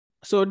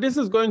So this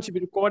is going to be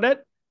recorded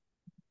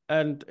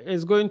and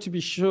is going to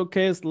be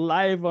showcased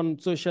live on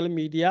social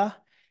media.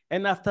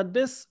 And after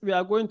this, we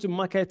are going to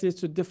market it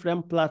to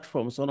different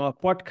platforms on our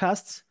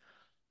podcasts,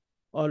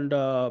 on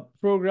the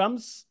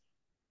programs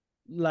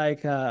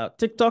like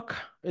TikTok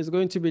is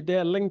going to be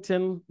there,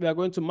 LinkedIn, we are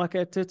going to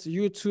market it,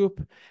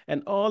 YouTube,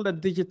 and all the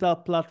digital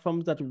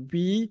platforms that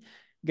we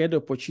get the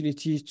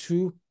opportunity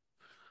to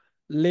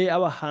lay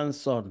our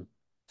hands on.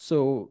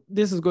 So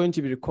this is going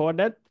to be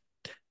recorded.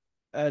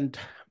 And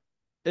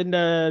in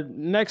the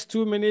next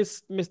 2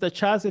 minutes, Mr.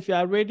 Charles, if you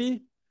are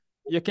ready,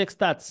 your cake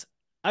starts.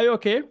 Are you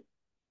okay?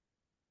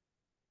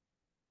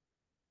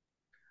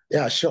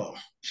 Yeah, sure.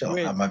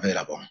 Great. I'm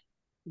available.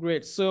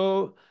 Great.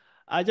 So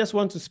I just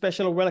want to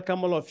specially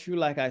welcome all of you.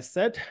 Like I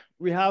said,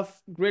 we have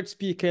great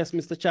speakers,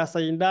 Mr.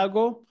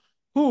 𝐁𝐨𝐨𝐤𝐬,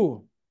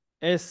 who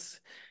is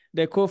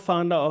the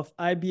co-founder of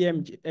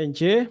IBM and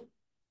J,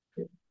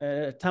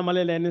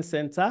 Tamale Learning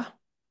Center.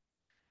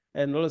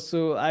 And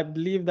also, I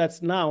believe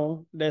that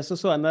now there's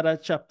also another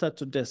chapter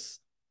to this.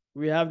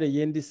 We have the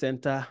Yendi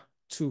Center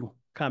too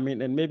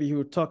coming, and maybe he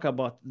will talk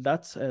about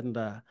that. And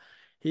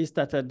he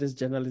started this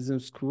journalism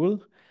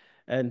school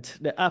and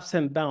the ups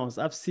and downs.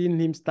 I've seen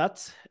him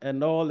start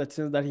and all the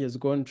things that he has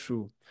gone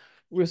through.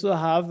 We also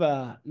have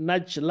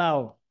Naj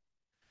Lau,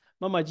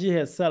 Mama G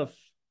herself,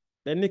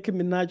 the Nicki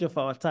Minaj of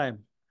our time.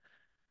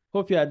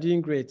 Hope you are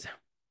doing great.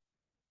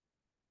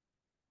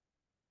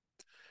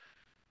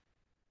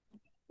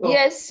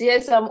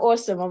 Yes, I'm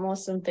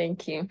awesome.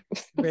 Thank you.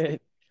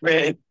 Great.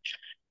 Great.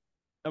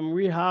 And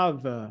we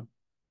have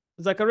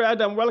Zachary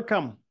Adam,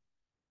 welcome.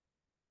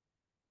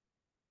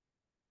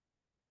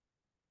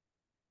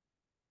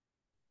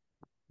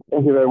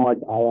 Thank you very much.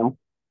 I'm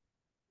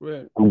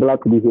Great.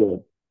 glad to be here.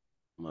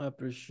 I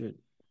appreciate it.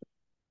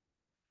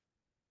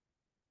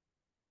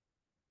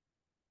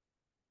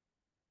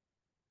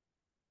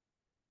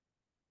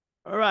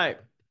 All right.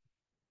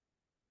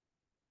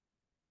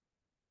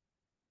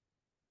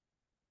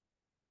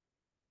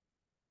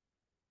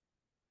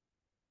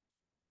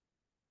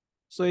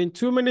 So in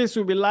 2 minutes,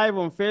 we'll be live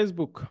on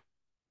Facebook,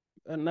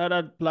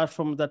 another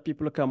platform that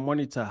people can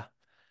monitor.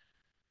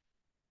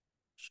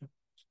 Sure.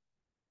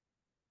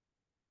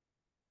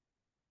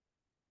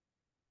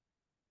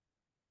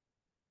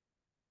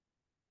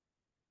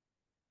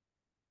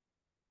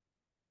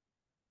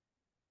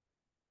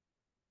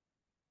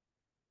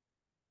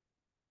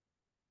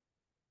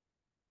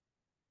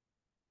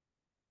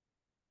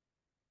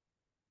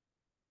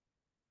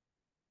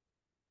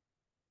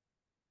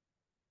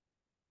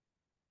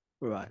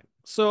 Right.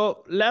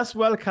 So let's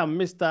welcome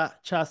Mr.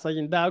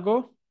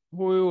 𝐁𝐨𝐨𝐤𝐬,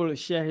 who will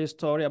share his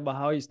story about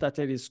how he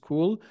started his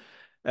school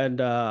and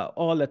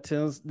all the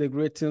things, the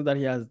great things that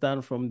he has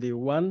done from day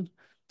one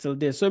till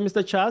day. So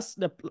Mr. 𝐁𝐨𝐶,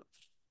 the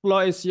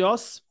floor is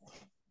yours.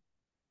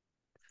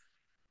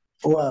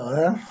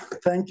 Well,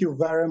 thank you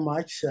very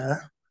much,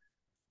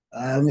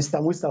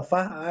 Mr.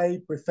 Mustapha. I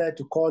prefer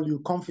to call you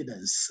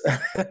Confidence.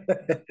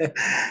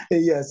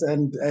 Yes,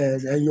 and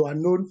you are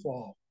known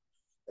for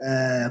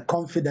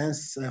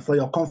confidence, for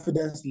your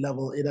confidence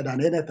level other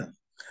than anything.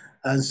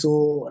 And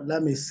so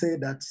let me say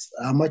that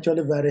I'm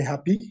actually very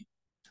happy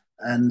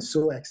and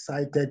so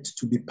excited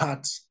to be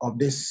part of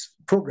this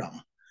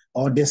program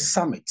or this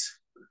summit,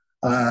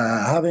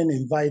 having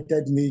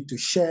invited me to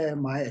share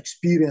my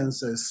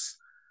experiences,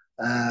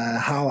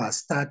 how I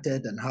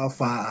started and how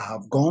far I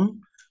have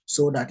gone,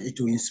 so that it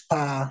will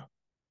inspire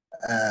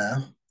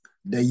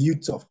the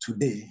youth of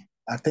today.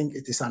 I think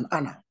it is an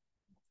honor.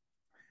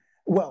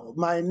 Well,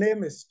 my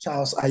name is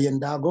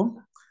𝐁𝐨𝐴𝐤𝐬,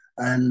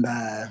 and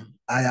I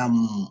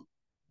am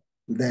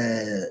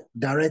the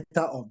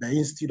director of the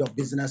Institute of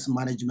Business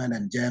Management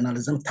and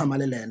Journalism,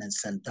 Tamale Learning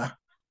Center.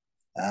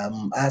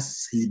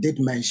 As he did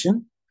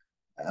mention,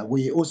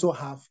 we also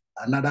have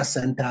another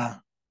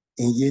center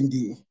in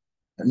Yendi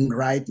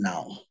right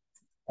now,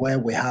 where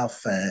we have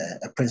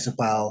a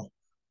principal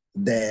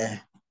there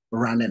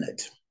running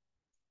it.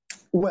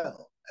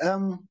 Well,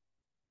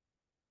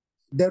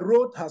 the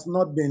road has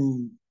not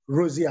been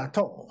rosy at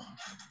all,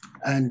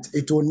 and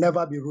it will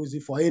never be rosy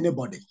for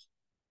anybody.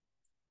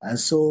 And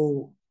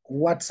so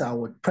what I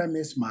would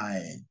premise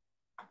my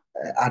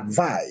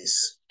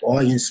advice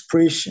or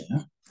inspiration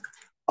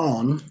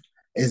on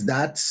is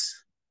that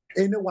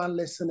anyone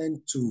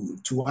listening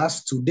to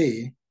us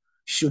today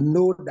should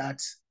know that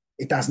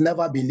it has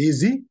never been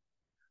easy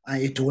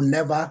and it will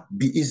never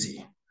be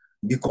easy,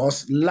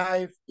 because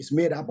life is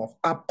made up of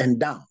up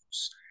and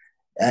downs.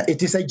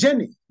 It is a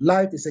journey.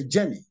 Life is a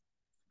journey.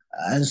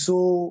 And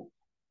so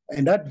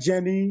in that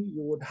journey,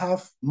 you would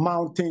have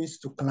mountains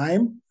to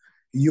climb,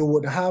 you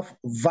would have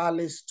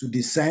valleys to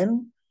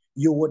descend,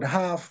 you would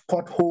have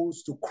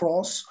potholes to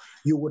cross,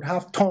 you would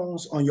have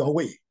thorns on your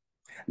way.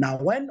 Now,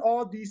 when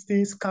all these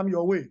things come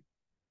your way,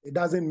 it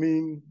doesn't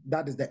mean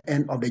that is the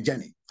end of the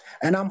journey.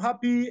 And I'm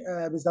happy,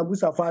 Mr.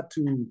 Mustapha,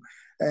 to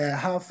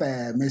have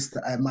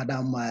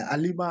Madam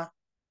Alima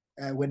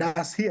with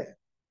us here.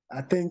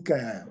 I think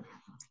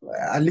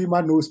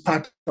Alima knows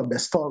part of the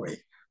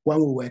story when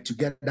we were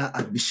together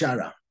at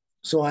Bishara.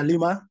 So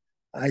Alima,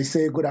 I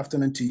say good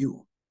afternoon to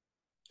you.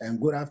 and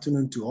good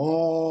afternoon to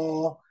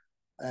all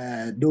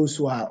those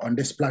who are on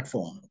this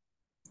platform.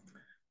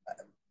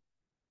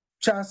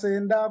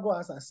 𝐁𝐨𝐨𝐤𝐬,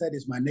 as I said,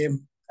 is my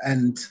name,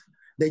 and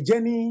the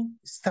journey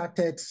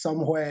started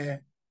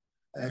somewhere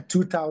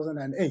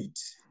 2008.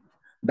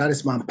 That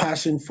is my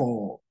passion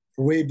for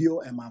radio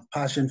and my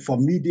passion for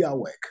media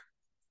work.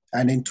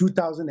 And in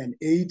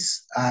 2008,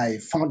 I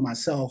found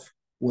myself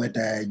with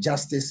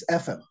Justice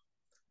FM.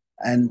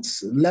 And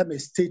let me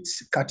state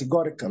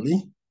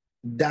categorically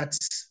that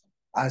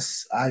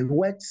as I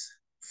worked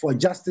for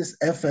Justice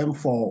FM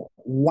for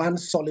 1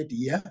 solid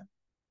year,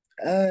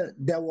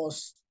 there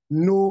was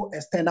no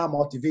external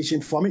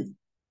motivation for me.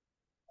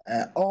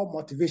 All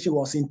motivation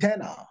was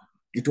internal.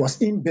 It was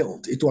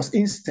inbuilt. It was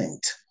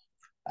instinct.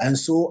 And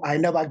so I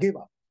never gave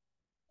up.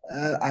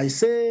 I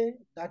say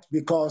that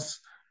because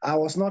I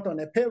was not on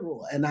a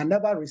payroll and I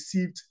never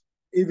received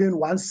even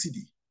 1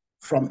 cedi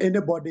from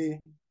anybody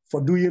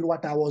for doing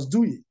what I was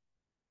doing.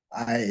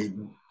 I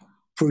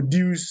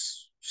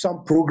produced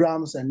some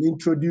programs and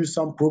introduced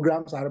some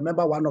programs. I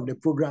remember one of the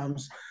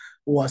programs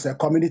was a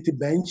community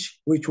bench,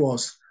 which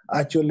was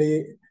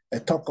actually a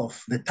talk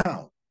of the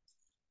town.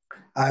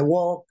 I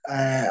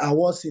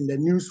was in the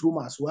newsroom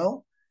as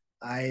well.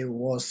 I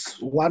was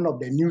one of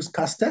the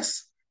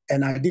newscasters,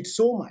 and I did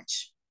so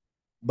much.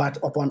 But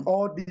upon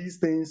all these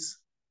things,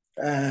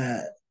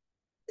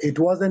 it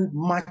wasn't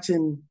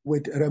matching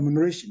with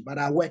remuneration, but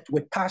I worked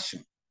with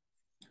passion.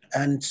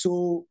 And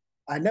so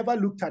I never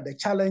looked at the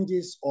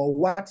challenges or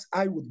what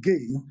I would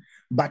gain,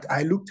 but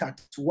I looked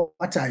at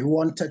what I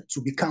wanted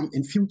to become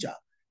in future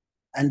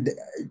and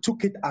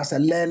took it as a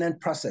learning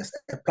process,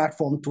 a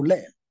platform to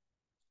learn.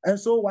 And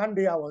so one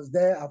day I was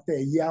there after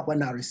a year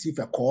when I received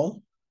a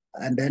call,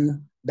 and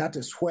then that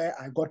is where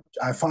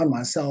I found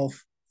myself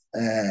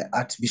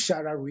at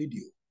Bishara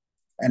Radio,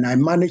 and I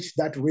managed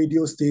that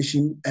radio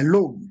station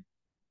alone.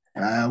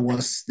 I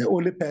was the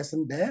only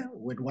person there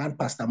with one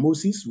Pastor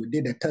Moses. We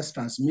did a test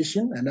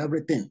transmission and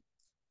everything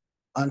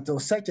until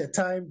such a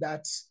time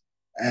that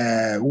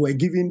we were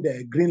given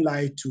the green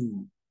light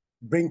to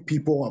bring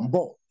people on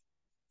board.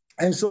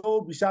 And so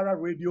Bishara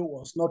Radio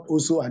was not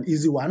also an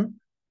easy one.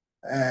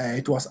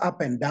 It was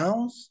up and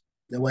downs.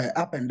 There were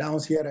up and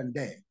downs here and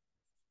there.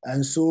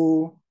 And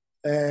so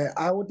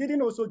I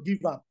didn't also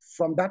give up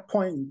from that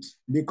point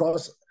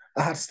because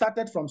I had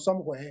started from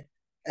somewhere,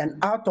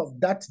 and out of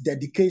that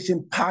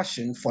dedication,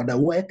 passion for the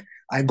work,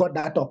 I got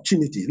that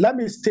opportunity. Let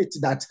me state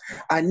that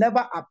I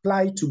never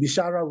applied to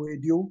Bishara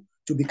Radio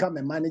to become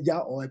a manager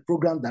or a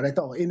program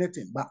director or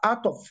anything, but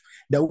out of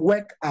the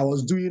work I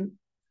was doing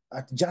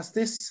at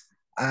Justice,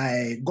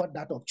 I got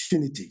that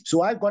opportunity.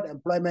 So I got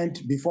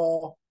employment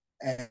before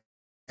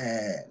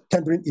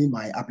tendering in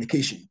my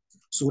application.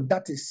 So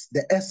that is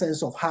the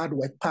essence of hard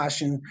work,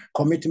 passion,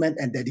 commitment,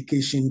 and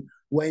dedication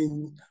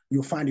when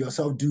you find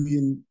yourself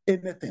doing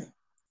anything.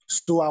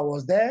 So I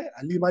was there,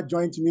 Alima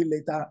joined me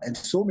later, and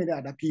so many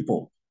other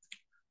people.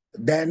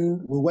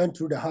 Then we went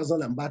through the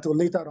hustle and battle.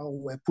 Later on,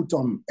 we were put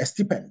on a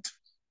stipend.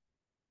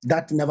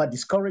 That never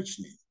discouraged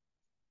me.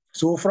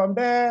 So from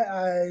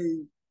there,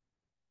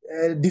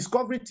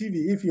 Discovery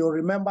TV, if you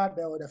remember,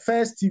 the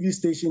first TV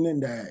station in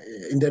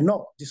the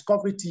North,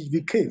 Discovery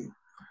TV came.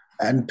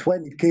 And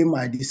when it came,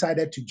 I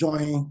decided to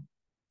join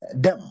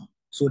them.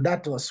 So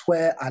that was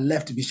where I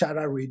left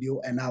Bishara Radio,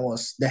 and I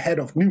was the head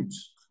of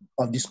news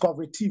of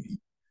Discovery TV.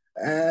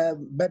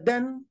 But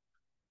then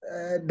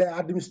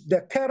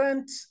the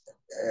current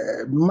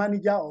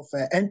manager of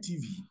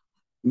NTV,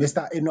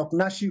 Mr. Enoch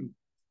Nashiru,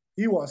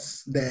 he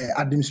was the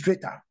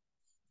administrator.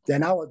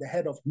 Then I was the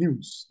head of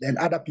news. Then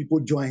other people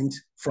joined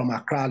from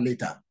Accra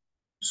later.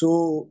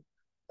 So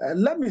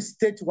let me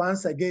state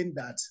once again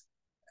that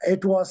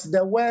it was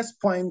the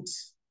worst point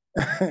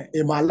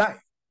in my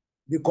life,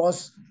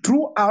 because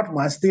throughout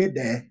my stay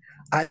there,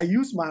 I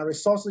used my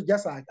resources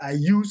just like I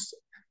used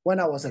when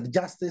I was at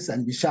Justice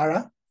and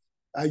Bishara.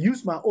 I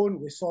used my own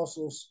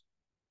resources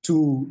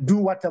to do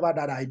whatever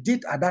that I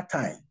did at that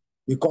time,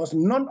 because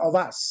none of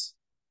us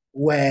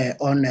were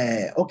on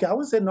okay, I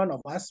would say none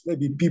of us,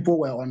 maybe people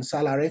were on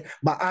salary,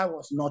 but I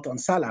was not on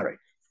salary.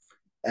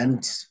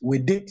 And we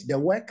did the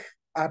work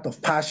out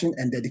of passion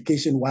and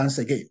dedication once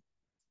again.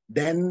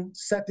 Then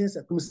certain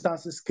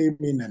circumstances came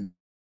in, and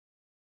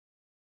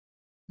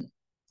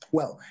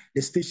well,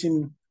 the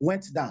station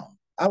went down.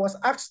 I was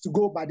asked to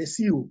go by the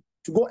CEO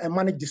to go and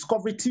manage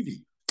Discovery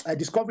TV,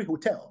 Discovery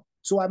Hotel.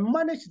 So I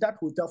managed that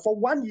hotel for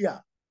 1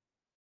 year.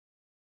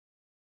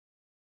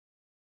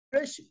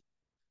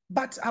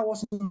 But I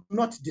was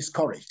not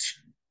discouraged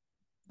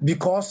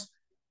because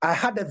I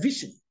had a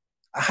vision.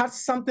 I had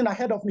something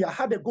ahead of me. I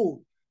had a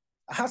goal.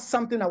 I had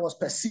something I was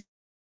pursuing.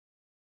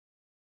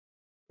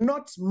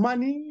 Not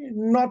money,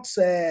 not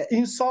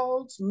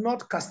insults,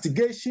 not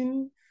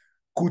castigation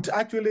could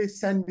actually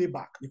send me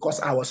back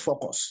because I was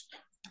focused.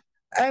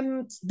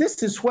 And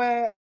this is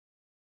where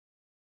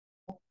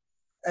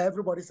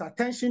everybody's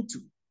attention to.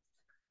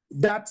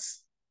 That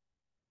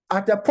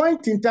at a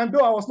point in time,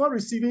 though I was not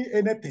receiving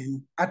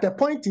anything, at a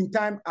point in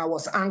time, I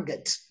was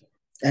angered.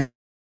 And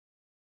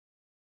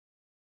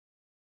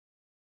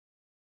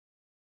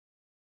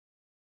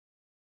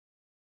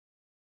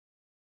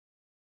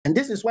And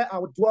this is where I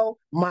would dwell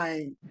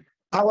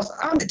I was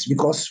angry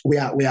because we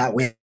are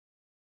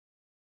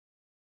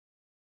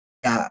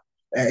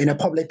in a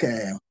public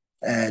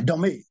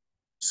domain.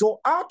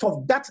 So out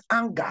of that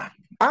anger,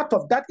 out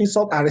of that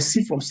insult I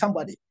received from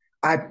somebody,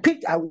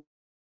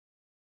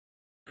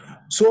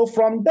 so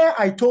from there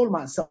I told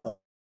myself,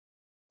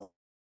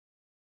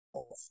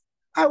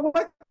 I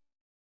work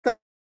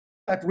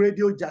at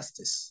Radio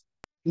Justice,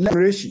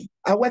 remuneration.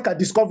 I work at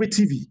Discovery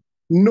TV,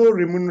 no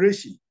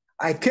remuneration.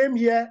 I came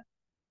here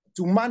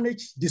to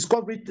manage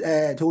Discovery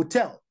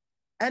Hotel.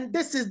 And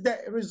this is the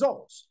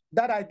results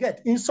that I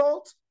get.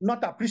 Insult,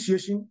 not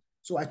appreciation.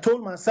 So I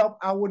told myself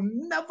I will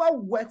never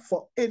work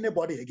for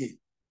anybody again.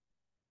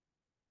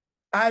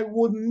 I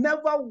will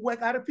never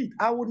work, I repeat,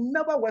 I will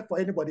never work for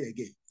anybody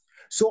again.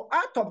 So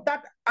out of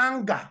that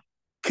anger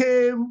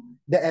came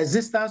the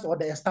existence or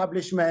the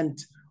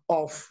establishment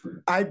of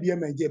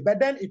IBM and J. But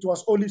then it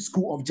was only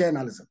School of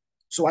Journalism.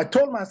 So I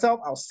told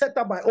myself I'll set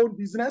up my own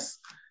business.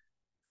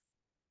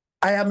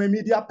 I am a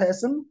media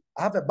person.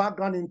 I have a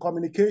background in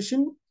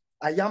communication.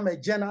 I am a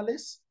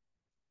journalist.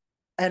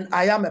 And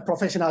I am a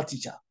professional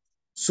teacher.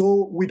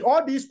 So with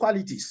all these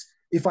qualities,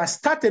 if I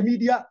start a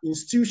media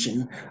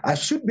institution, I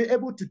should be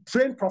able to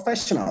train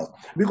professionals,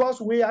 because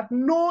we had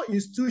no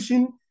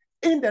institution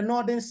in the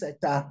northern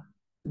sector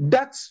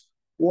that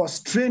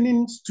was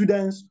training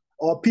students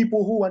or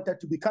people who wanted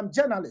to become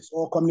journalists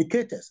or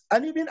communicators.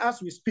 And even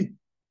as we speak,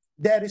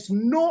 there is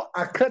no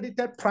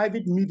accredited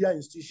private media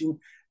institution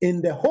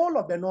in the whole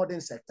of the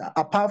northern sector,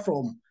 apart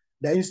from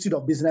the Institute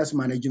of Business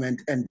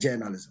Management and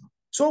Journalism.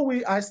 So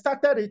I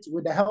started it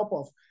with the help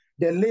of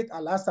the late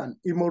Alassane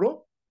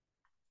Imoro,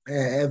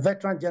 a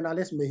veteran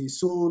journalist. May his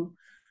soul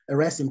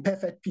rest in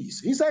perfect peace.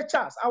 He said,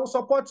 Charles, I will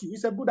support you.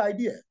 It's a good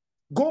idea.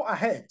 Go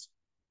ahead.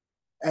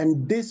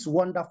 And this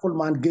wonderful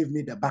man gave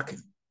me the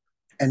backing.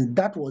 And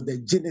that was the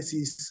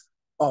genesis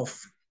of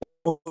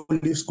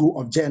Olive School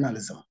of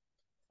Journalism.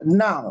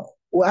 Now,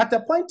 at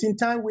a point in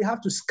time, we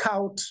have to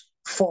scout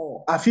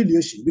for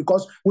affiliation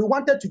because we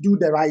wanted to do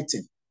the right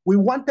thing. We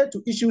wanted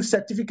to issue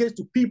certificates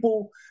to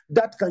people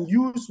that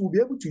will be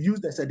able to use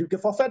the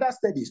certificate for further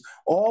studies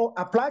or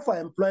apply for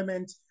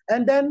employment,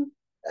 and then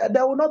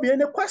there will not be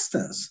any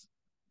questions.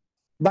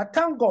 But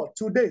thank God,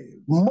 today,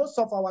 most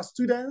of our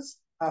students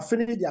have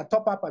finished their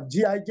top-up at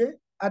GIJ,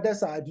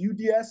 others are at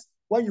UDS.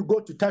 When you go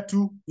to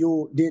Tattoo,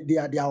 they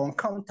are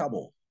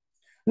uncountable.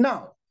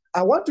 Now,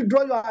 I want to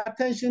draw your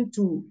attention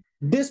to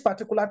this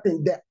particular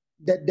thing,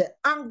 the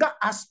anger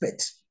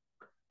aspect,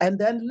 and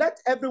then let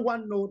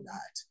everyone know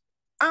that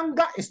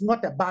anger is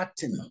not a bad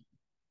thing.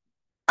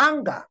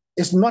 Anger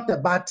is not a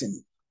bad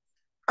thing.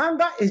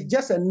 Anger is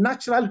just a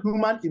natural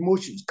human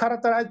emotion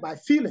characterized by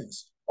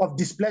feelings of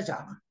displeasure,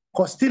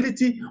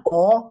 hostility,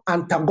 or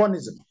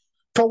antagonism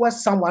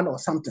towards someone or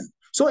something.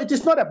 So it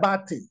is not a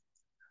bad thing.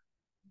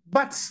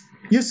 But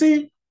you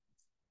see,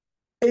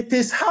 it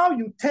is how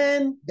you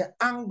turn the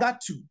anger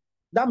to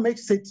that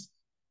makes it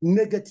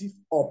negative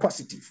or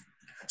positive.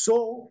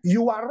 So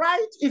you are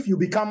right if you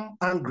become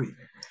angry.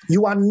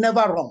 You are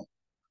never wrong.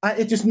 And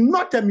it is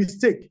not a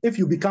mistake if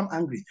you become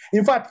angry.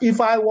 In fact, if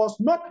I was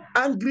not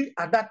angry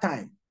at that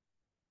time,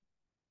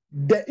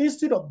 the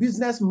Institute of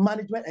Business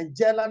Management and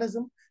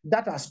Journalism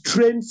that has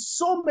trained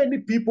so many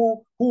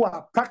people who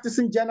are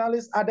practicing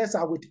journalists, others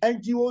are with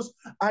NGOs,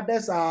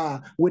 others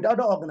are with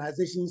other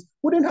organizations,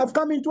 wouldn't have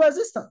come into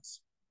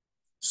existence.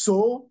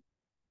 So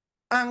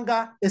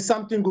anger is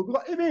something good,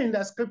 because even in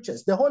the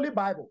scriptures, the Holy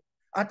Bible,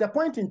 at a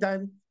point in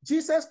time,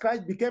 Jesus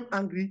Christ became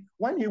angry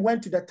when he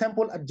went to the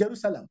temple at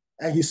Jerusalem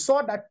and he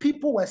saw that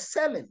people were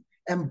selling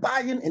and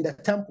buying in the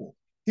temple.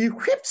 He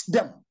whipped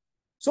them.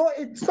 So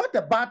it's not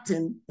a bad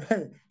thing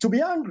to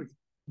be angry,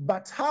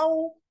 but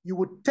how you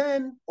would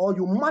turn or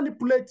you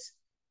manipulate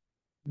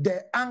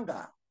the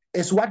anger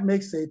is what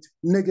makes it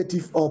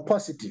negative or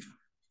positive.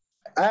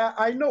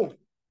 I know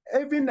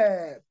even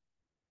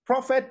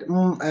Prophet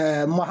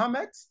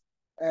Muhammad,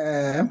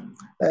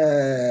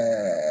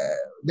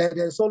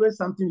 there's always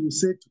something you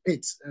say to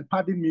it.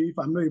 Pardon me if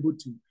I'm not able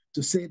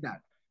to say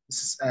that.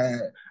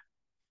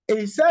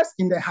 It says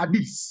in the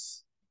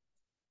hadith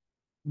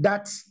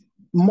that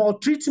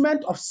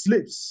maltreatment of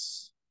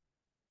slaves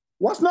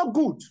was not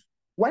good.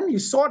 When he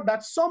saw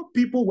that some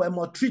people were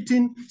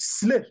maltreating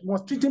slaves,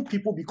 maltreating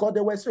people because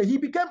they were slaves, he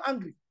became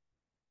angry.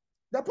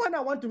 The point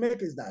I want to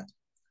make is that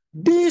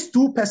these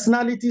two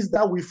personalities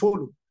that we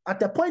follow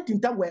at a point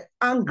in time were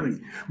angry,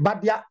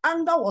 but their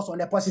anger was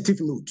on a positive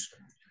note.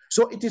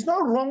 So it is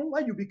not wrong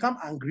when you become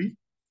angry,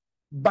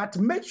 but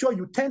make sure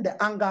you turn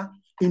the anger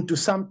into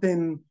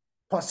something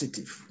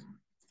positive.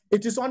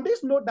 It is on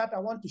this note that I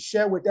want to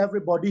share with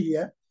everybody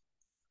here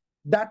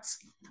that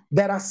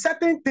there are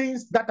certain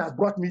things that have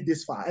brought me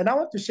this far. And I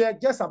want to share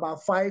just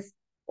about 5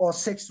 or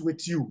 6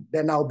 with you,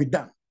 then I'll be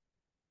done.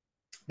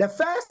 The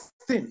first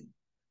thing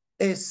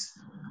is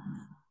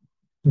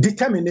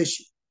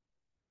determination.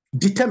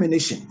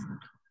 Determination.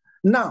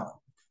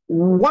 Now,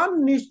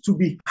 one needs to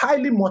be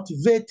highly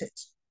motivated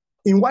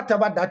in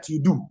whatever that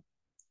you do.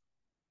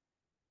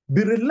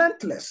 Be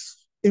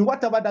relentless in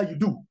whatever that you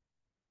do.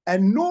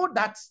 And know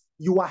that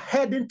you are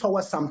heading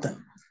towards something.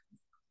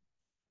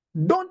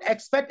 Don't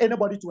expect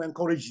anybody to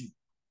encourage you.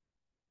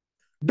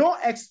 Don't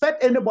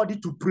expect anybody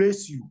to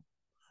praise you.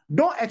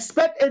 Don't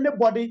expect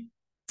anybody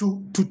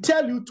to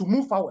tell you to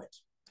move forward.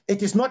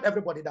 It is not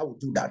everybody that will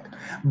do that.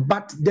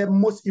 But the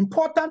most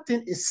important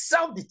thing is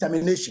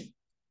self-determination.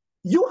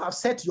 You have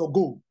set your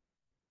goal.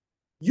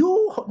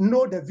 You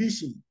know the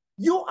vision.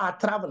 You are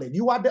traveling.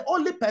 You are the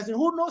only person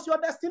who knows your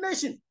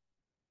destination.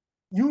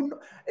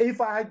 If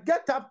I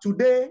get up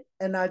today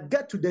and I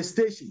get to the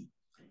station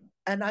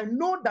and I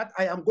know that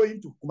I am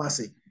going to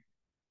Kumasi,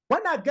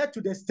 when I get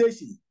to the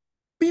station,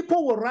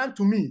 people will run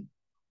to me.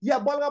 Yeah,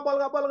 Bolga,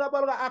 Bolga, Bolga,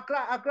 Bolga,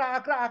 Accra, Accra,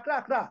 Accra, Accra,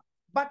 Accra.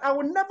 But I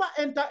will never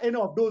enter any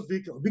of those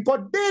vehicles because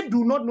they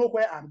do not know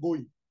where I'm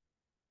going.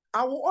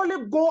 I will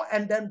only go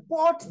and then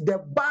board the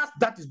bus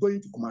that is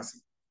going to Kumasi.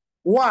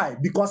 Why?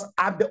 Because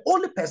I'm the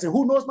only person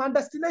who knows my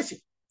destination.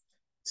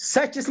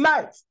 Such is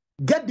life.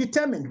 Get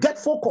determined, get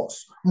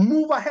focused,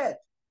 move ahead.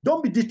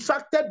 Don't be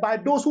distracted by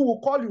those who will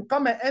call you,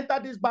 come and enter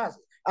this bus,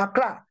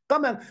 Accra.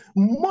 Come and,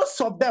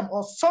 most of them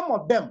or some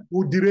of them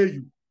will derail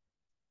you.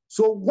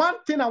 So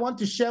one thing I want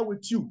to share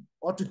with you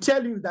or to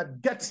tell you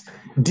that get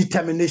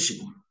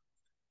determination.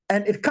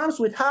 And it comes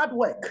with hard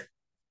work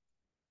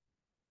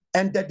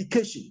and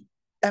dedication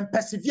and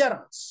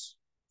perseverance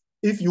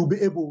if you'll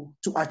be able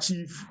to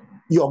achieve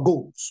your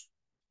goals.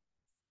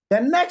 The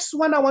next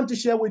one I want to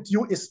share with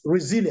you is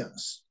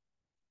resilience.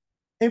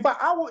 In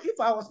fact, if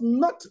I was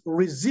not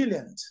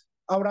resilient,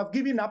 I would have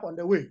given up on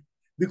the way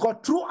because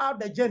throughout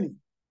the journey,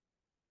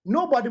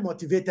 nobody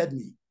motivated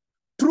me.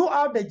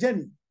 Throughout the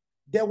journey,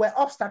 there were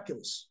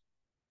obstacles.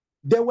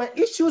 There were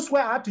issues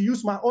where I had to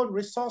use my own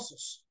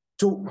resources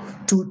to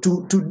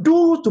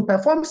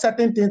perform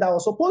certain things that I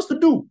was supposed to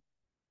do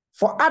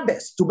for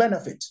others to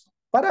benefit.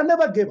 But I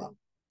never gave up.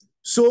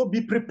 So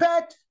be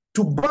prepared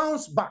to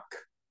bounce back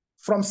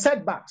from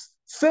setbacks,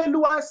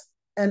 failures,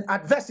 and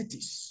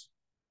adversities.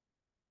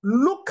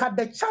 Look at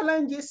the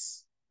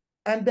challenges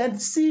and then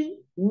see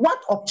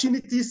what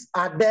opportunities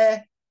are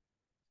there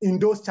in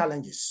those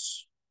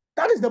challenges.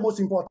 That is the most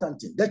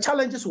important thing. The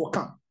challenges will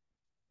come.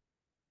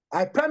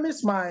 I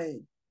premise my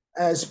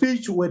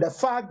speech with the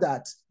fact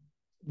that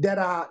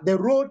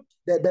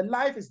the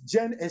life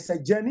is a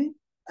journey,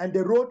 and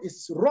the road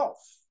is rough,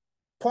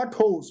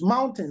 potholes,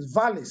 mountains,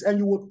 valleys, and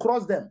you will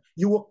cross them.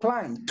 You will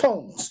climb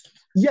thorns.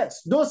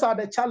 Yes, those are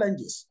the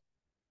challenges.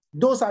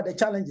 Those are the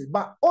challenges.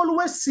 But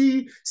always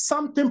see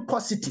something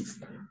positive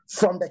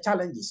from the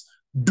challenges.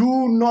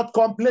 Do not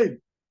complain.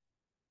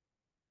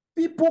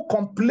 People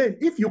complain.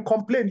 If you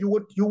complain,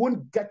 you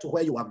won't get to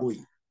where you are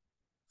going.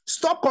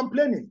 Stop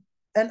complaining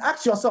and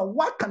ask yourself,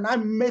 what can I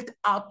make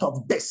out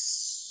of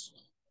this?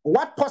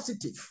 What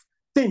positive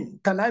thing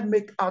can I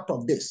make out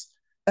of this?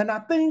 And I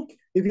think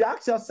if you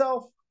ask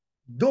yourself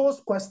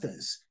those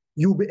questions,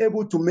 you'll be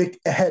able to make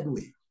a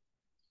headway.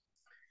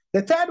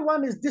 The third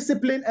one is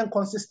discipline and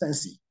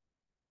consistency.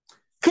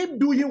 Keep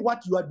doing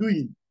what you are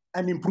doing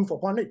and improve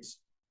upon it.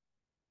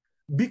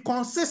 Be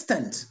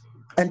consistent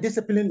and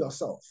discipline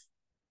yourself.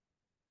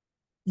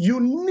 You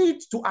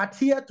need to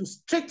adhere to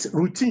strict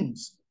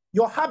routines,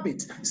 your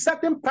habits,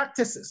 certain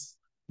practices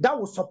that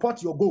will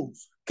support your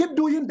goals. Keep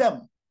doing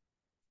them.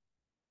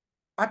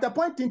 At a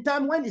point in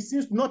time when it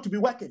seems not to be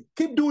working,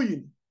 keep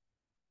doing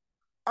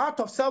out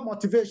of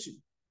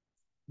self-motivation.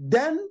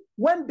 Then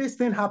when this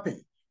thing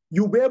happens,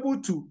 you'll be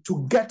able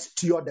to get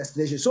to your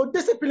destination. So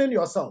discipline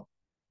yourself.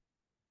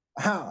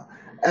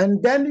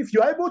 And then if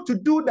you're able to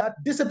do that,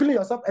 discipline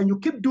yourself and you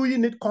keep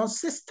doing it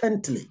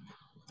consistently.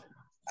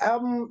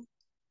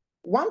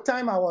 One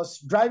time I was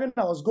driving,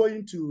 I was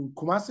going to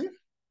Kumasi.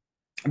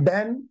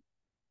 Then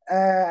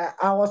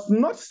I was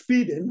not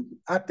speeding.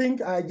 I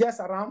think just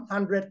around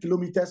 100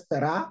 kilometers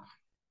per hour.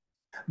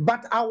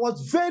 But I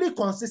was very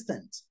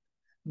consistent.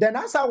 Then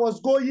as I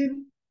was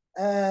going,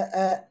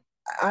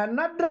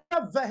 another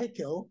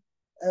vehicle,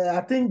 I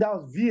think that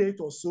was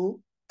V8 or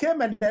so, came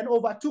and then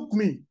overtook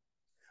me.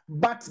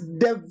 But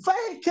the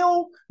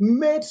vehicle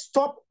made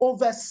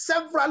stopover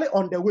severally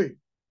on the way.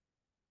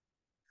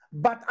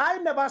 But I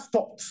never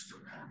stopped.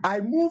 I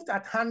moved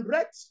at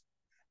 100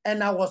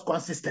 and I was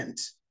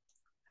consistent.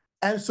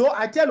 And so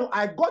I tell you,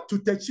 I got to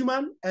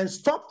Techiman and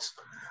stopped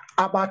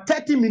about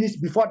 30 minutes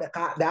before the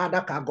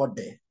other car got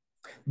there.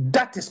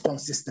 That is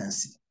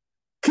consistency.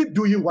 Keep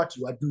doing what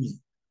you are doing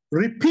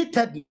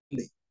repeatedly.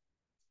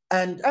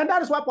 And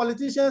that is why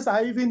politicians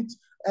are even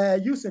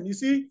using. You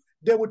see,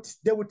 they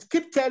would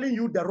keep telling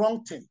you the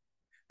wrong thing.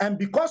 And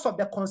because of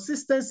the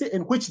consistency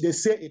in which they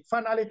say it,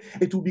 finally,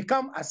 it will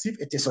become as if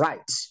it is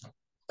right.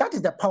 That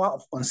is the power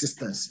of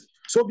consistency.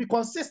 So be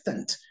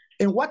consistent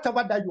in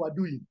whatever that you are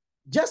doing.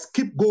 Just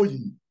keep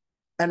going,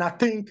 and I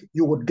think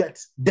you would get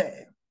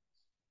there.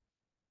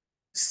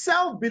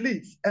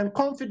 Self-belief and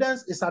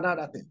confidence is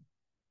another thing.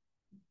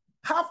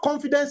 Have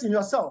confidence in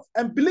yourself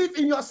and believe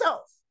in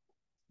yourself.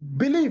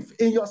 Believe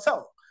in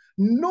yourself.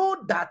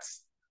 Know that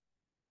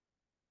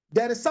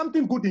there is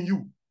something good in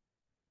you.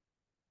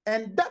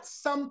 And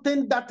that's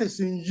something that is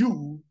in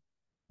you,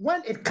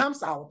 when it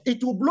comes out,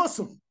 it will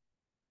blossom.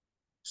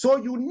 So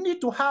you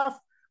need to have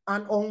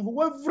an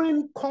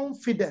unwavering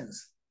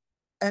confidence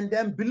and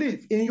then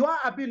belief in your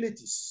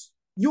abilities.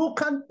 You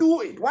can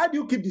do it. Why do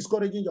you keep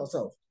discouraging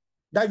yourself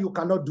that you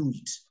cannot do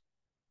it?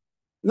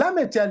 Let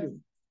me tell you,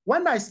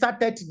 when I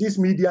started this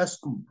media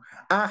school,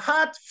 I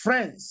had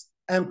friends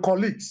and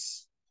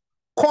colleagues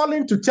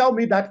calling to tell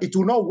me that it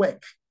will not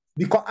work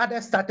because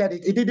others started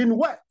it. It didn't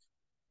work.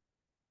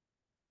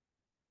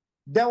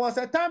 There was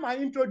a time I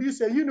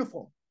introduced a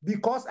uniform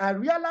because I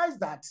realized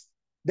that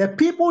the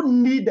people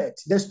needed,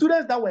 the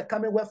students that were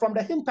coming were from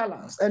the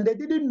hinterlands and they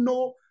didn't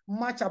know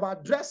much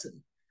about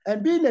dressing.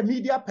 And being a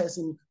media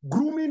person,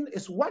 grooming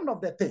is one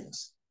of the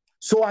things.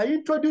 So I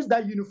introduced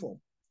that uniform.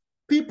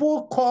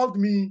 People called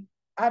me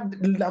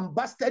and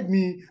lambasted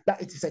me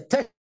that it is a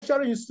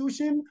tertiary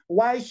institution.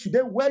 Why should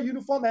they wear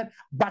uniform?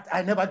 But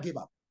I never gave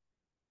up.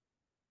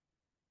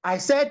 I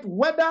said,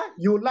 whether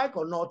you like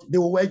or not, they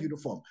will wear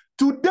uniform.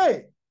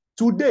 Today,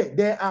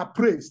 they are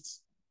praised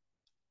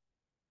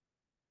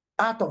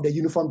out of the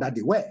uniform that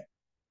they wear.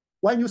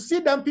 When you see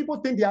them, people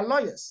think they are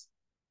lawyers.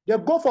 They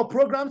go for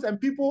programs and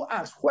people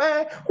ask,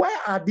 where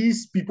are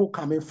these people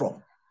coming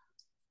from?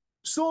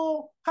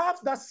 So have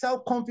that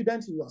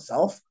self-confidence in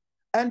yourself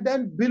and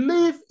then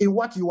believe in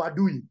what you are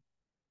doing.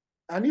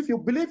 And if you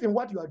believe in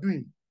what you are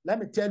doing, let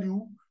me tell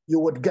you, you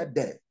would get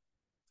there.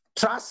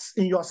 Trust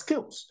in your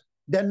skills,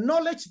 the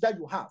knowledge that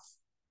you have,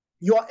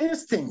 your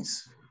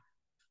instincts,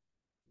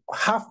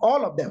 have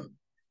all of them.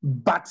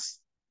 But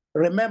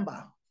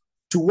remember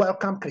to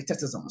welcome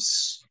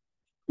criticisms.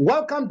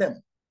 Welcome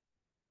them.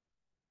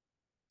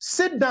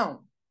 Sit down,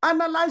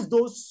 analyze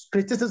those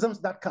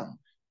criticisms that come.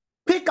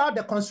 Pick out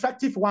the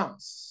constructive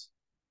ones,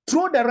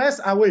 throw the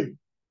rest away,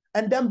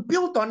 and then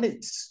build on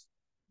it.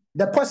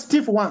 The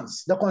positive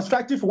ones, the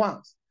constructive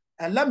ones.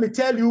 And let me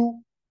tell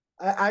you,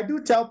 I do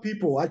tell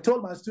people, I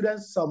told my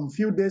students some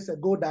few days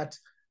ago that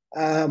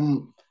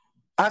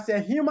as a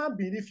human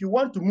being, if you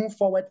want to move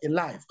forward in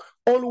life,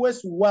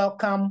 always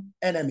welcome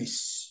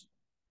enemies.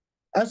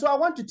 And so I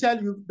want to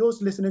tell you,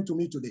 those listening to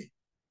me today,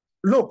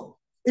 look,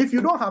 if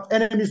you don't have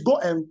enemies, go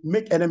and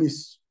make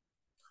enemies.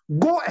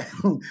 Go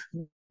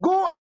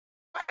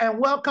and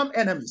welcome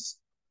enemies,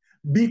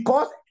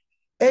 because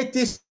it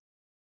is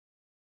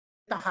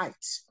the height.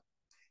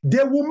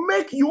 They will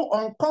make you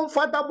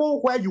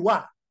uncomfortable where you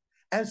are.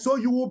 And so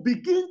you will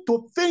begin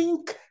to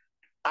think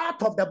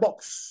out of the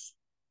box.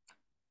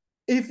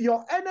 If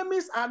your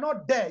enemies are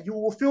not there, you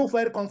will feel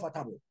very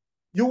comfortable.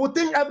 You will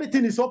think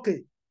everything is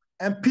okay,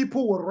 and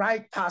people will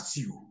ride past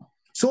you.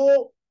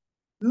 So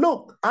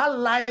look, I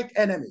like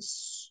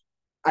enemies.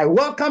 I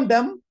welcome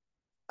them.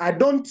 I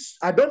don't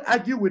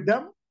argue with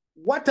them.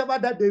 Whatever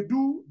that they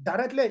do,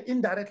 directly,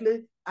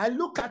 indirectly, I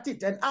look at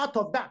it, and out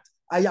of that,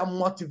 I am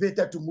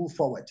motivated to move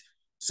forward.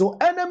 So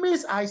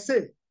enemies, I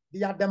say,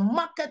 they are the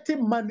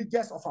marketing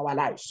managers of our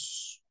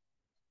lives.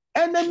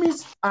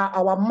 Enemies are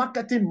our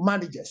marketing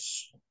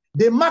managers.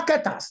 They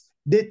market us.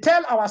 They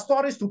tell our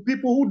stories to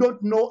people who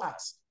don't know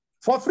us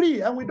for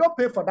free, and we don't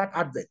pay for that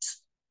advert.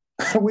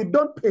 We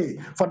don't pay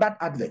for that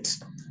advert.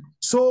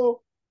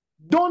 So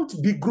don't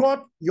begrudge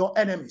your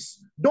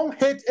enemies. Don't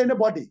hate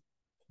anybody,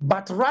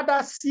 but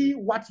rather see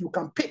what you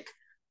can pick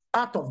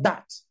out of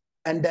that,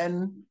 and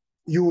then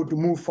you would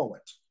move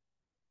forward.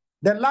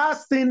 The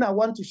last thing I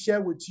want to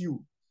share with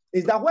you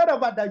is that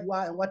wherever that you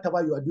are and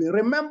whatever you are doing,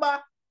 remember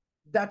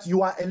that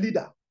you are a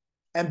leader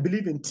and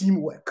believe in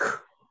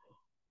teamwork.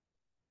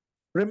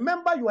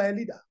 Remember you are a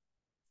leader.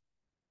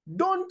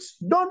 Don't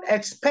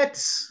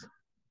expect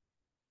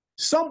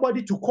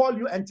somebody to call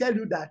you and tell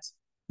you that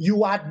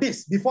you are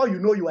this before you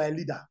know you are a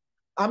leader.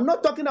 I'm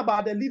not talking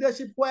about the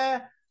leadership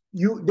where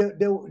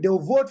they'll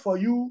vote for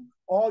you,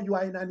 or you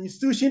are in an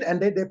institution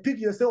and they pick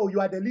you and say, oh, you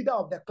are the leader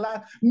of the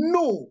class.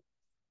 No.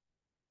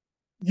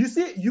 You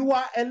see, you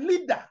are a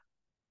leader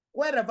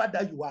wherever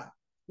that you are.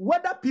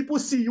 Whether people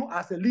see you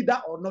as a leader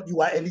or not,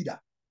 you are a leader.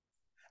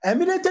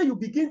 Immediately you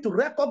begin to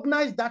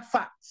recognize that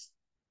fact,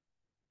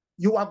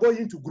 you are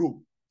going to grow.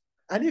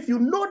 And if you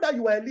know that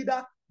you are a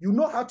leader, you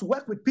know how to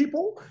work with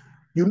people,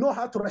 you know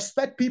how to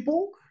respect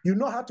people, you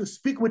know how to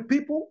speak with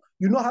people,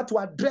 you know how to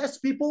address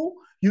people,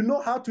 you know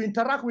how to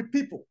interact with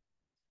people,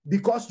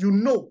 because you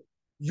know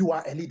you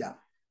are a leader.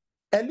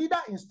 A leader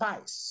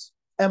inspires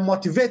and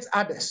motivates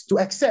others to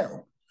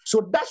excel.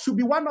 So that should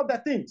be one of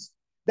the things.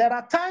 There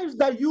are times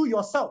that you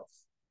yourself,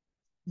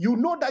 you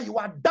know that you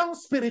are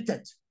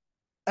down-spirited,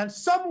 and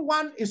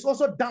someone is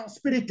also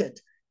down-spirited.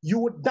 You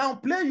would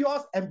downplay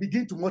yours and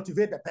begin to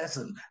motivate the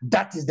person.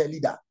 That is the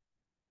leader.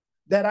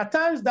 There are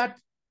times that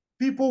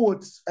people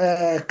would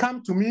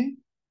come to me,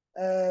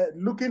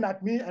 looking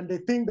at me, and they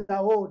think that,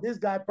 oh, this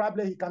guy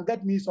probably he can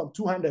get me some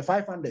 200,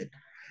 500.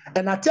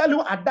 And I tell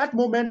you, at that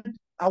moment,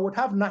 I would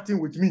have nothing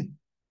with me.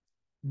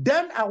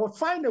 Then I would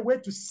find a way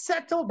to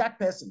settle that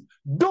person.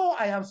 Though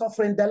I am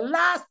suffering, the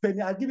last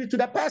penny, I'll give it to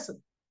the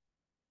person.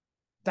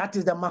 That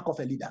is the mark of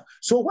a leader.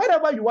 So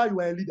wherever you are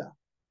a leader.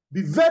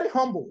 Be very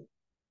humble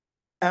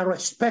and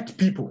respect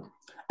people.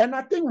 And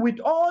I think with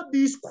all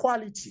these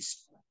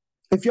qualities,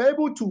 if you're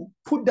able to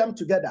put them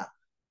together,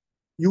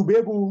 you'll be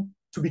able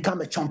to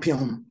become a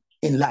champion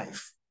in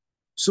life.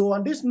 So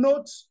on this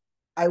note,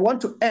 I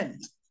want to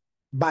end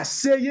by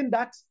saying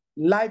that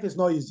life is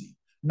not easy.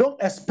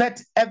 Don't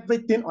expect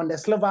everything on the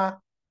silver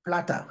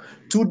platter.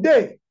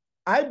 Today,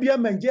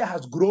 IBM NJ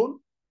has grown.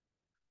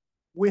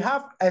 We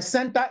have a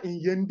center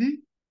in Yendi,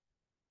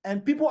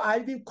 and people are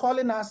even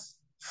calling us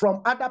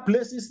from other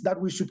places that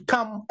we should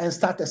come and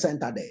start a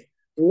center there.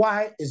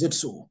 Why is it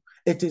so?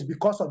 It is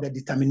because of the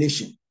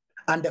determination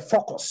and the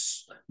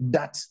focus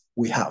that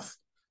we have.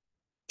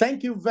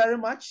 Thank you very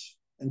much,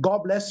 and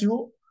God bless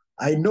you.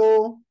 I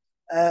know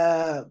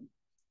there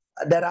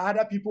are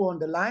other people on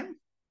the line,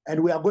 and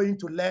we are going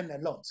to learn a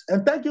lot.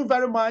 And thank you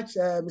very much,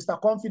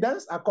 Mr.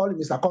 Confidence. I call him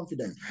Mr.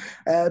 Confidence.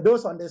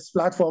 Those on this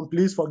platform,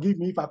 please forgive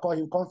me if I call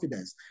him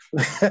Confidence.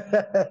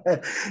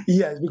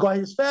 Yes, because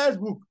his first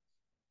book,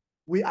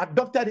 we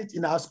adopted it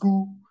in our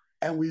school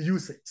and we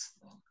use it.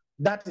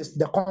 That is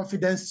the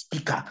confidence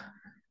speaker.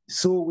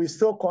 So we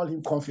still call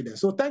him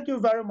Confidence. So thank you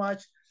very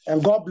much,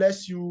 and God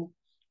bless you.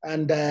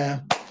 And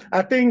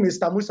I think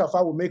Mr.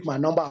 Mustapha will make my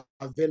number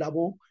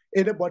available.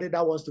 Anybody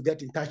that wants to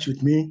get in touch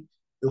with me,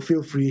 you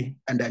feel free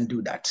and then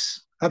do that.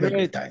 Have a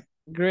great time.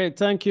 Great.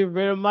 Thank you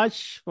very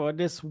much for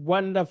this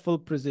wonderful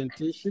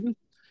presentation.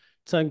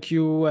 Thank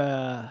you.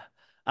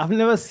 I've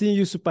never seen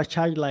you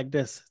supercharged like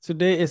this.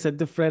 Today is a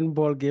different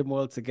ball game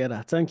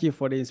altogether. Thank you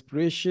for the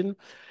inspiration.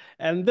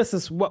 And this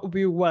is what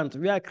we want.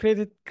 We are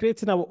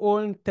creating our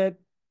own TED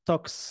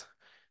Talks,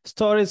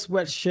 stories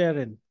worth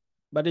sharing.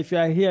 But if you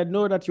are here,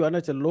 know that you are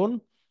not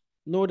alone.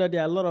 Know that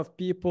there are a lot of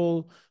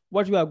people,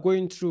 what you are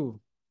going through,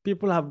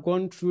 people have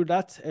gone through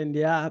that and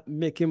they are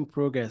making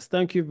progress.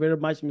 Thank you very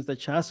much, Mr.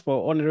 Charles,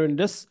 for honoring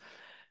this.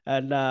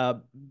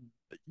 And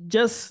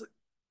just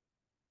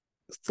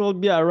still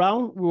be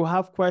around. We'll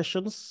have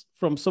questions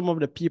from some of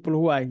the people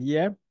who are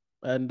here,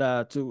 and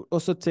to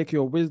also take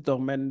your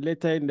wisdom. And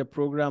later in the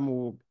program,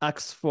 we'll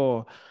ask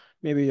for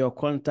maybe your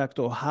contact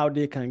or how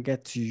they can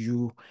get to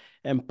you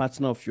and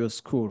partner of your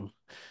school.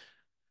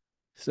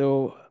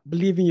 So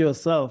believe in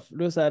yourself.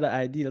 Those are the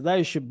ideas. That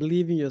you should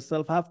believe in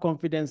yourself, have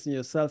confidence in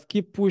yourself,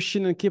 keep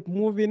pushing and keep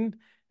moving.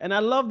 And I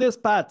love this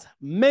part.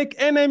 Make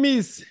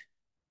enemies,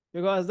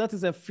 because that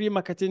is a free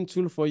marketing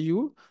tool for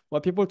you,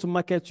 for people to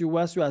market you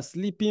whilst you are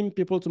sleeping,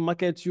 people to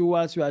market you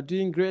whilst you are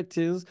doing great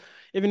things.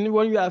 Even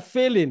when you are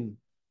failing,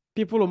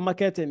 people will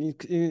market and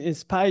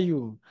inspire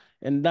you,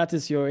 and that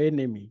is your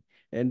enemy.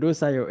 And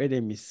those are your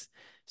enemies.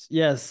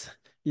 Yes,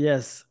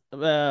 yes.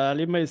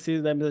 Lima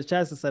says that Mr.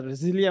 Charles is a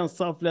resilient,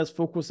 selfless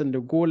focus on the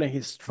goal and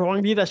his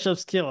strong leadership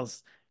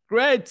skills.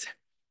 Great.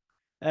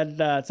 And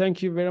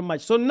thank you very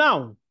much. So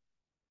now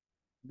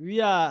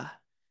we are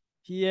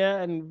here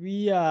and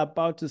we are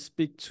about to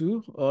speak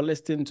to or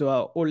listen to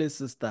our oldest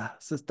sister,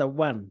 Sister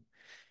One.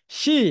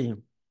 She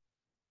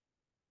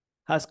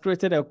has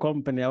created a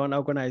company, an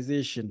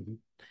organization,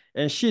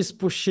 and she's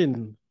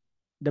pushing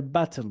the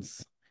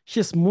buttons.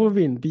 She's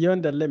moving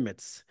beyond the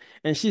limits,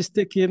 and she's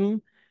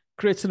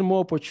creating more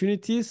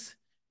opportunities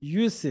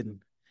using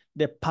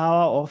the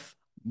power of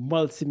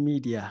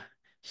multimedia.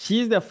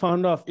 She's the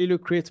founder of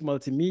Illucreate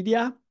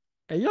Multimedia,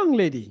 a young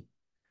lady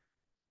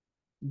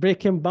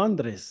breaking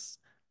boundaries,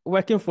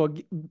 working for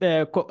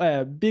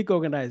big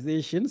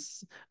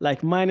organizations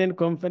like mining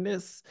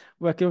companies,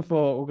 working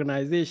for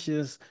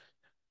organizations,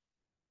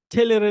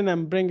 tailoring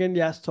and bringing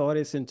their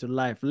stories into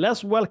life.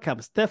 Let's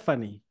welcome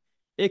Stephanie,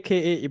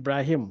 aka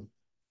Ibrahim.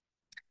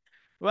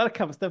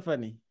 Welcome,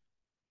 Stephanie.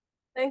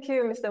 Thank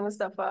you, Mr.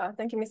 Mustapha.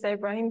 Thank you, Mr.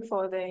 Ibrahim,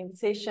 for the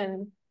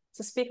invitation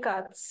to speak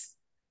at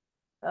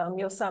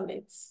your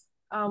summit.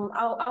 I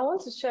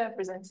want to share a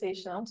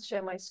presentation. I want to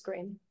share my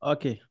screen.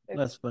 Okay,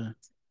 that's fine.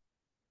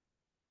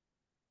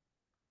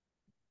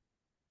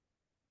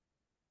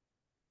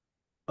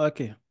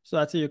 Okay, so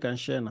I think you can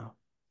share now.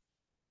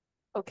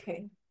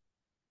 Okay.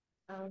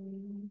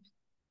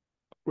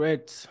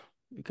 Great,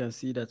 you can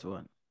see that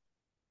one.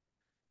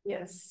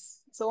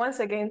 Yes. So once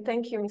again,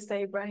 thank you,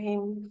 Mr.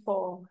 Ibrahim,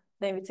 for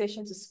the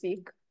invitation to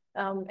speak.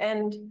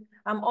 And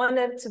I'm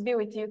honored to be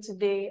with you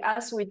today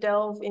as we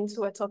delve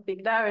into a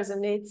topic that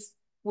resonates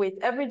with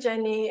every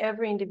journey,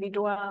 every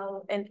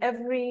individual, and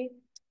every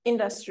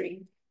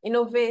industry,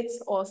 innovates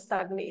or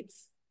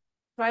stagnates,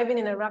 thriving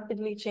in a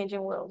rapidly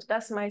changing world.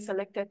 That's my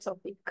selected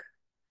topic.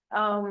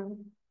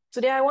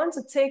 Today, I want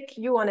to take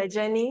you on a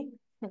journey,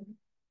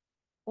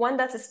 one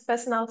that is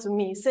personal to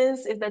me,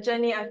 since it's the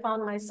journey I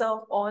found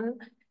myself on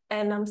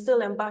and I'm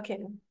still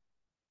embarking.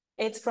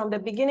 It's from the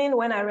beginning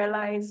when I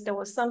realized there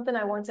was something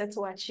I wanted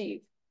to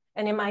achieve.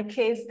 And in my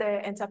case,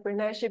 the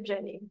entrepreneurship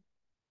journey.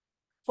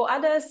 For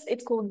others,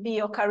 it could be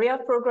your career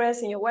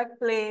progress in your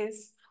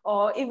workplace,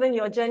 or even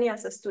your journey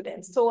as a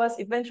student towards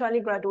eventually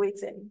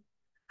graduating.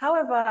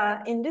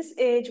 However, in this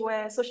age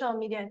where social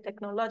media and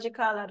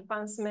technological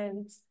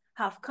advancements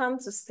have come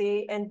to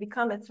stay and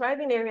become a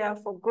thriving area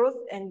for growth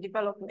and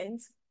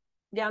development,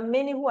 there are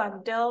many who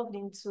have delved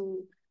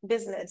into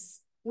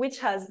business, which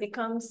has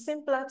become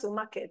simpler to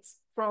market,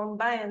 from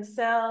buy and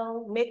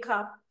sell,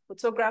 makeup,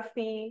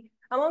 photography,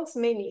 amongst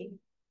many.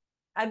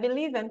 I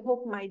believe and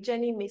hope my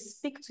journey may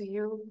speak to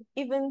you,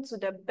 even to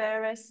the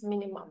barest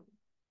minimum.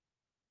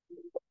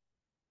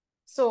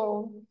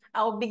 So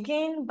I'll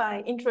begin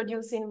by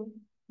introducing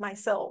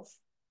myself.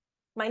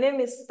 My name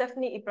is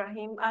Stephanie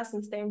Ibrahim, as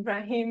Mr.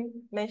 Ibrahim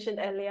mentioned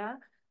earlier.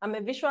 I'm a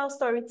visual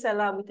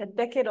storyteller with a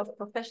decade of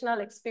professional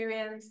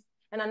experience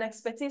and an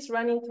expertise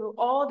running through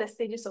all the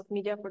stages of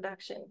media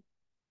production.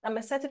 I'm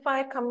a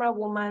certified camera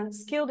woman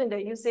skilled in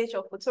the usage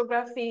of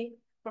photography,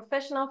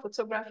 professional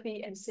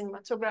photography, and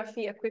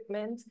cinematography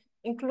equipment,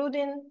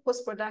 including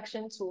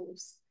post-production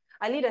tools.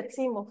 I lead a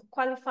team of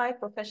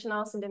qualified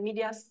professionals in the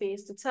media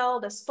space to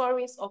tell the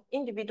stories of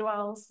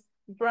individuals,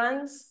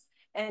 brands,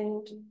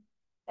 and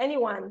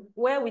anyone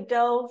where we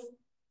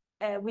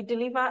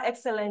deliver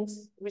excellent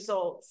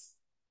results.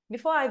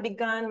 Before I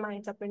began my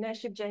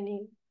entrepreneurship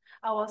journey,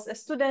 I was a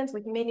student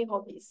with many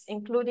hobbies,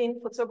 including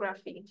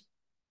photography.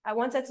 I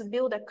wanted to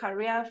build a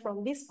career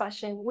from this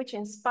passion, which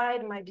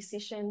inspired my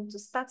decision to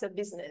start a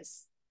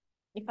business.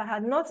 If I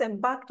had not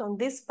embarked on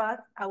this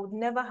path, I would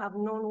never have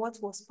known what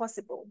was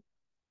possible.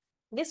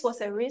 This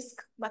was a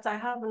risk, but I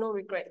have no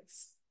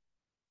regrets.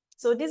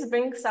 So this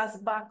brings us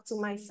back to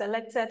my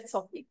selected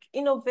topic,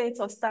 innovate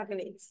or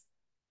stagnate,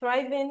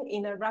 thriving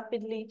in a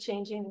rapidly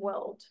changing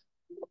world.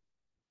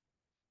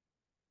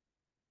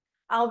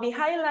 I'll be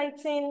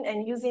highlighting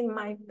and using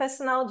my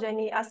personal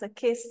journey as a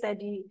case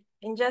study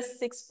in just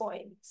 6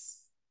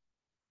 points.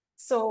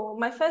 So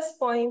my first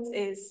point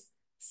is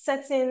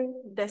setting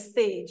the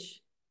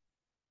stage,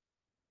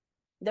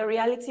 the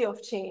reality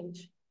of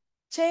change.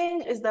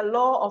 Change is the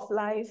law of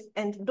life,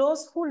 and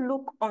those who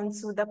look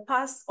onto the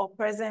past or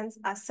present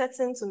are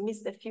certain to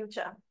miss the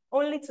future.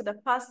 Only to the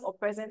past or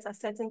present are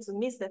certain to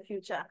miss the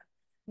future.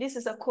 This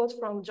is a quote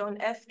from John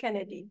F.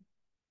 Kennedy.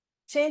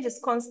 Change is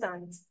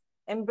constant.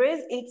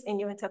 Embrace it in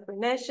your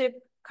entrepreneurship,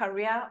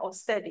 career, or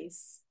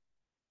studies.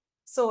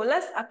 So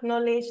let's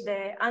acknowledge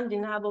the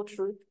undeniable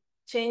truth.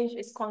 Change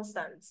is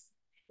constant.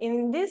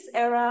 In this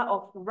era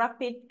of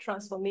rapid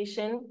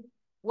transformation,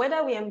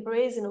 whether we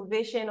embrace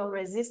innovation or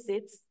resist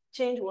it,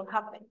 change will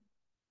happen.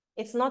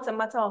 It's not a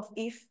matter of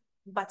if,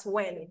 but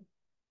when.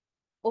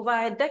 Over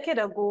a decade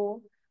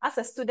ago, as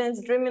a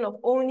student dreaming of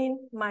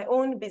owning my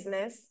own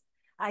business,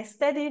 I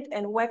studied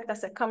and worked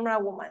as a camera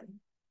woman.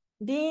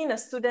 Being a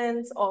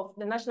student of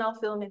the National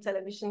Film and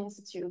Television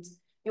Institute,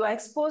 you are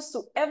exposed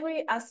to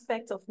every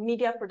aspect of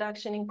media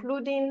production,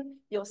 including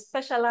your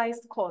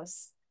specialized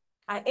course.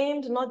 I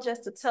aimed not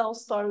just to tell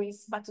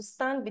stories, but to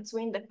stand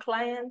between the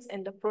client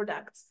and the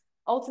product,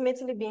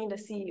 ultimately being the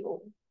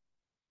CEO.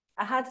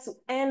 I had to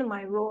earn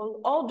my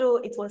role, although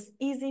it was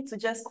easy to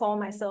just call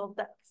myself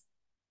that.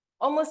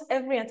 Almost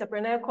every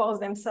entrepreneur calls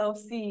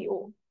themselves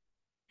CEO.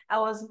 I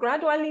was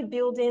gradually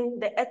building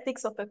the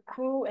ethics of a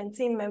crew and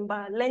team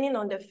member, learning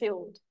on the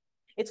field.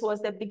 It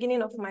was the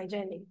beginning of my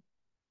journey.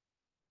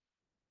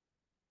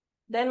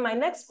 Then my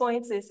next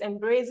point is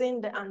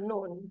embracing the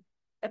unknown,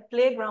 a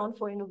playground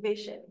for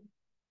innovation.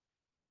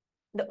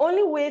 The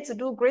only way to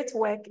do great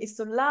work is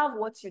to love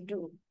what you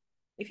do.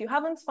 If you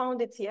haven't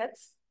found it yet,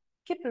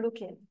 keep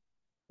looking.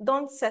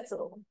 Don't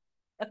settle.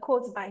 A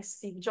quote by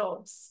Steve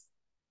Jobs.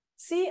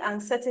 See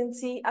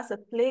uncertainty as a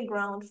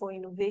playground for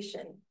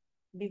innovation.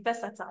 Be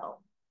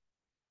versatile.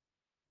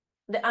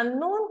 The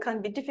unknown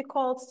can be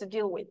difficult to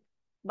deal with,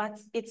 but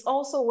it's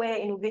also where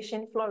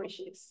innovation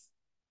flourishes.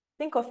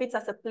 Think of it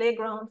as a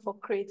playground for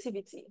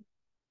creativity.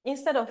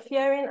 Instead of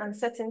fearing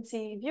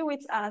uncertainty, view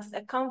it as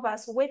a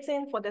canvas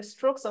waiting for the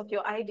strokes of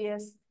your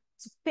ideas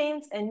to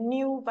paint a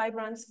new,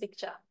 vibrant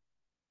picture.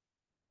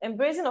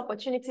 Embracing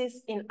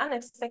opportunities in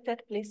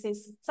unexpected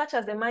places, such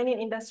as the mining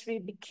industry,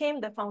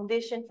 became the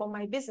foundation for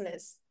my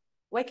business.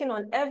 Working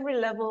on every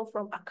level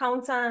from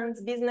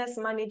accountant, business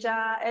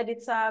manager,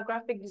 editor,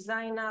 graphic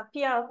designer,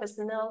 PR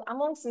personnel,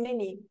 amongst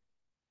many,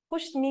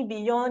 pushed me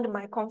beyond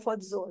my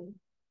comfort zone.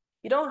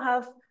 You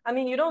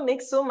don't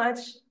make so much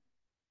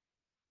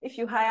if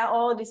you hire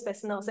all these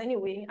personnels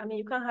anyway.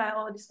 You can't hire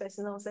all these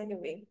personnels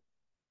anyway.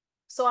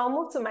 So I'll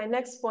move to my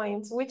next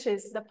point, which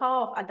is the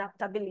power of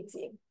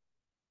adaptability.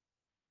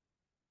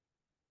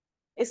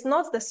 It's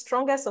not the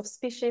strongest of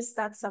species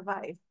that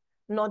survive,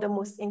 nor the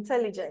most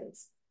intelligent,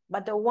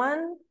 but the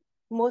one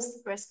most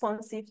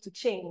responsive to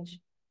change.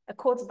 A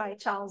quote by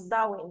Charles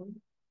Darwin.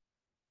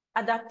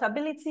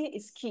 Adaptability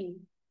is key.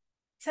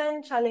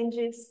 Turn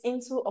challenges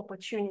into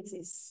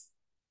opportunities.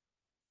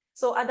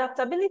 So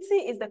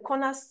adaptability is the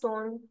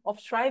cornerstone of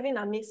thriving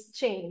amidst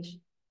change.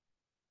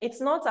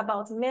 It's not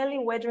about merely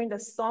weathering the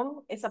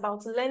storm, it's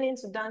about learning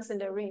to dance in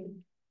the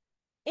rain.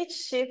 Each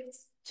shift,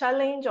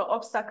 challenge, or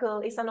obstacle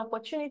is an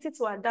opportunity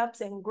to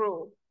adapt and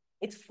grow.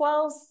 It's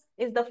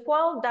the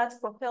fuel that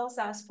propels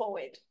us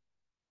forward.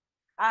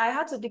 I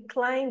had to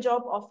decline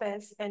job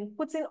offers, and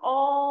putting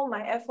all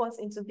my efforts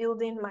into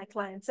building my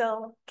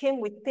clientele came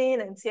with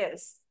pain and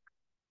tears.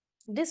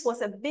 This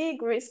was a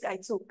big risk I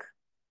took.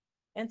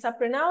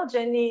 Entrepreneurial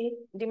journey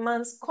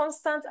demands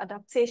constant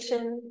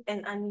adaptation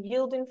and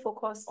unyielding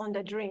focus on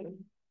the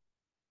dream.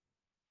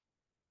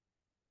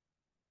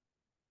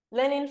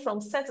 Learning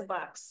from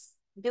setbacks,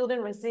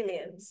 building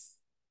resilience.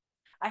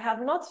 I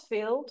have not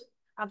failed.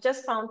 I've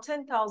just found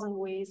 10,000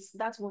 ways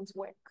that won't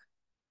work.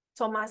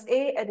 Thomas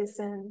A.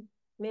 Edison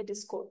made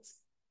this quote.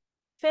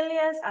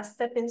 Failures are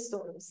stepping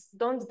stones.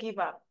 Don't give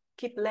up.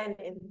 Keep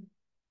learning.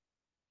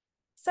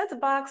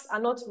 Setbacks are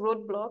not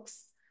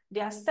roadblocks. They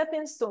are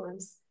stepping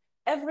stones.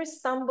 Every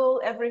stumble,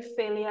 every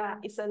failure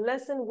is a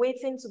lesson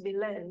waiting to be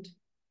learned.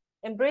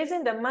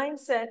 Embracing the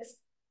mindset,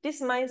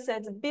 this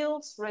mindset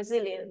builds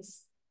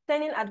resilience,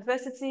 turning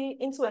adversity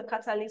into a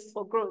catalyst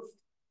for growth.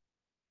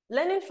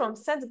 Learning from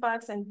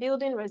setbacks and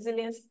building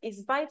resilience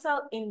is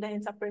vital in the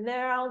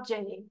entrepreneurial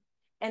journey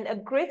and a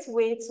great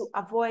way to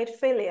avoid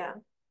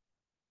failure.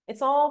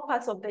 It's all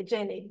part of the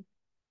journey.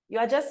 You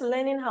are just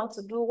learning how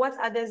to do what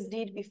others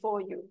did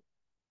before you,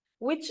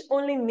 which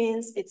only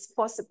means it's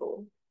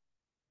possible.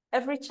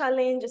 Every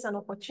challenge is an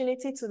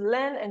opportunity to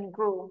learn and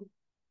grow,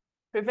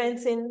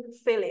 preventing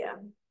failure.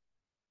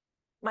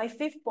 My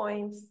fifth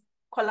point,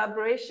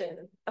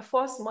 collaboration, a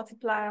force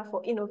multiplier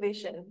for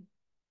innovation.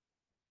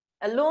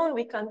 Alone,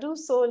 we can do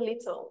so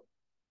little.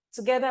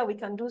 Together, we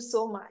can do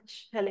so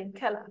much. Helen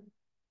Keller.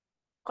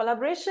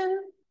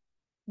 Collaboration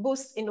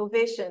boosts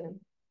innovation.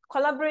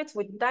 Collaborate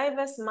with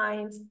diverse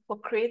minds for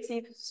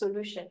creative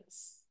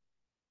solutions.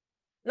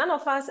 None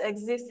of us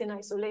exist in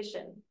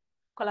isolation.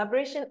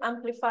 Collaboration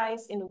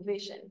amplifies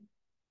innovation.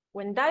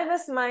 When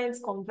diverse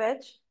minds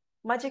converge,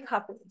 magic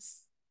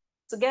happens.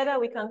 Together,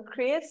 we can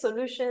create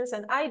solutions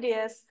and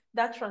ideas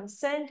that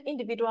transcend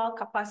individual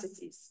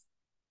capacities.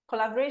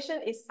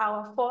 Collaboration is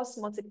our force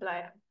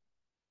multiplier.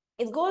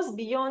 It goes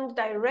beyond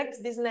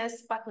direct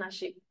business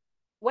partnership.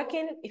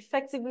 Working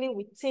effectively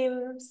with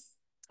teams,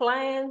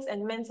 clients,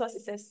 and mentors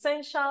is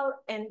essential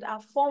and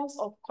are forms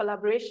of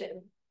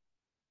collaboration.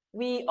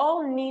 We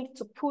all need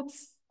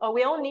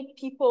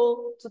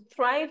people to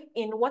thrive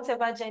in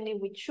whatever journey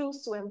we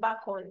choose to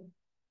embark on,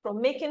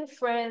 from making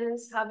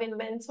friends, having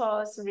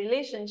mentors,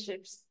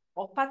 relationships,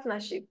 or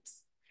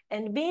partnerships,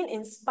 and being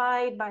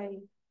inspired by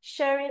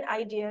sharing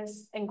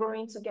ideas and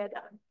growing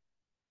together.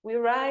 We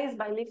rise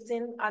by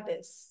lifting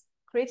others,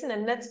 creating a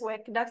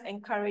network that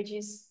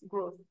encourages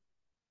growth.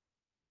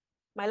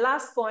 My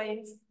last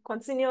point,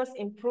 continuous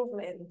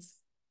improvement.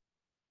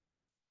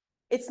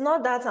 It's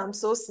not that I'm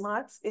so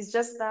smart, it's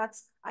just that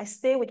I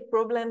stay with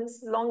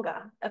problems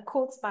longer, a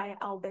quote by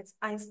Albert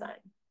Einstein.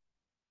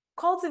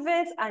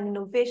 Cultivate an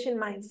innovation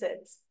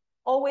mindset.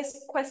 Always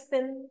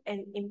question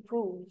and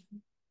improve.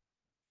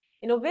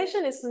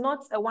 Innovation is not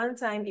a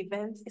one-time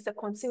event, it's a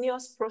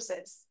continuous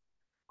process.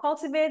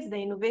 Cultivate the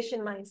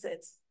innovation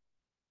mindset.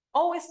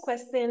 Always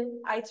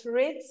question,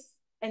 iterate,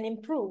 and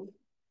improve.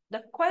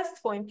 The quest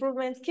for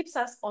improvement keeps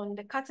us on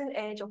the cutting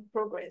edge of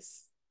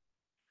progress.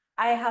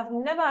 I have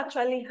never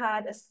actually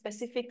had a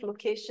specific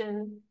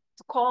location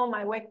to call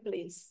my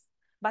workplace,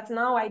 but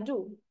now I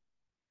do.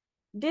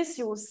 This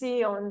you will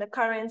see on the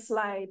current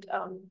slide.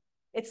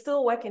 It's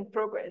still work in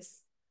progress.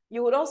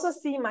 You would also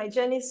see my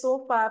journey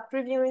so far,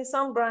 previewing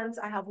some brands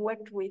I have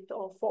worked with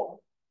or for.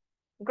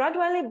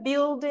 Gradually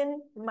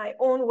building my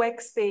own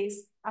workspace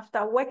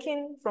after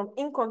working from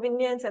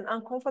inconvenient and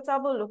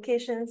uncomfortable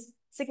locations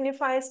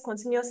signifies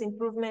continuous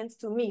improvement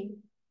to me.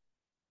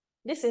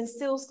 This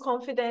instills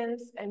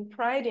confidence and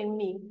pride in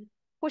me,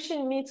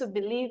 pushing me to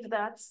believe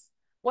that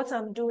what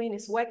I'm doing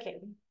is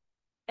working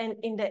and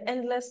in the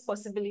endless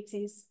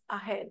possibilities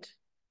ahead.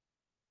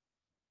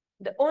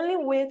 The only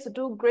way to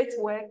do great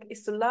work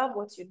is to love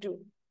what you do.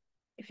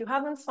 If you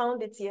haven't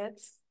found it yet,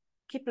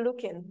 keep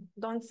looking,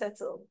 don't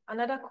settle.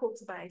 Another quote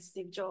by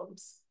Steve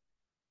Jobs.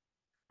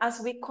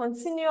 As we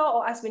continue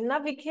or as we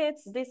navigate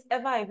this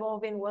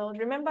ever-evolving world,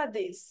 remember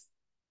this: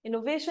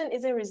 innovation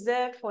isn't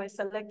reserved for a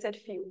selected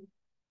few.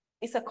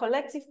 It's a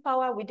collective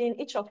power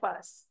within each of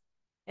us.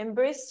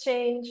 Embrace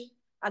change,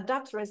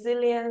 adapt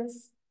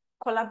resilience,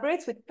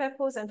 collaborate with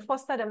purpose, and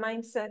foster the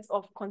mindset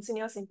of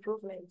continuous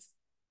improvement.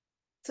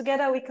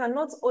 Together, we can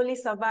not only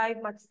survive,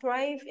 but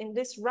thrive in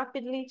this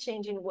rapidly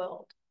changing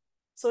world.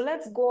 So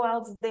let's go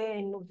out there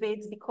and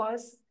innovate,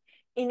 because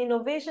in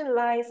innovation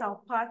lies our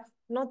path,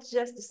 not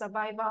just to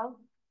survival,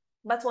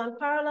 but to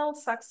unparalleled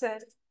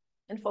success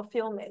and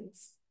fulfillment.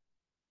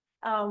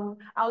 I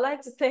would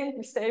like to thank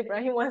Mr.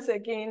 Ibrahim once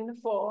again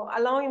for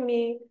allowing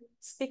me to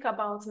speak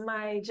about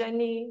my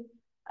journey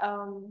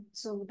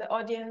to the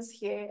audience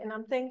here, and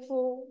I'm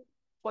thankful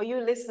for you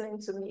listening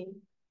to me.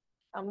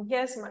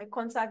 Here's my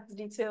contact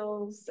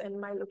details and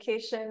my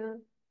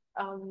location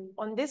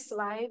on this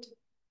slide,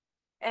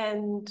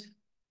 and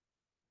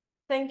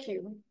thank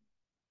you.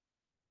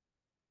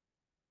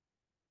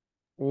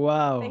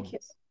 Wow. Thank you.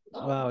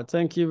 Wow,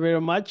 thank you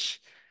very much.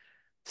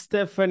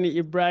 Stephanie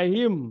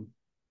Ibrahim,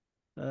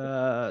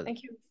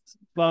 Thank you.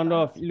 founder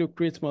of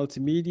Illustrate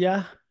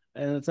Multimedia,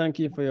 and thank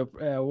you for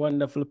your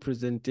wonderful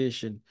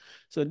presentation.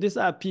 So these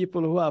are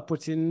people who are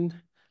putting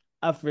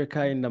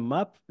Africa in the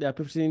map. They are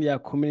putting their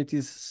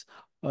communities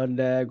on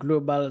the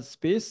global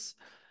space,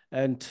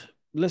 and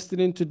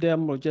listening to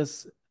them will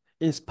just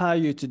inspire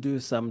you to do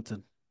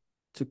something,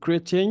 to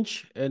create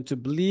change and to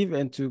believe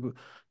and to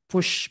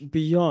push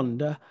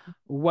beyond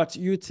what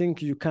you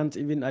think you can't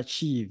even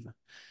achieve.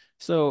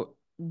 So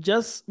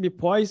just be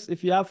poised.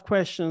 If you have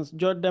questions,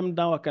 jot them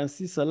down. I can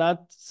see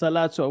Salatu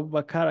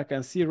Abubakar, I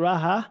can see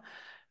Raha,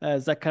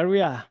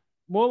 Zakaria,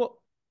 Mo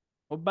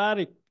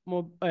Obarik,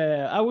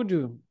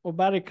 Awudu,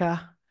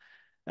 Obarika.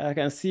 I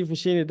can see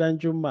Fushini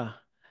Danjuma,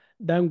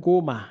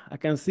 Dangoma. I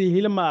can see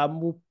Hilma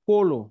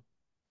Mupolo.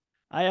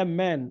 I am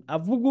man.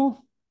 Avugu,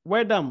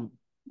 Wedam,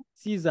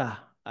 Caesar.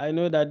 I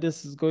know that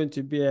this is going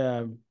to be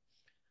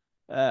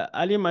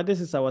Alima, this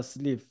is our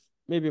sleeve,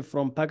 maybe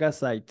from Paga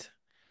side.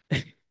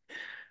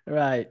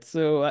 Right.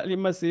 So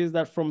Alima says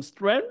that from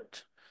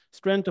strength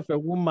of a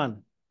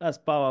woman. That's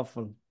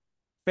powerful.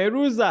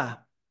 Feruza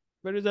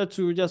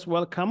to just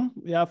welcome.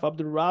 We have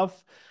Abdul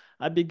Raf,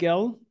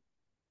 Abigail,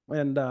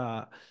 and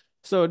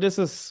so this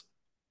is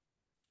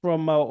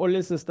from our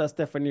only sister,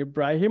 Stephanie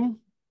Ibrahim.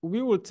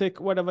 We will take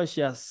whatever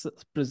she has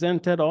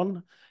presented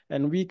on,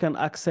 and we can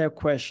ask her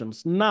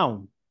questions.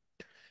 Now,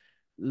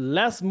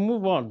 let's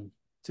move on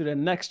to the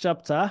next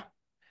chapter.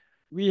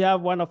 We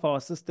have one of our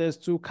sisters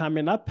too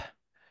coming up.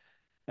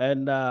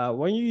 And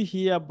when you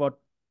hear about,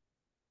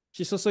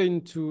 she's also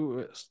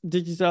into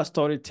digital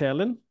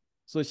storytelling.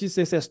 So she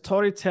says a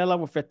storyteller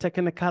with a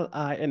technical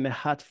eye and a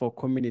heart for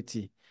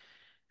community.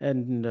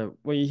 And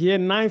when you hear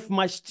Ninth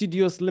March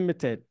Studios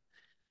Limited,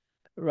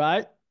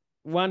 right?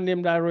 One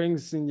name that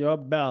rings in your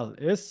bell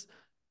is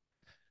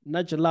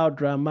𝐁𝐨𝐤𝐬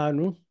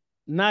Dramanu,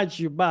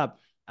 𝐁𝐨𝐤𝐬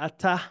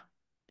Ata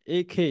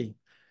AK.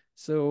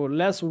 So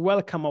let's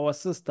welcome our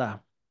sister,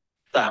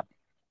 our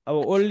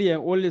only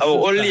and only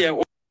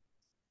sister.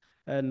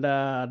 And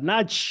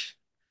𝐁,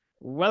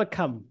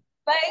 welcome.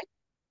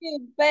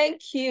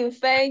 Thank you,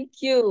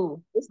 Mr.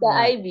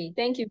 Right. Ivy.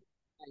 Thank you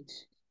very much.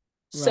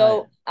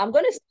 So I'm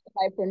going to start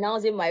by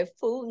pronouncing my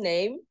full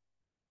name.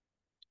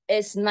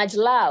 It's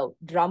𝐁𝐨𝐤𝐬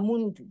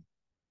Dramundu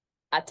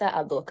Ata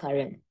Abdul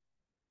Karim.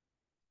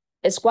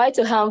 It's quite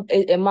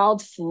a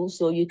mouthful,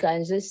 so you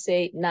can just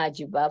say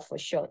𝐁𝐨𝐤𝐬 for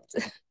short.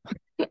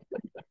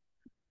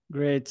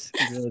 Great.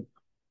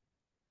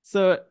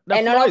 So the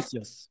floor is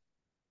yours.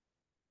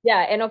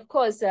 Yeah, and of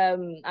course, I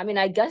mean,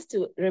 I guess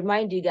to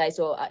remind you guys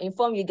or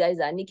inform you guys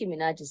that Nicki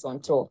Minaj is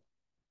on tour,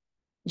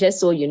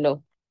 just so you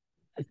know.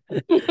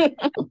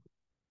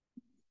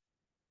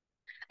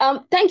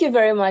 Thank you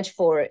very much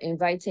for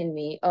inviting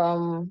me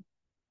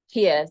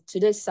here to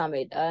this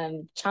summit,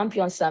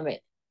 Champion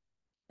Summit.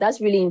 That's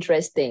really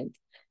interesting.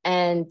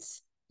 And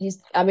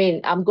I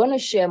mean, I'm going to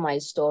share my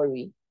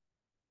story.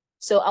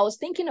 So I was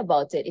thinking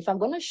about it. If I'm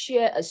going to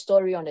share a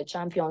story on the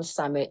Champion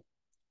Summit,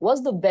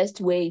 what's the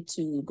best way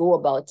to go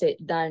about it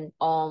than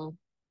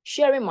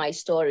sharing my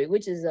story,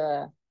 which is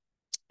the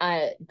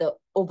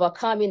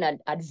overcoming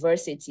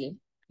adversity.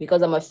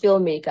 Because I'm a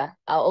filmmaker,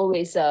 I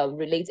always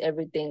relate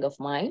everything of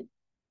mine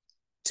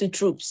to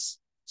troops.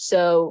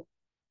 So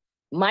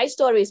my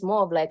story is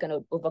more of like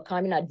an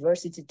overcoming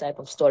adversity type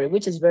of story,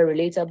 which is very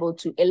relatable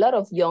to a lot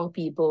of young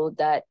people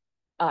that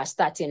are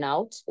starting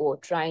out or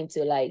trying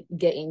to like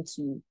get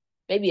into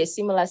maybe a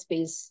similar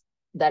space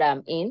that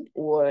I'm in,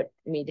 or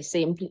maybe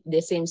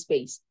the same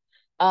space.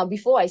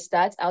 Before I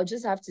start, I'll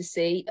just have to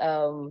say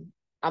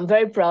I'm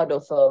very proud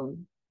of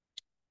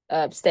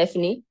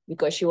Stephanie,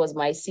 because she was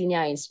my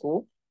senior in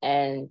school,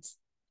 and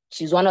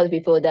she's one of the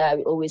people that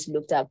I always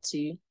looked up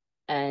to,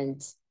 and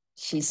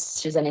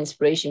she's an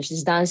inspiration.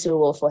 She's done so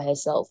well for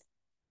herself.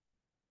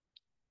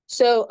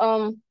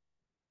 So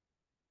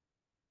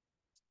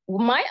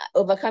my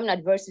overcoming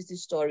adversity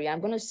story,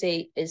 I'm going to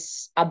say,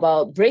 is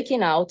about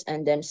breaking out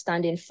and then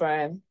standing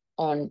firm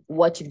on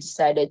what you've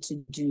decided to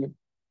do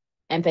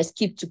and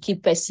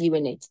keep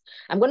pursuing it.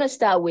 I'm going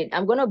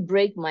to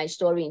break my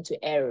story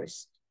into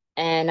errors,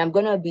 and I'm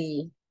going to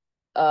be,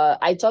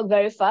 I talk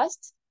very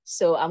fast,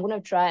 so I'm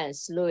going to try and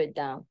slow it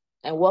down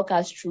and walk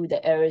us through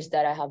the errors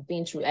that I have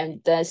been through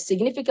and the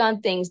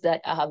significant things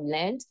that I have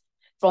learned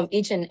from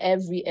each and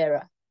every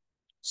era.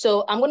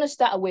 So I'm going to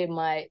start with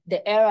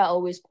the era I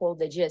always call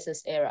the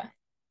GSS era.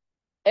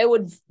 It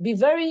would be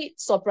very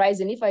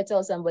surprising if I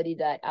tell somebody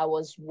that I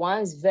was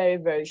once very,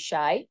 very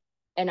shy,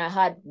 and I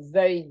had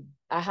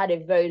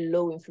a very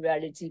low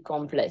inferiority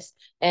complex,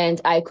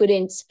 and I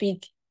couldn't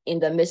speak in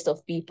the midst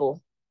of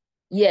people.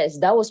 Yes,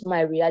 that was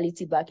my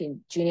reality back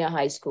in junior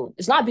high school.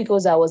 It's not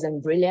because I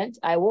wasn't brilliant.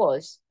 I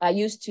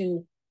used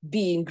to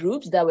be in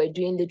groups that were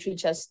doing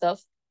literature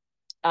stuff.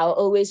 I'll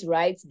always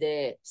write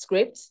the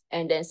script,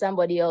 and then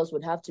somebody else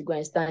would have to go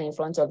and stand in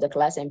front of the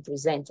class and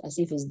present as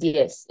if it's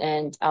DS.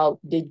 And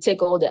they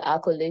take all the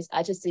accolades.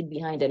 I just sit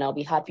behind and I'll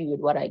be happy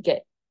with what I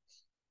get.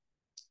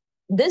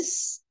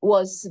 This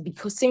was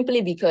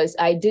simply because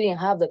I didn't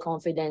have the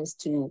confidence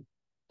to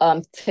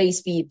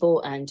face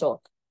people and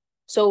talk.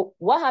 So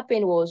what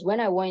happened was, when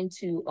I went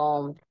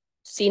to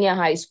senior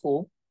high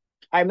school,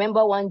 I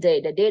remember one day,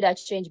 the day that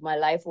changed my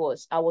life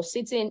was, I was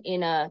sitting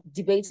in a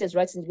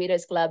Writing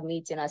Debaters Club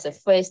meeting as a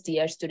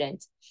first-year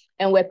student,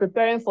 and we're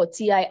preparing for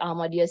T.I.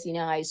 Ahmadiyya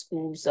Senior High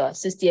School's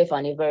 60th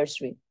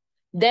anniversary.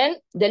 Then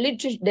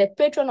the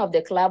patron of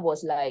the club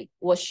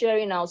was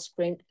sharing out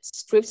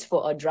scripts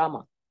for a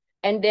drama.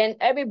 And then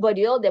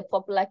everybody, all the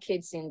popular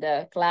kids in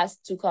the class,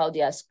 took out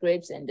their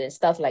scripts and then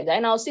stuff like that.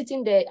 And I was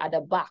sitting there at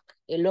the back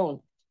alone.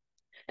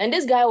 And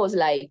this guy was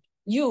like,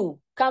 "You,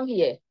 come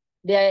here."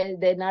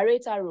 The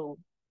narrator role,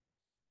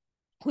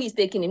 who is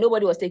taking it?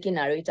 Nobody was taking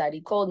narrator. He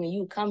called me,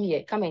 "You, come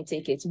here, come and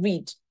take it,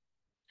 read."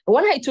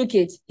 When I took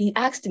it, he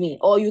asked me,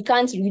 "Oh, you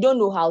don't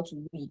know how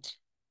to read."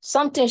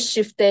 Something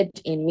shifted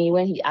in me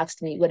when he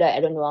asked me whether I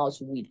don't know how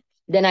to read.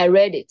 Then I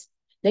read it.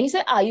 Then he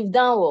said, "You've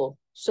done well.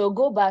 So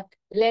go back,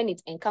 learn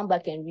it, and come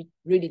back and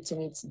read it to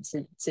me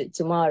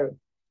tomorrow."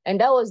 And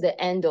that was the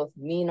end of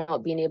me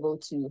not being able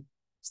to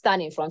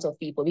stand in front of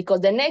people, because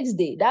the next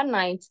day, that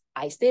night,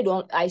 I stayed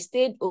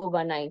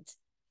overnight,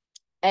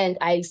 and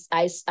I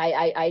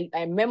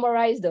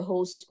memorized the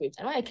whole script.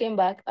 And when I came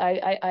back,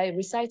 I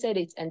recited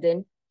it, and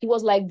then he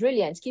was like,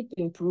 "Brilliant, keep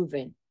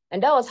improving."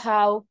 And that was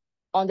how,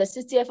 on the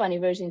 60th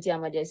anniversary in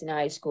Ahmadiyya Senior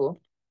High School,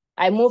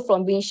 I moved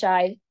from being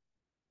shy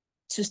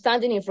to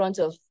standing in front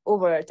of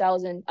over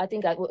 1,000. I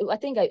think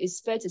it's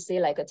fair to say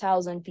like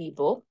 1,000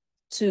 people,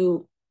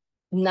 to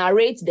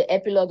narrate the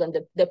epilogue and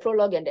the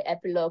prologue and the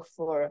epilogue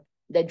for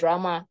the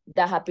drama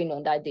that happened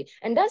on that day.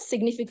 And that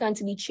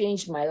significantly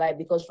changed my life,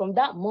 because from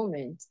that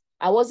moment,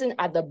 I wasn't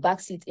at the back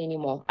seat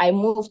anymore. I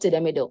moved to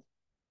the middle,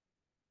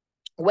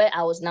 where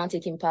I was now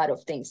taking part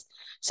of things.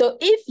 So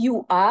if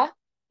you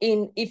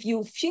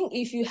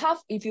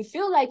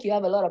feel like you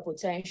have a lot of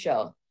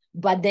potential,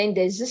 but then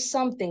there's just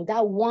something,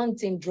 that one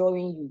thing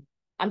drawing you,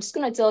 I'm just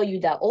going to tell you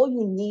that all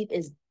you need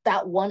is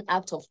that one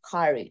act of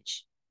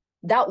courage,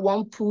 that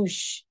one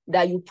push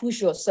that you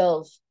push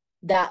yourself,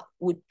 that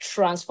would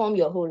transform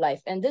your whole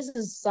life. And this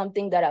is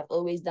something that I've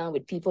always done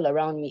with people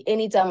around me.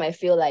 Anytime I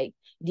feel like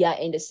they are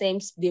in the same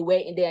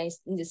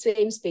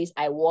space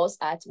I was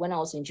at when I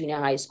was in junior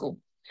high school.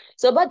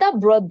 So, but that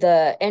brought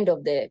the end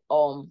of the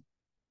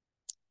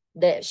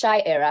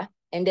shy era.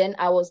 And then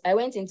I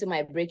went into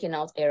my breaking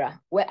out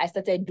era, where I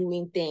started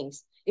doing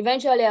things.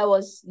 Eventually, I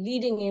was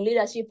leading in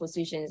leadership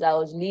positions. I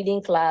was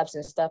leading clubs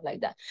and stuff like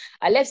that.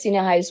 I left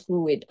senior high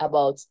school with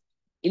about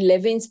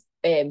 11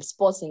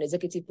 sports and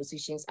executive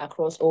positions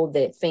across all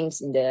the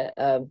things in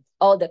the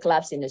all the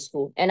clubs in the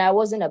school. And I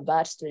wasn't a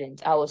bad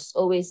student. I was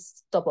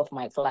always top of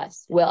my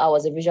class. Well, I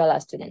was a visual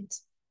art student.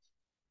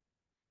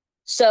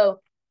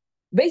 So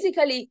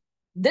basically,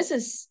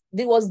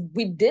 it was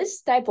with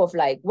this type of,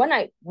 like,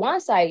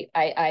 once I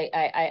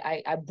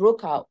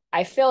broke out,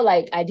 I felt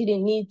like I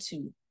didn't need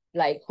to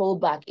like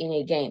hold back in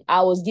again.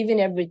 I was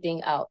giving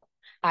everything out.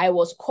 I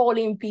was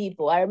calling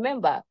people. I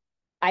remember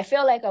I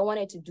felt like I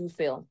wanted to do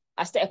film.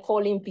 I started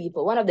calling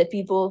people. One of the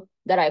people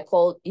that I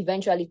called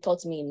eventually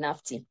taught me in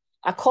NAFTI.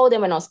 I called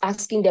them and I was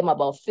asking them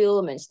about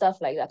film and stuff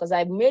like that, because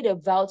I made a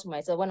vow to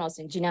myself when I was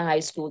in junior high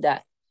school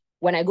that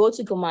when I go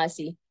to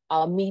Kumasi,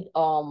 I'll meet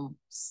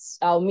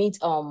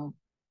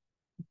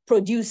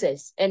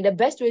producers. And the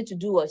best way to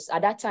do was,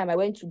 at that time, I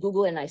went to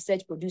Google and I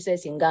searched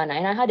producers in Ghana,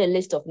 and I had a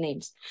list of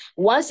names.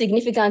 One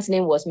significant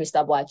name was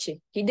Mr.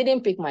 Boachi. He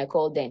didn't pick my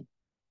call then,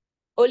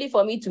 only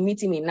for me to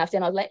meet him in NAFTA.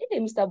 And I was like, "Hey,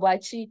 Mr.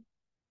 Boachi,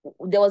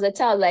 there was a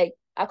time like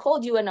I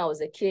called you when I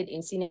was a kid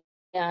in senior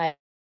high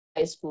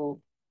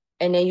school,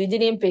 and then you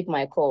didn't pick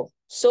my call."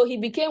 So he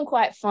became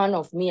quite fond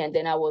of me. And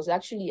then I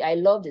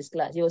loved his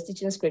class. He was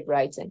teaching script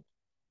writing.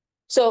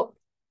 So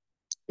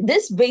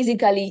this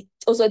basically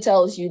also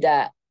tells you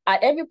that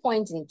at every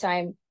point in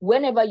time,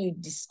 whenever you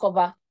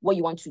discover what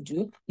you want to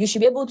do, you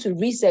should be able to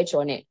research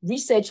on it,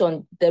 research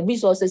on the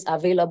resources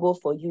available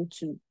for you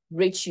to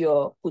reach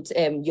your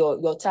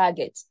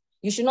target.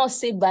 You should not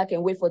sit back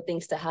and wait for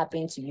things to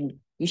happen to you.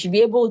 You should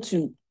be able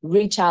to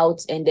reach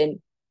out and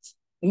then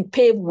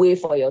pave way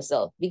for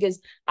yourself.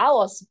 Because I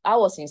was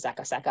in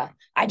Sakasaka.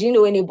 I didn't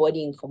know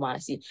anybody in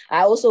Kumasi.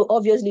 I also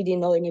obviously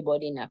didn't know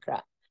anybody in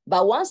Accra.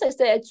 But once I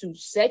started to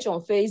search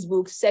on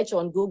Facebook, search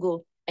on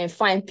Google, and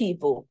find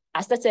people,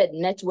 I started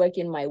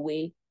networking my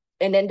way.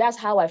 And then that's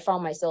how I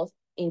found myself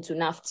into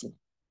NAFTI.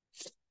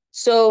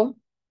 So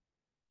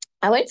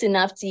I went to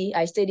NAFTI,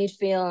 I studied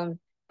film,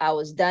 I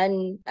was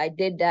done, I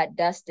did that,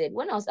 dusted.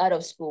 When I was out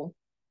of school,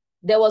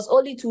 there was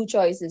only two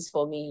choices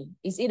for me.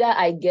 It's either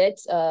I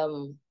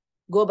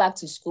go back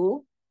to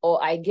school,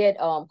 or I get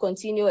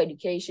continue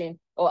education,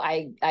 or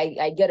I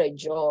get a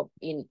job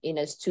in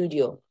a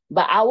studio.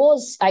 But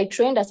I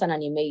trained as an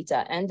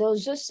animator, and there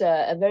was just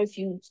a very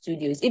few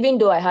studios. Even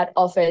though I had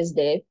offers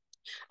there,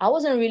 I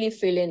wasn't really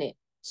feeling it.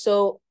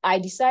 So I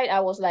decided,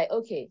 I was like,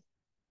 okay.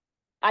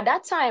 At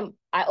that time,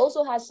 I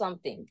also had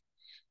something.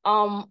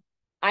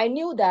 I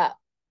knew that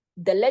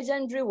the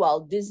legendary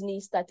Walt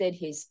Disney started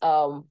his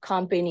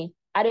company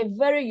at a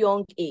very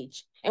young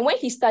age. And when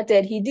he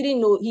started, he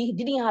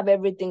didn't have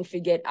everything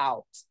figured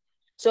out.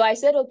 So I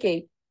said,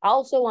 okay, I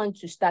also want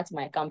to start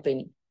my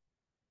company.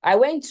 I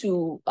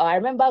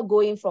remember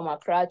going from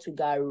Accra to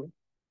Garu.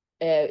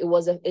 It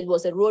was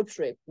a road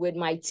trip with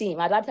my team.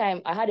 At that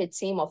time, I had a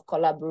team of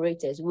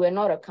collaborators. We were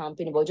not a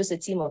company, but just a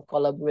team of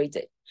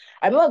collaborators.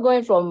 I remember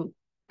going from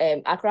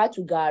Accra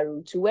to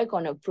Garu to work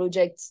on a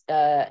project,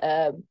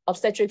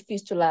 obstetric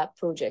fistula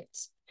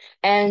project.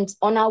 And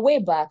on our way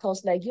back, I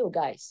was like, yo,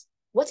 guys,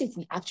 what if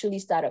we actually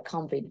start a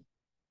company?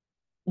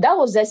 That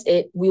was just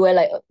it. We were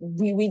like,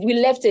 we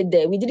left it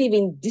there. We didn't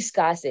even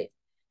discuss it.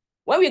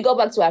 When we got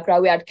back to Accra,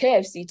 we had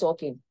KFC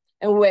talking.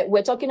 And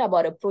we're talking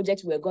about a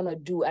project we're going to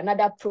do,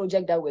 another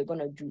project that we're going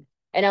to do.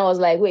 And I was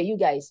like, wait, you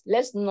guys,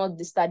 let's not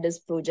start this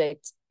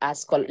project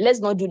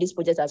let's not do this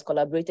project as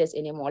collaborators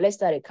anymore. Let's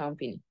start a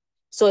company.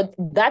 So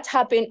that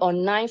happened on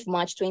 9th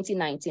March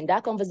 2019.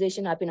 That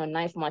conversation happened on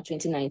 9th March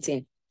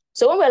 2019.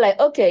 So when we're like,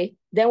 okay,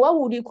 then what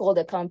would you call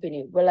the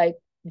company? We're like,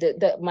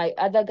 my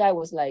other guy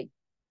was like,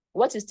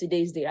 what is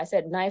today's date? I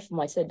said 9th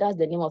March. I said, that's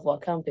the name of our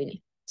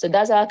company. So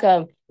that's how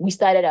come we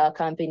started our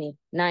company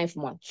 9th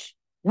March.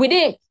 We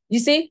didn't, you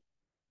see,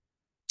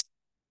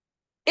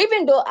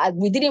 even though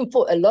we didn't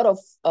put a lot of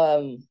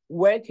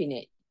work in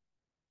it,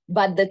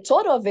 but the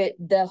thought of it,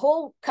 the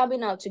whole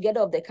coming out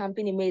together of the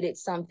company made it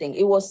something.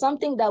 It was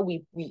something that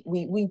we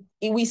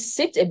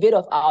sipped a bit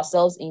of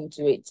ourselves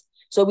into it.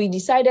 So we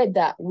decided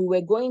that we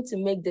were going to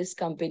make this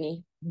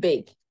company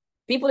big.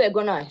 People are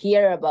going to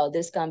hear about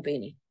this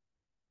company.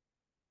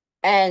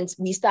 And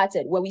we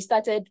started. When we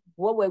started,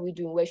 what were we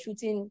doing? We're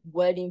shooting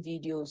wedding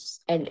videos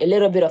and a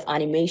little bit of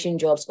animation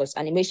jobs because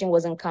animation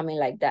wasn't coming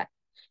like that.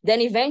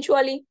 Then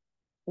eventually,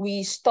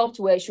 we stopped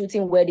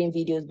shooting wedding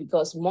videos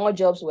because more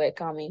jobs were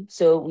coming.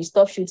 So we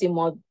stopped shooting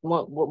more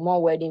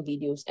wedding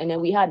videos. And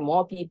then we had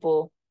more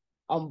people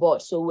on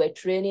board. So we're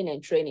training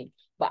and training.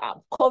 But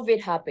COVID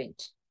happened.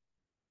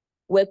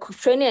 We're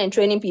training and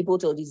training people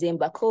till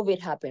December. COVID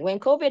happened. When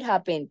COVID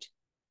happened,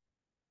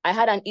 I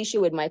had an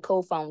issue with my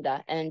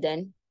co-founder, and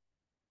then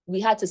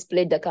we had to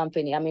split the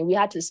company. I mean, we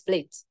had to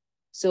split.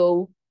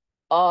 So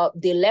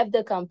they left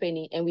the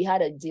company and we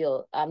had a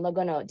deal. I'm not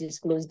going to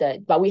disclose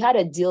that, but we had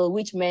a deal,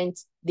 which meant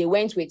they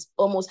went with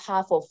almost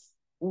half of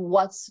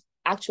what's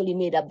actually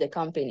made up the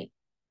company.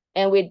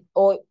 And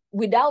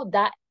without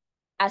that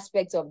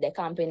aspect of the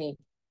company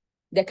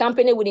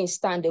wouldn't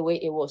stand the way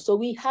it was. So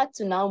we had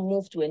to now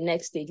move to a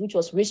next stage, which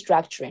was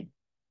restructuring.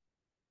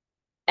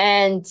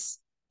 And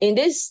in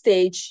this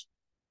stage,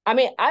 I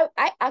mean, I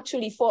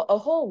actually, for a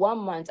whole 1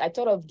 month, I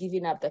thought of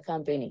giving up the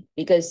company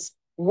because,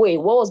 wait,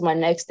 what was my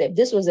next step?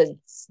 This was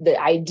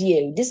the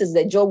idea. This is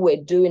the job we're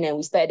doing, and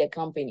we started a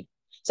company.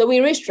 So we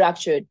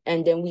restructured,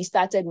 and then we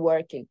started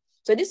working.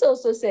 So this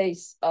also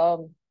says,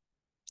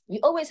 you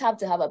always have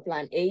to have a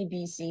plan, A,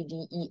 B, C,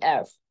 D, E,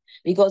 F,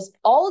 because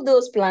all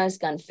those plans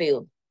can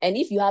fail. And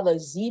if you have a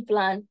Z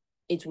plan,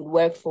 it would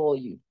work for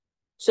you.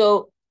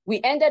 So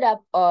we ended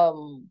up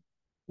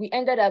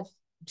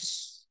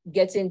just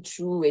getting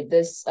through with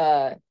this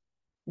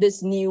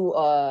new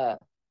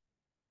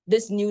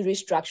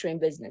restructuring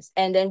business.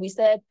 And then we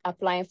started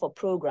applying for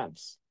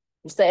programs.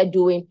 We started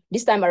doing,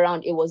 this time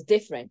around, it was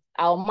different.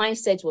 Our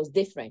mindset was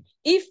different.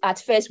 If at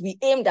first we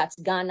aimed at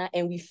Ghana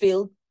and we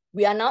failed,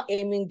 we are now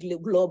aiming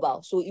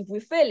global. So if we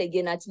fail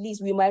again, at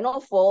least we might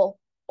not fall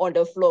on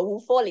the floor,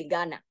 we'll fall in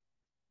Ghana.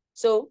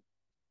 So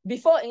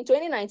before, in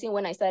 2019,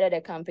 when I started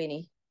a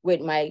company with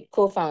my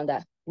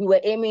co-founder, we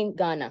were aiming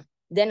Ghana.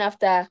 Then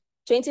after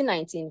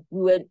 2019,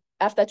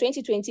 after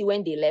 2020,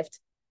 when they left,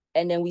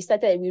 and then we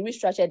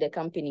restructured the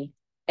company,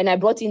 and I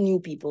brought in new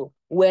people.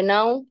 We're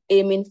now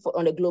aiming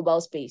on the global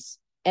space.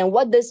 And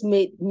what this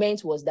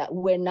meant was that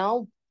we're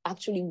now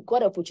actually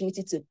got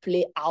opportunity to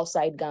play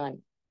outside Ghana.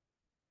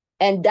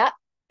 And that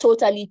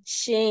totally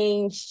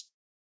changed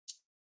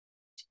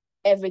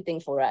everything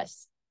for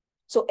us.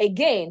 So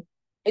again,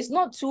 it's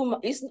not too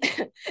much.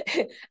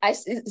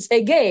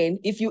 Again,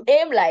 if you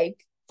aim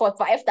like for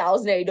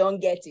 5,000 and you don't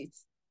get it,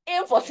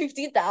 aim for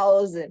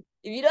 50,000.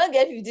 If you don't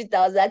get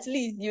 50,000, at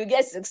least you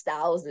get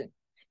 6,000.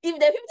 If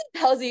the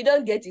 50,000 you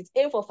don't get it,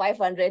 aim for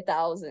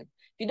 500,000. If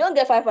you don't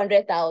get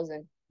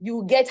 500,000,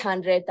 you get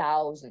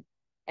 100,000.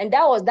 And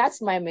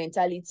that's my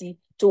mentality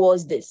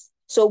towards this.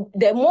 So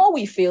the more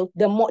we fail,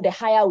 the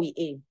higher we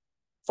aim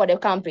for the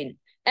company.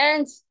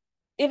 And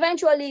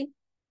eventually,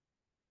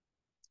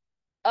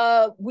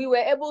 we were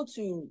able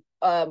to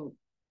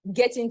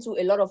get into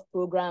a lot of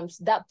programs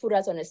that put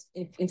us on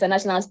an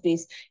international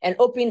space and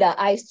opened our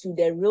eyes to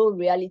the real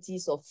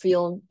realities of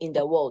film in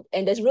the world.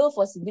 And there's real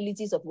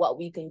possibilities of what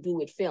we can do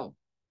with film.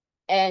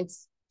 And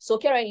so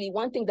currently,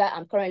 one thing that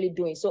I'm currently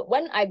doing, so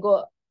when I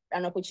got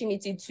an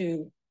opportunity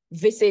to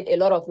visit a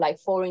lot of like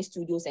foreign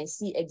studios and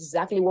see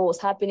exactly what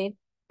was happening,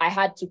 I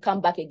had to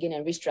come back again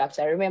and restructure.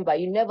 I remember,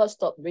 you never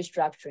stop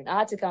restructuring. I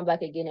had to come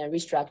back again and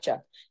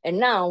restructure. And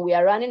now we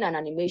are running an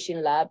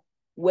animation lab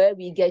where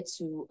we get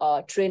to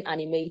train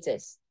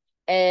animators.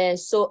 And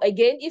so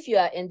again, if you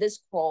are in this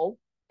call,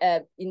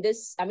 if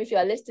you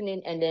are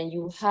listening and then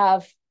you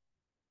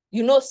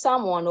know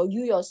someone or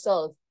you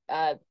yourself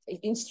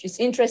is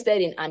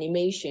interested in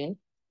animation,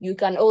 you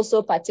can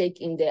also partake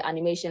in the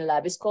animation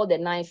lab. It's called the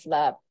Ninth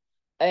Lab.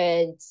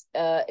 And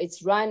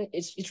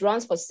it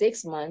runs for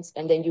 6 months,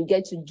 and then you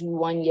get to do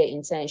 1 year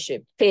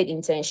internship, paid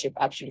internship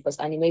actually, because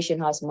animation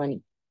has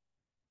money.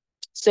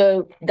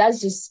 So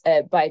that's just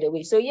by the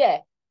way. So yeah,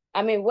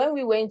 I mean, when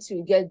we went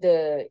to get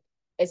the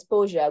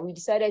exposure, we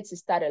decided to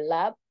start a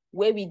lab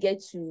where we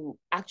get to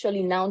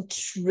actually now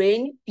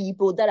train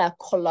people that are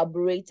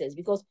collaborators,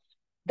 because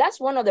that's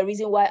one of the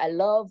reasons why I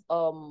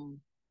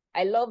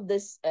love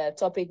this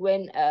topic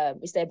when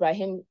Mr.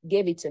 Ibrahim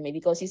gave it to me,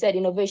 because he said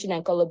innovation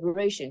and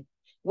collaboration.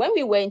 When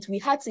we went, we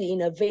had to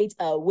innovate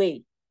a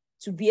way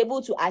to be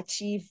able to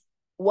achieve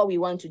what we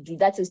want to do,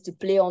 that is to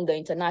play on the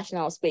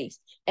international space.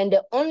 And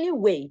the only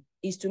way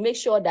is to make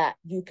sure that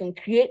you can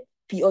create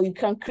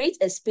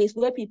a space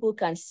where people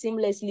can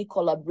seamlessly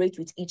collaborate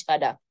with each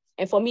other.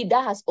 And for me,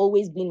 that has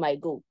always been my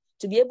goal,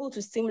 to be able to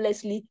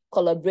seamlessly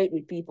collaborate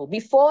with people.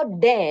 Before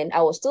then,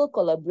 I was still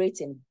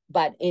collaborating,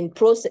 but in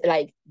process,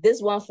 like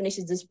this one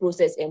finishes this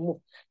process and move.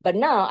 But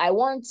now I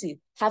want to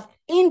have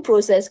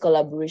in-process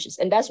collaborations.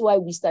 And that's why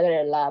we started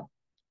a lab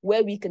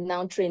where we can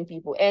now train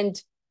people. And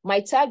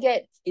my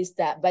target is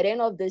that by the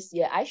end of this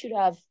year, I should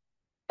have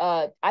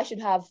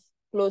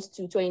close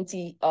to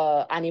 20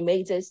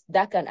 animators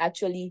that can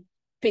actually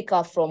pick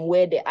up from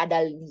where the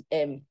other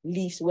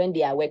leaves when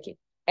they are working.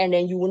 And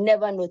then you will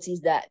never notice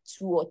that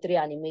 2 or 3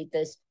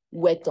 animators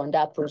worked on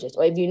that project.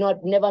 Or if you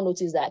never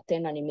notice that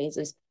 10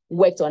 animators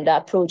worked on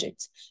that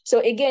project. So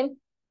again,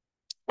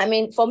 I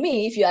mean, for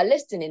me, if you are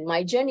listening,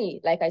 my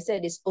journey, like I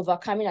said, is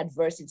overcoming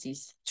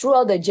adversities.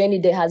 Throughout the journey,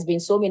 there has been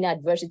so many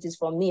adversities,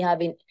 from me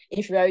having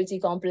inferiority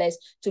complex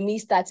to me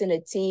starting a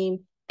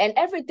team, and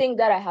everything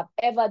that I have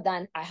ever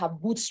done, I have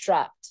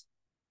bootstrapped.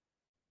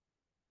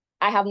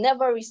 I have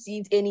never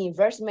received any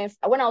investment.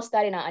 When I was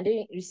starting out, I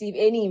didn't receive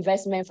any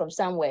investment from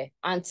somewhere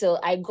until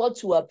I got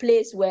to a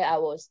place where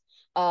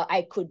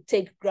I could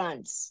take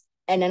grants,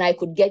 and then I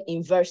could get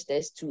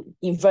investors to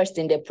invest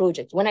in the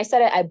project. When I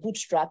started, I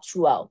bootstrapped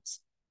throughout.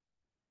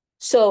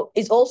 So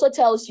it also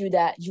tells you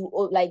that you,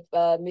 like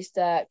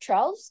Mr.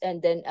 Charles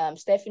and then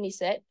Stephanie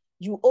said,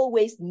 you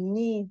always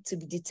need to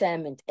be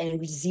determined and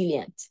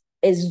resilient.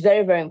 It's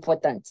very, very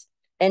important.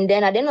 And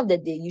then at the end of the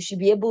day, you should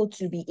be able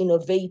to be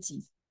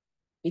innovative,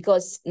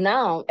 because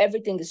now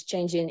everything is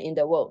changing in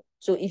the world.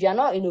 So if you're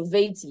not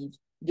innovative,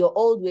 your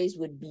old ways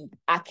would be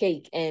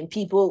archaic, and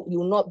people, you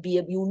will not be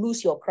able, you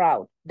lose your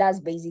crowd.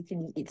 That's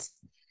basically it.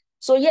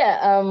 So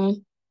yeah,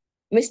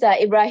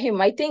 Mr. Ibrahim,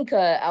 I think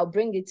I'll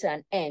bring it to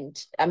an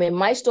end. I mean,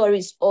 my story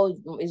is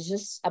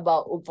just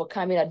about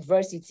overcoming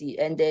adversity.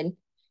 And then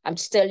I'm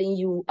just telling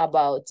you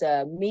about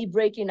me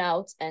breaking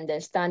out and then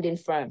standing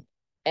firm,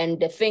 and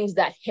the things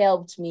that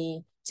helped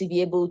me to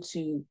be able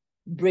to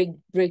break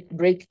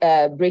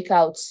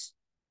out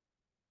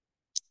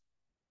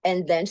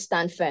and then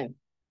stand firm.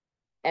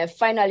 And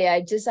finally,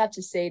 I just have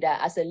to say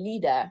that as a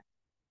leader,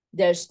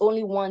 there's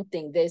only one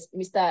thing. There's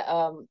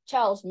Mr.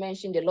 Charles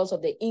mentioned a lot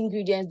of the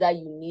ingredients that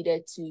you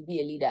needed to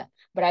be a leader,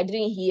 but I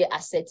didn't hear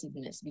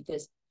assertiveness,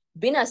 because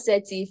being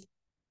assertive,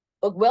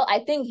 well, I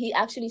think he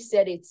actually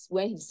said it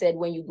when he said,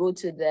 when you go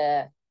to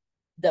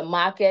the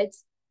market,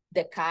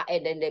 the car,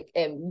 and then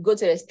you go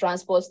to the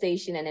transport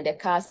station, and then the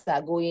cars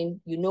are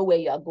going, you know where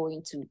you are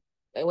going to.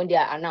 And when they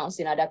are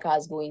announcing other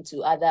cars going to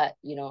other,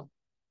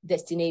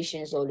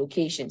 destinations or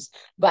locations.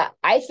 But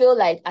I feel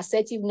like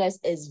assertiveness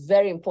is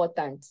very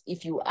important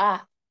if you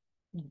are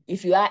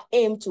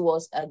aimed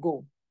towards a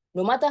goal.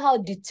 No matter how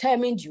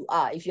determined you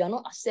are, if you are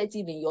not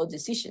assertive in your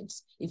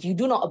decisions, if you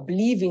do not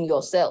believe in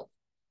yourself,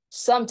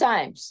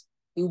 sometimes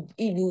you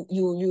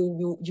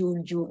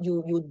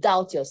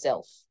doubt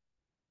yourself.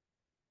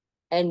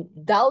 And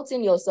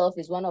doubting yourself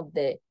is one of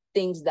the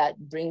things that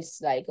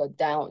brings like a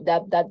down,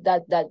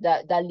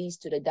 that leads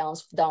to the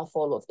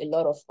downfall of a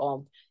lot of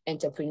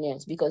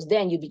entrepreneurs, because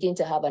then you begin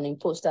to have an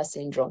imposter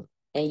syndrome,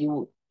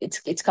 and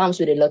it comes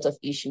with a lot of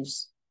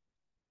issues.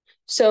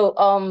 So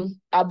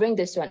I'll bring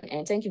this one,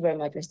 and thank you very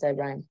much, Mr.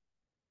 Ibrahim.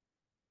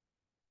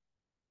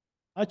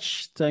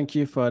 Thank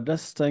you for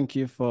this. Thank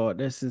you for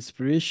this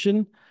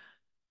inspiration.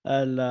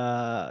 And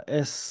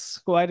it's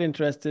quite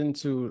interesting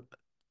to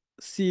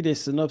see the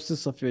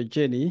synopsis of your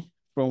journey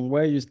from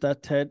where you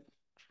started,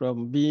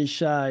 from being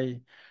shy,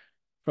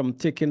 from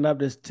taking up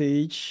the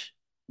stage.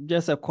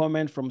 Just a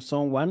comment from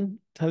someone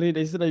telling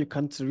you that you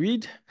can't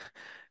read,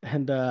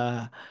 and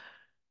that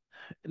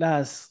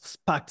has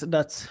sparked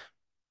that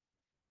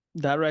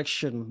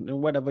direction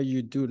in whatever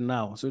you do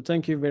now. So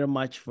thank you very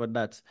much for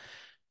that.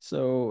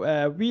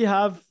 So we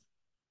have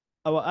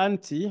our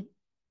auntie.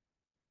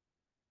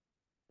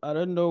 I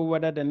don't know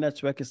whether the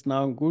network is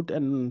now good,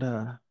 and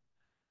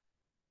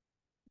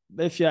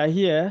if you are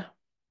here,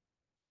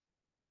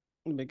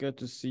 it'll be good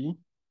to see.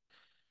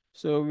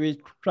 So we're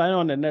trying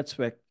on the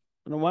network.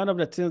 And one of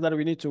the things that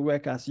we need to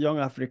work as young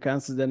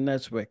Africans is the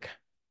network.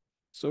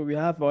 So we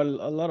have a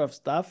lot of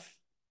stuff.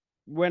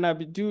 When I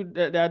do,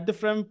 there are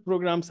different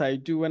programs I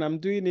do. When I'm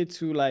doing it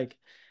to like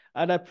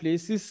other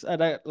places,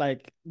 other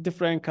like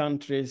different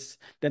countries,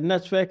 the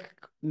network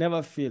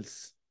never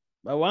fails.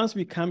 But once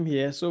we come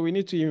here, so we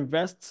need to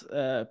invest.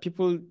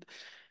 People,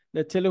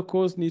 the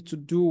telcos need to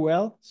do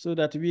well so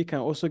that we can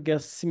also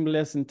get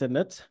seamless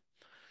internet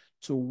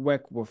to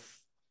work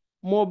with.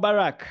 Mo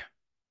Barak,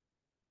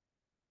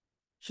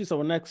 she's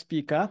our next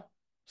speaker.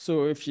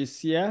 So if she's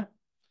here,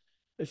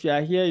 if you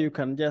are here, you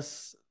can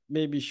just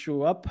maybe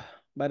show up,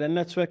 but the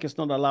network is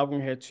not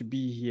allowing her to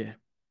be here.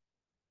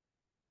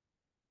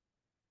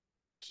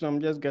 So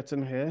I'm just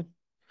getting her.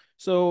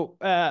 So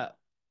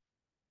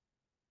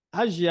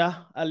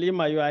Hajia,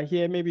 Alima, you are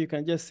here. Maybe you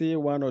can just say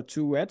 1 or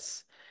 2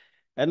 words.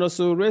 And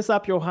also raise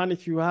up your hand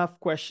if you have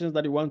questions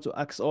that you want to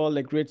ask all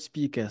the great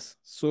speakers.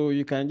 So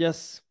you can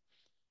just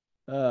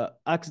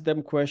ask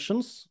them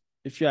questions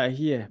if you are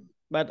here.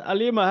 But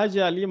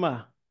Haji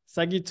Alima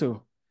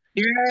Sagito.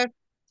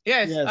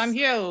 Yes, I'm Yes.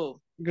 here.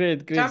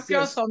 Great.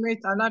 Champion Yes. Summit,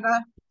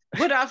 another.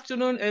 Good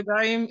afternoon,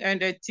 Ibrahim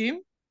and the team.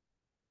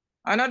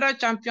 Another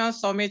Champion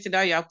Summit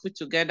that you have put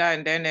together,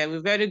 and then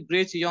with very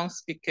great young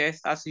speakers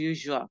as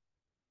usual.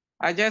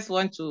 I just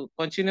want to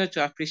continue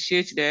to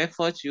appreciate the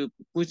effort you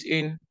put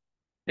in.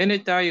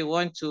 Anytime you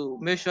want to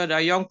make sure that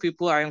young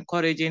people are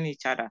encouraging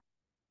each other.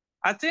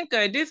 I think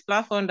this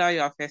platform that you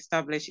have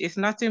established is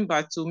nothing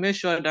but to make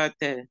sure that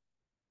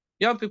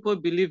young people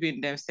believe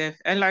in themselves.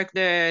 And like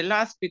the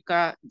last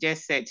speaker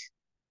just said,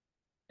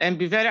 and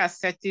be very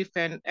assertive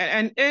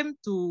and aim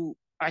to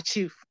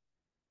achieve.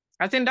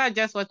 I think that's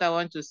just what I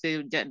want to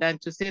say, than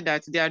to say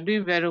that they are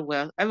doing very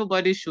well.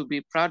 Everybody should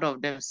be proud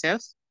of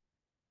themselves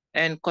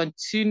and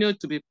continue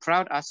to be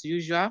proud as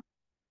usual.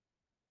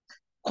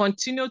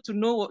 Continue to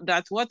know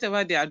that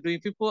whatever they are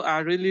doing, people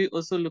are really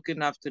also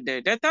looking up to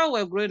them. The time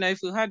we're growing up, if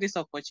we had this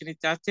opportunity,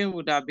 I think we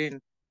would have been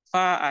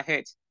far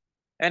ahead.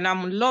 And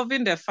I'm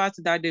loving the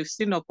fact that they've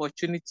seen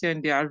opportunity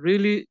and they are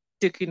really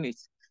taking it.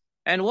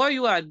 And what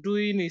you are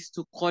doing is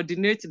to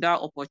coordinate that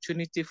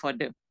opportunity for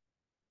them.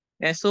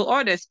 And so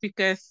all the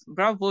speakers,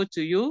 bravo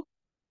to you.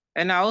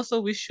 And I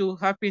also wish you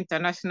happy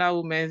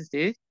International Women's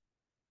Day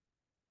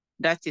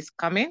that is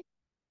coming.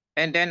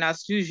 And then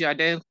as usual,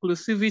 the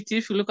inclusivity,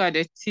 if you look at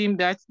the team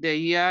that the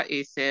year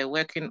is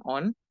working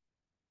on,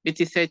 it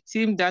is a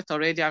team that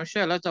already, I'm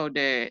sure a lot of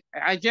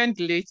I joined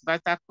late,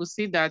 but I could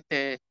see that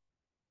the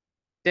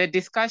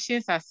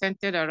discussions are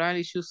centered around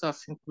issues of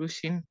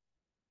inclusion,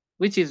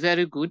 which is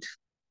very good.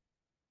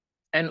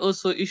 And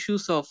also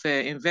issues of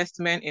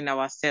investment in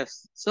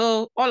ourselves.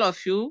 So all of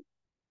you,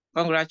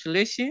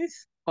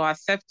 congratulations for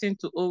accepting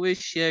to always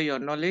share your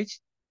knowledge.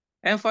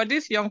 And for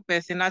this young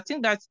person, I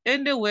think that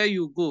anywhere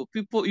you go,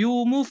 you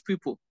will move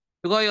people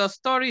because your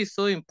story is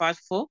so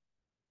impactful,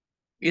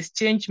 it's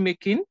change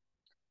making,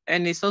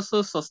 and it's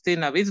also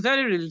sustainable. It's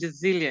very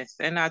resilient.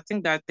 And I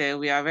think that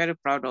we are very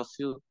proud of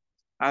you,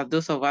 as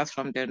those of us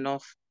from the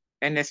North,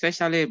 and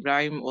especially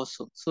Ibrahim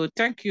also. So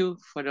thank you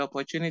for the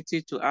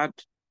opportunity to add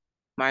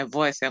my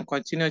voice and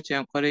continue to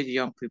encourage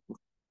young people.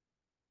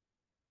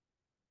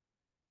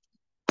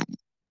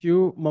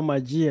 You,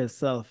 Mama G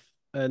herself,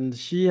 and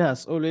she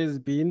has always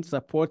been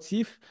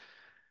supportive.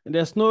 And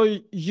there's no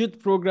youth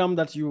program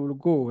that you will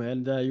go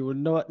and you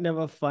will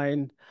never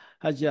find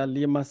Haji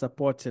Alima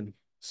supporting.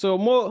 So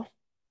more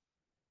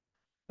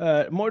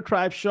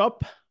Tribe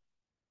Shop,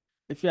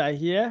 if you are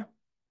here,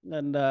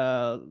 and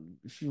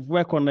if you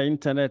work on the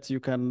internet, you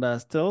can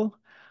still.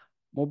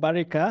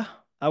 Mubarika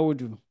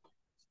Awudu.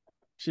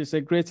 She's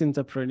a great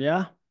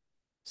entrepreneur.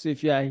 So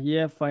if you are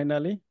here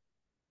finally,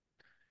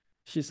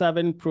 she's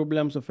having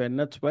problems with her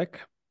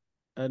network,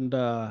 and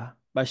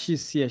but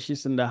she's here,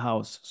 she's in the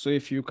house. So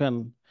if you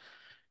can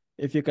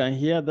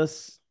hear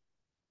this,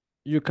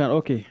 you can,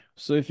 okay.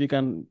 So if you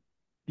can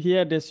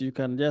hear this, you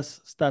can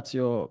just start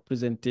your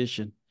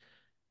presentation.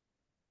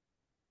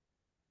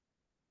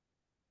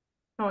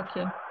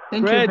 Okay,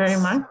 thank you very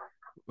much.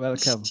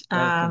 Welcome.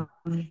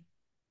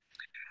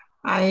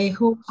 I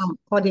hope I'm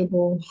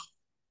audible.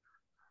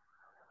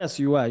 Yes,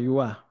 you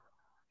are.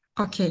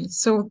 Okay,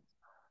 so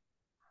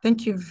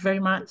thank you very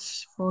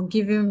much for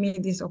giving me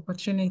this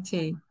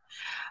opportunity.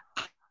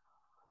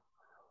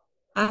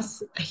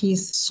 As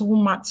he's so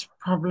much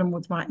problem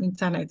with my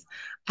internet,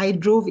 I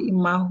drove in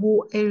my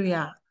whole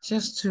area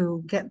just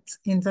to get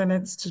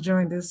internet to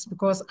join this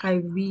because I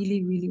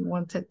really, really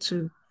wanted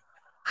to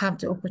have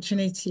the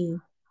opportunity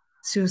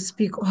to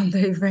speak on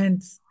the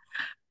event.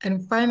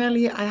 And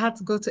finally, I had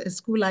to go to a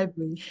school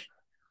library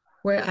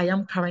where I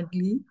am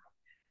currently,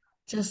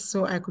 just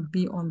so I could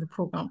be on the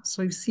program.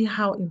 So you see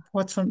how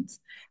important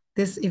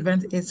this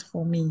event is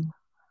for me.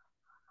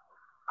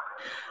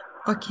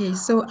 Okay,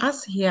 so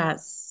as he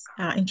has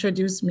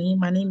introduced me,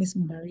 my name is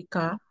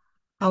Mubarika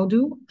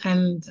Awudu,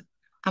 and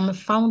I'm a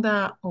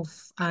founder of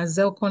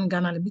𝐁𝐨𝐤𝐬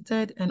Ghana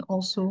Limited and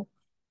also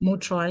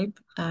𝐁𝐨𝐸,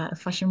 a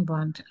fashion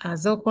brand.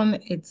 𝐁𝐿,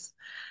 it's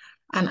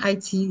an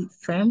IT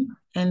firm,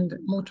 and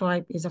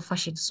𝐁𝐨𝐸 is a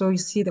fashion. So you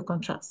see the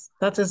contrast.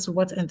 That is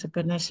what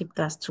entrepreneurship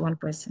does to one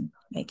person.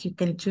 Like you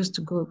can choose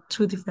to go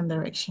two different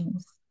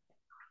directions.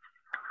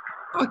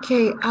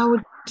 Okay,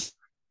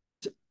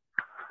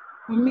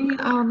 for me,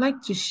 I would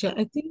like to share.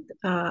 I think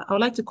I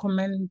would like to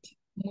commend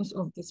most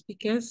of the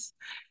speakers.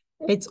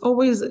 It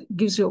always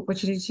gives you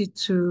opportunity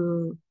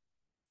to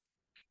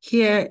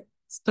hear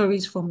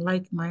stories from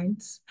like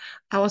minds.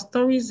 Our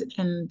stories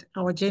and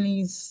our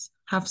journeys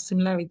have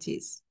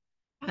similarities.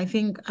 I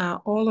think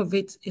all of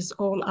it is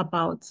all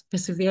about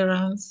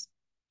perseverance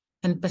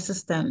and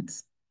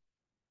persistence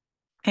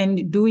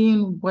and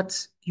doing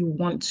what you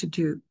want to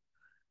do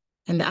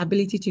and the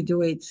ability to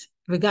do it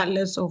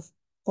regardless of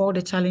all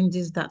the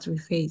challenges that we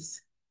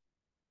face.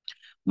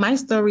 My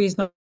story is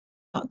not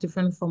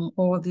different from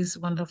all these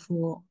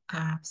wonderful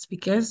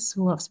speakers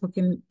who have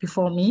spoken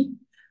before me.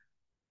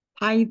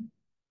 I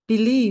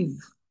believe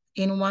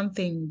in one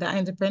thing, that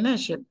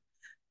entrepreneurship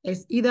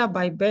is either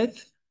by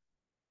birth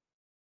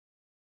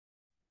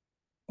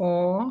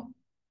or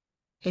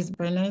is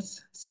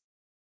entrepreneurs.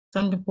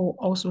 Some people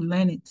also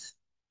learn it.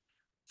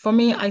 For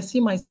me, I see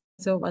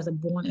myself as a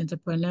born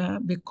entrepreneur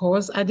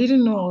because I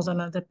didn't know I was an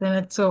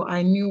entrepreneur till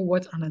I knew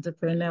what an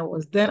entrepreneur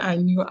was. Then I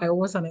knew I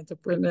was an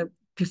entrepreneur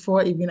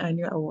before even I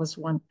knew I was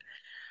one.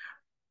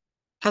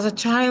 As a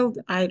child,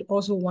 I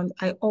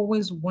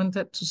always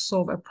wanted to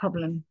solve a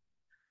problem.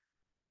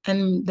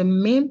 And the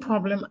main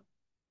problem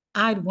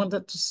I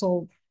wanted to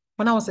solve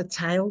when I was a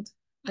child,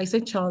 I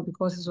say child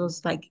because it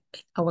was like,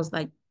 I was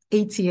like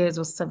 8 years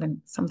or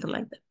 7, something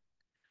like that,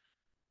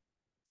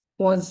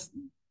 was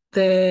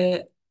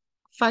the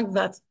fact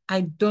that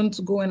I don't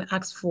go and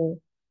ask for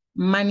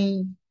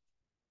money,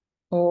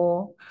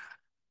 or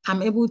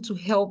I'm able to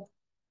help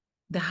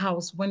the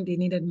house when they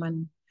needed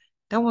money.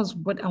 That was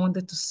what I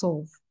wanted to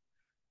solve.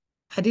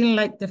 I didn't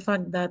like the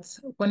fact that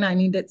when I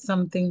needed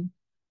something,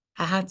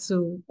 I had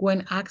to go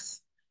and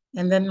ask.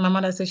 And then my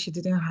mother said she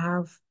didn't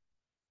have.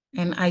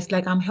 And I was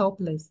like, I'm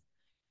helpless.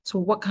 So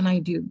what can I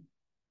do?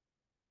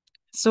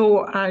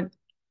 So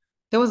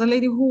there was a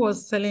lady who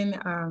was selling,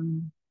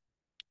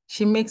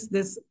 she makes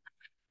this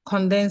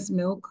condensed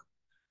milk.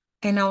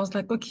 And I was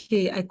like,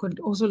 okay, I could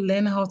also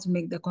learn how to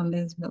make the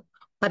condensed milk.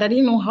 But I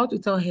didn't know how to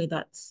tell her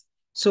that.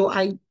 So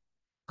I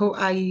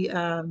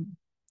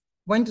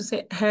went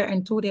to her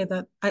and told her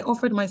that I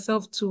offered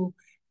myself to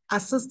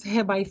assist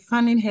her by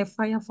fanning her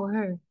fire for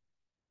her.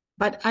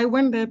 But I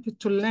went there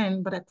to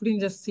learn, but I couldn't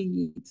just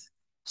see it.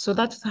 So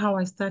that's how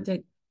I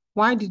started.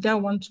 Why did I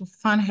want to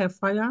fan her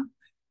fire?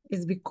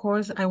 It's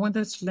because I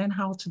wanted to learn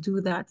how to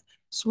do that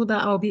so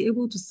that I'll be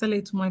able to sell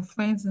it to my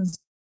friends in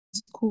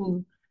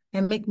school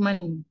and make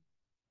money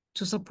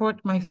to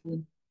support my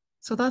family.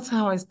 So that's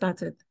how I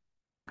started.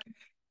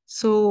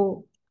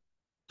 So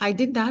I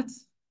did that.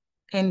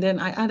 And then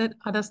I added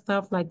other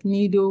stuff like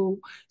needle.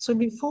 So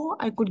before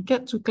I could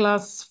get to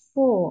class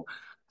 4,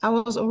 I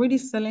was already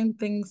selling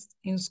things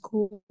in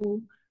school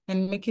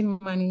and making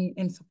money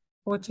and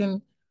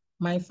supporting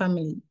my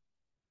family.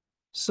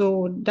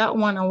 So that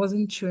one, I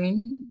wasn't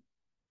trained.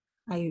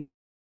 I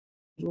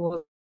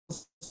was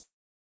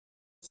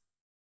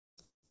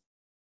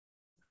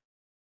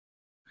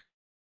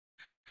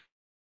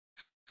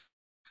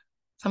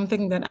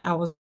something that I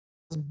was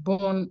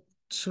born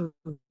to.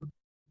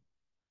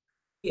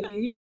 We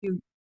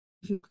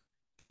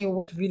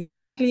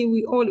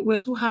all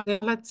were to have a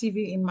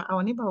TV in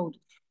our neighborhood.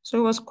 So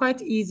it was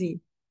quite easy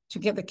to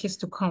get the kids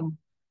to come.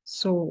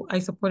 So I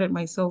supported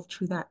myself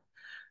through that.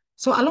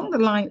 So along the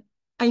line,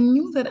 I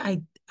knew that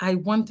I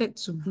wanted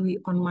to be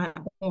on my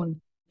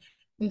own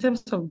in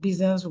terms of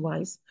business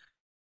wise.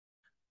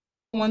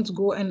 I want to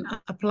go and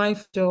apply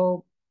for a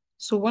job.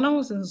 So when I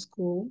was in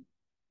school,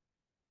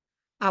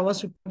 I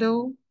was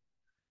recruited,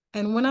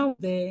 and when I was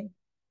there,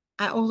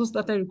 I also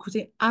started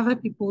recruiting other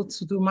people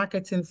to do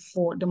marketing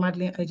for the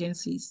modeling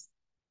agencies.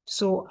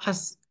 So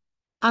as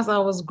I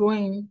was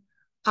growing,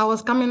 I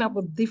was coming up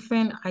with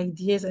different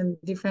ideas and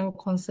different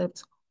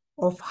concepts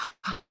of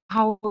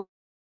how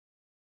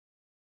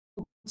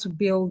to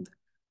build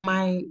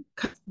my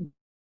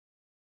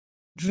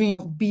dream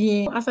of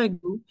being. As I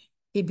grew,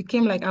 it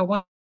became like I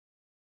want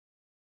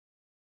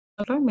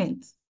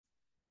employment.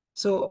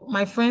 So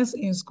my friends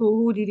in school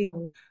who did it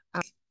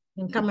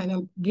and come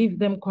and give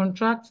them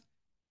contract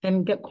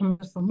and get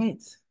commerce from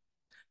it.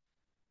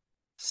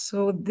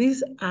 So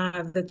these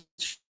are the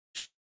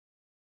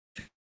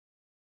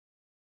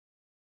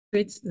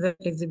traits that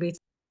exhibit.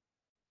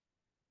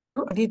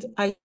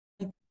 I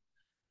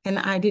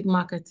did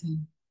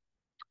marketing.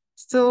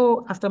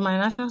 Still, after my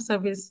national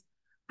service,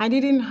 I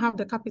didn't have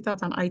the capital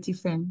of an IT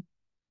firm.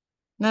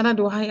 Neither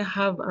do I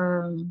have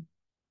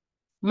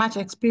much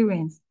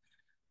experience.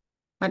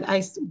 But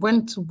I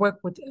went to work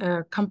with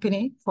a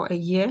company for a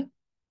year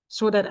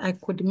so that I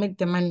could make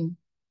the money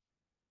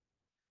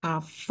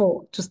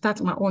to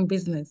start my own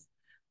business.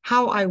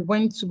 How I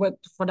went to work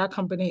for that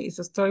company is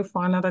a story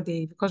for another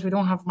day because we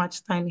don't have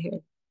much time here.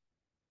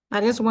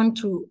 I just want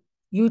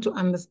you to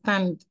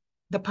understand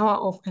the power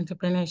of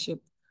entrepreneurship.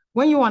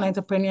 When you are an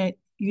entrepreneur,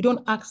 you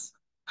don't ask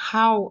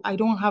how I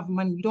don't have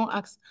money. You don't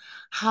ask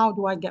how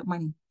do I get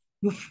money.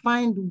 You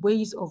find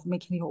ways of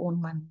making your own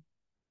money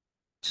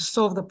to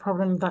solve the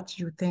problem that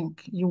you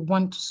think you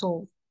want to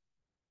solve.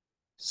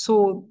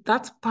 So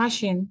that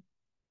passion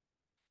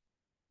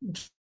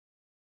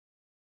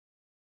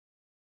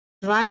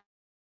drives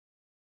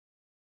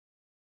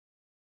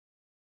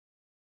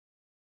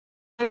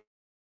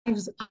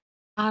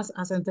us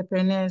as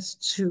entrepreneurs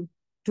to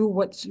do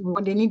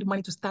when they need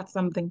money to start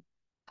something.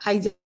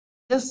 I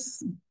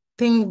just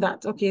think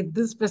that, okay,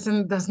 this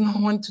person does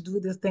not want to do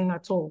this thing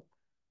at all.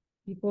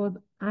 Because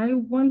I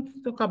want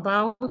to talk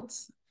about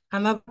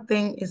another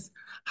thing is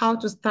how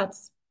to start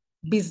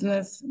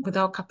business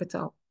without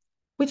capital,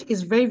 which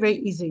is very, very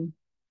easy.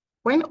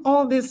 When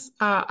all these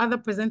other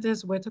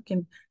presenters were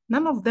talking,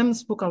 none of them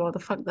spoke about the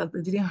fact that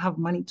they didn't have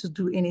money to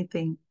do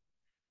anything.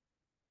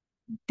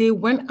 They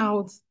went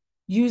out,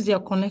 used their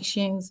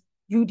connections,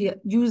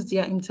 use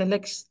their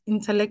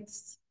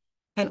intellects,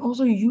 and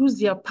also use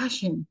their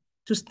passion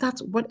to start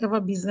whatever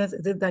business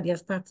it is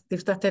that they've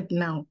started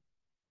now.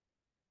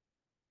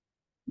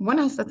 When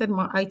I started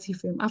my IT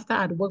firm, after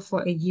I'd worked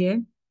for a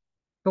year,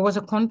 there was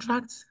a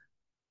contract.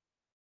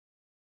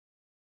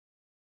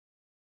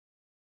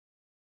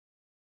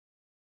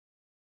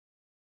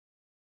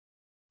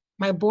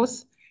 My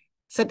boss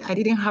said I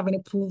didn't have any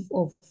proof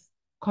of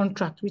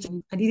contract, which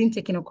I didn't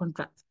take in a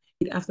contract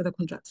after the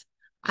contract.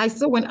 I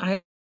still went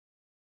ahead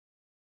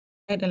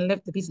and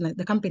left the business,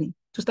 the company,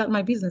 to start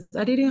my business.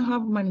 I didn't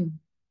have money,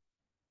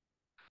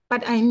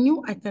 but I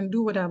knew I can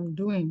do what I'm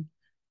doing.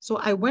 So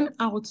I went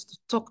out to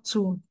talk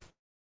to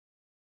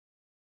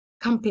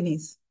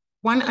companies.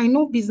 One, I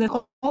know business.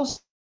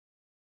 Also,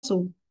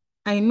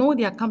 I know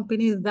there are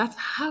companies that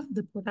have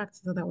the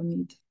products that I will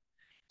need.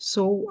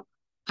 So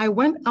I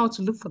went out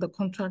to look for the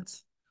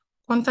contracts,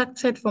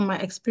 contacted from my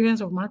experience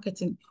of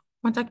marketing,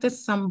 contacted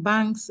some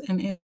banks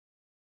and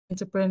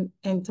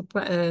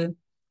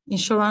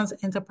insurance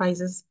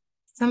enterprises,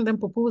 sent them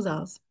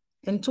proposals,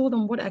 and told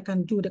them what I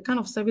can do, the kind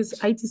of service,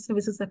 IT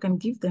services I can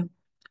give them.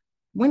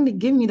 When they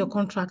gave me the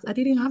contract, I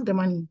didn't have the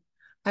money.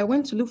 I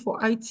went to look for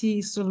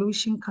IT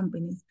solution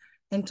companies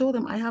and told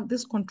them, I have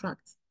this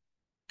contract.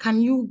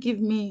 Can you give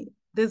me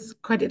this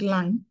credit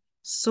line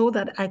so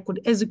that I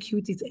could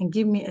execute it and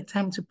give me a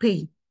time to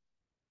pay?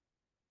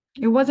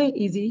 It wasn't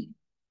easy,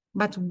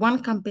 but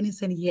one company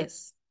said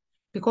yes.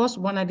 Because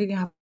one, I didn't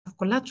have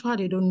collateral,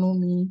 they don't know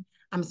me.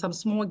 I'm some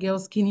small girl,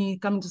 skinny,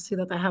 coming to say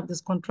that I have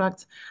this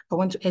contract, I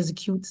want to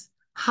execute.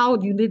 How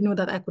do they know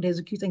that I could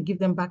execute and give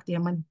them back their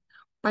money?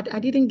 But I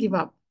didn't give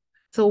up.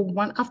 So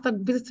one, after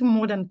visiting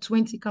more than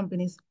 20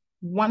 companies,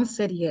 one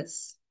said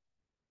yes.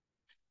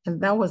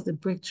 And that was the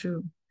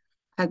breakthrough.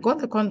 I got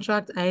the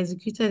contract, I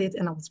executed it,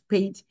 and I was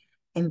paid,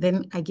 and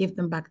then I gave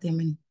them back their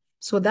money.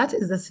 So that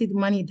is the seed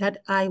money that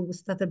I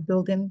started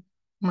building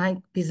my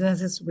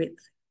businesses with.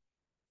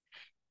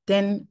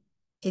 Then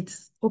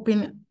it's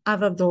opened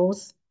other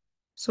doors.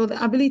 So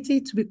the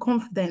ability to be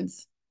confident.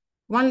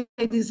 One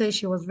lady said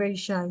she was very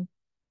shy.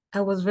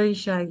 I was very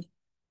shy.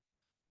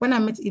 When I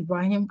met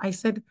Ibrahim, I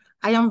said,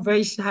 I am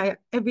very shy.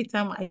 Every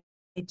time I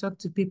talk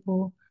to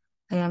people,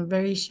 I am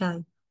very shy.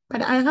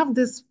 But I have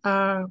this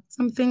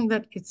something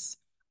that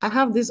I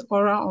have this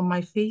aura on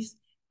my face.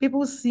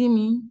 People see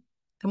me,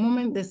 the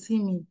moment they see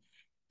me,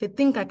 they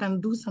think I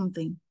can do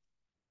something.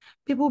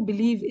 People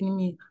believe in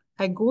me.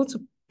 I go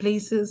to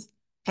places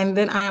and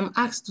then I am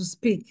asked to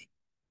speak.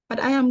 But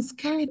I am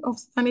scared of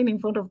standing in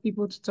front of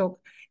people to talk.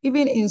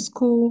 Even in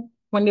school,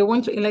 when they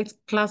want to elect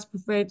class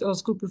prefect or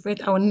school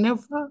prefect, I will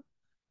never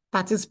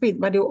participate,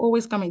 but they'll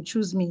always come and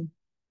choose me.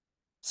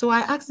 So I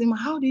asked him,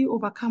 how do you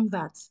overcome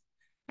that?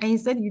 And he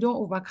said, you don't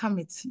overcome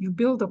it, you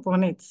build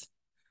upon it.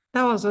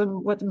 That was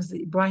what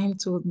Mr. Ibrahim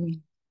told me.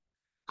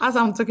 As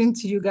I'm talking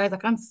to you guys, I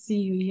can't see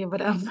you here,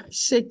 but I'm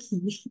shaky,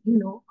 you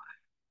know.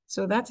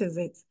 So that is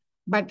it.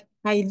 But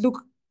I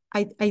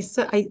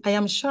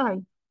am shy,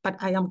 but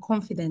I am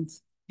confident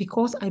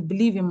because I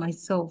believe in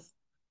myself.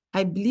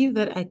 I believe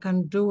that I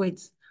can do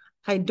it.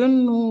 I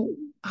don't know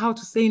how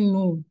to say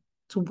no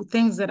to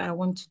things that I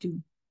want to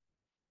do.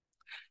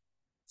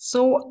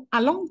 So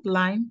along the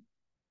line,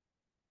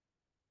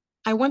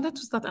 I wanted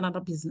to start another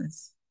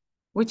business,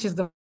 which is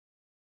the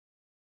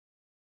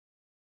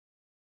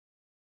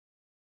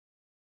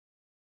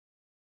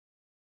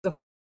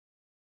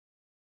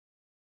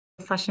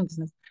fashion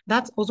business.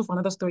 That's also for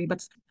another story,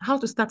 but how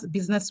to start a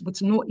business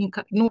with no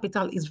income, no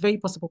capital is very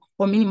possible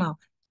or minimal.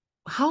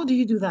 How do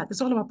you do that?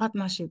 It's all about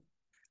partnership.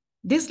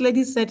 This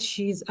lady said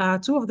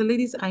two of the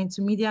ladies are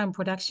into media and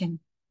production.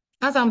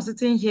 As I'm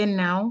sitting here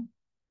now,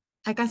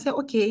 I can say,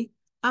 okay,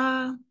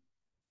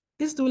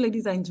 these two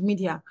ladies are into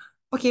media.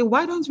 Okay,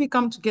 why don't we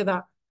come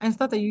together and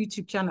start a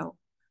YouTube channel?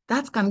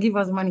 That can give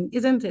us money,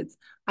 isn't it?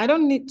 I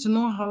don't need to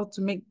know how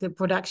to make the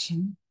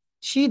production.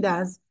 She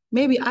does.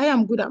 Maybe I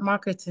am good at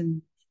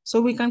marketing. So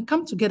we can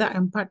come together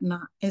and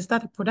partner and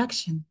start a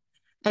production.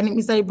 And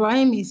Mr.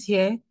 Ibrahim is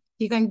here.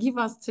 He can give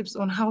us tips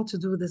on how to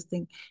do this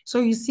thing. So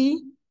you see,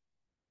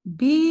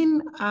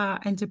 being an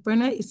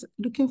entrepreneur is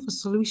looking for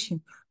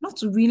solution, not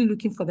really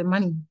looking for the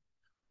money,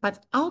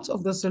 but out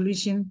of the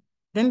solution,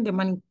 then the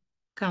money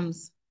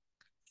comes.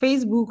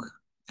 Facebook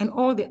and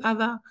all the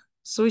other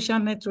social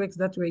networks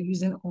that we're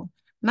using on,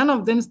 none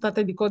of them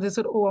started because they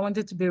said, oh, I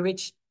wanted to be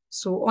rich.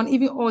 So on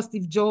even all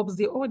Steve Jobs,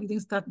 they all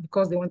didn't start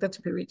because they wanted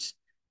to be rich.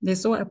 They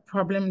saw a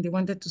problem they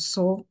wanted to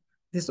solve.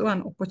 They saw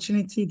an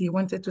opportunity they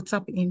wanted to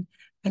tap in,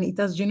 and it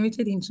has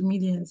generated into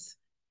millions.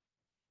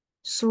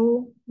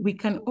 So we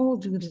can all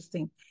do this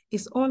thing.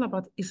 It's all in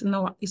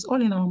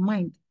our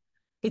mind.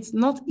 It's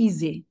not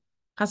easy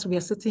as we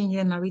are sitting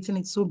here narrating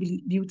it so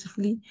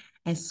beautifully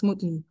and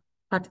smoothly,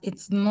 but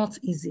it's not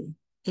easy.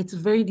 It's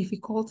very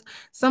difficult.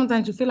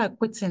 Sometimes you feel like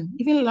quitting.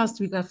 Even last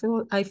week,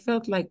 I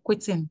felt like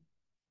quitting.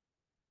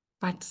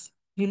 But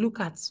you look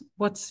at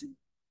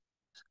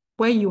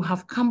where you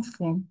have come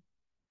from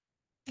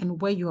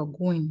and where you are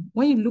going.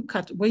 When you look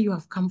at where you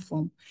have come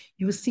from,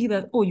 you see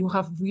that, oh, you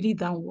have really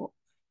done well.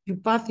 You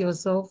path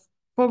yourself,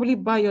 probably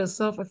buy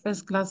yourself a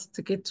first class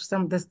ticket to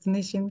some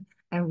destination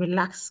and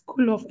relax,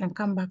 cool off and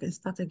come back and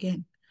start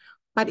again.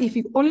 But if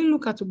you only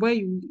look at where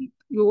you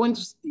want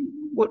to,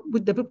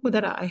 with the people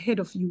that are ahead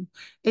of you,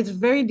 it's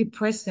very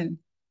depressing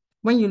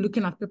when you're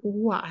looking at people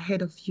who are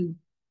ahead of you.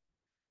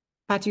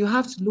 But you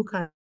have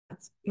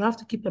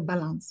to keep a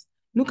balance.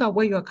 Look at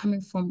where you are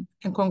coming from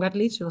and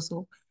congratulate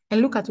yourself,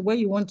 and look at where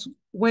you want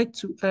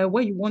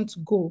to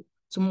go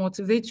to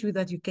motivate you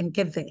that you can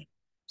get there.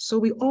 So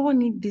we all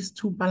need these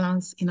two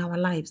balance in our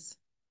lives.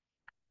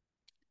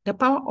 The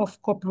power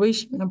of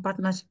cooperation and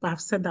partnership,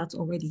 I've said that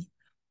already,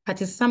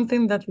 but it's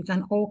something that we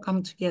can all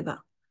come together.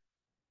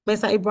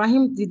 Mr.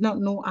 Ibrahim did not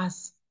know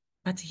us,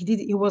 but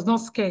he was not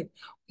scared.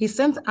 He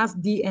sent us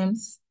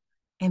DMs,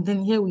 and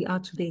then here we are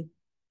today.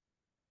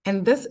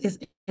 And this is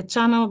a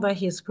channel that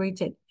he has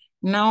created.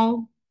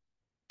 Now,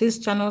 these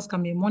channels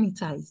can be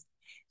monetized.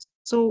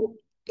 So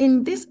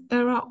in this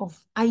era of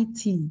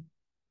IT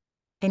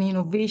and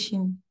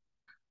innovation,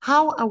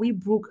 how are we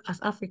broke as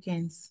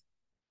Africans?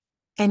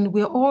 And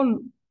we're all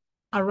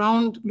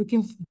around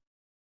looking for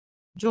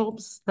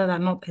jobs that are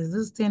not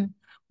existing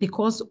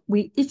because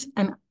each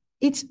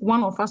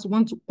one of us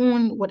want to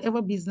own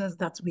whatever business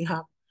that we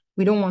have.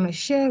 We don't want to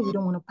share, we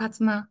don't want to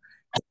partner.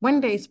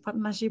 When there is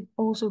partnership,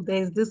 also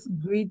there's this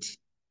greed.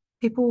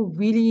 People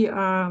really,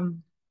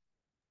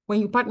 when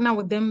you partner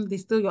with them, they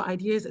steal your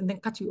ideas and then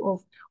cut you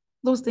off.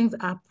 Those things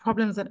are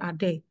problems that are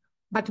there.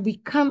 But we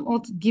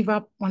cannot give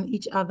up on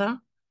each other.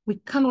 We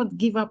cannot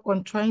give up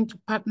on trying to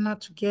partner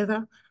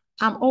together.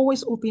 I'm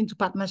always open to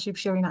partnership,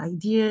 sharing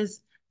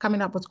ideas,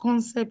 coming up with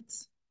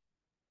concepts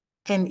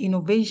and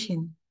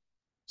innovation.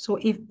 So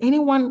if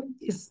anyone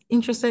is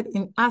interested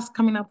in us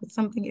coming up with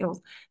something else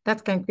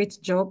that can create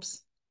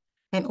jobs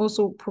and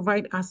also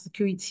provide us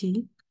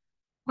security,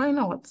 why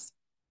not?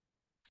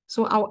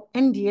 So I'll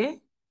end here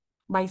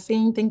by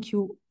saying thank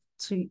you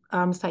to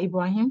Mr.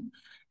 Ibrahim,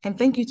 and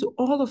thank you to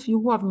all of you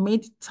who have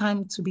made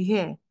time to be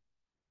here.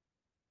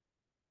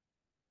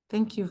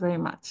 Thank you very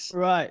much.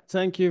 Right.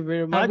 Thank you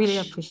very much. I really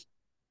appreciate it.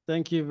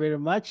 Thank you very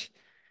much.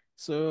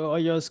 So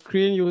on your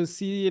screen, you will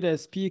see the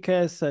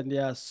speakers and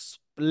their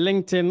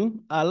LinkedIn.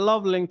 I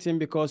love LinkedIn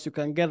because you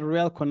can get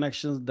real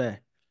connections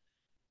there.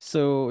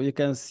 So you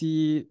can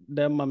see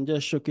them. I'm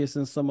just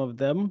showcasing some of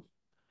them.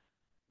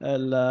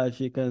 And if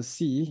you can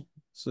see,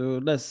 so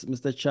that's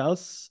Mr.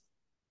 Charles,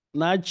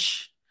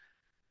 Naj,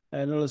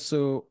 and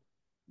also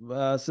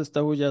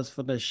sister who just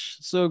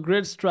finished. So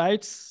great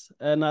strides,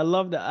 and I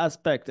love the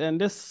aspect. And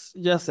this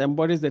just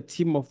embodies the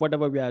theme of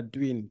whatever we are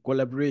doing: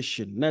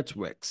 collaboration,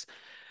 networks,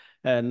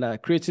 and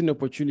creating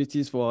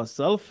opportunities for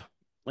ourselves,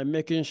 and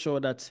making sure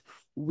that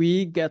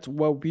we get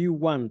what we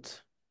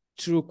want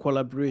through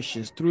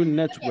collaborations, through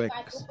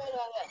networks,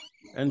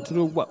 and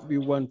through what we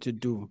want to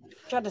do.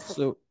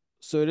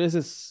 So this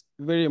is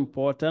very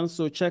important.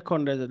 So check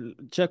on them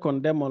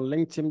on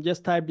LinkedIn.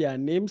 Just type their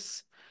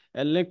names.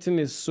 And LinkedIn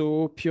is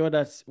so pure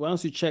that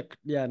once you check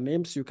their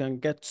names, you can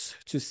get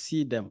to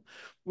see them.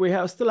 We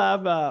still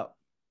have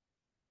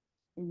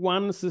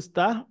one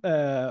sister,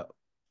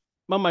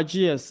 Mama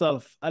G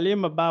herself,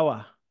 Alima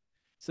Bawa.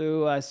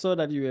 So I saw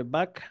that you were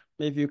back.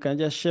 Maybe you can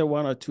just share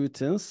one or two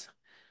things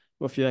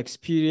of your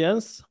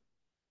experience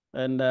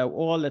and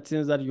all the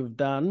things that you've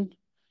done,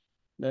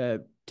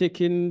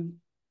 taking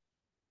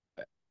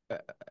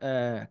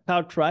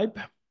Cow Tribe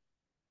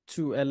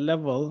to a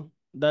level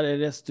that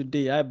it is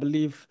today. I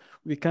believe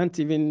we can't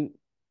even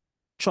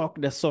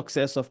chalk the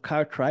success of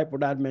Cow Tribe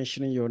without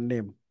mentioning your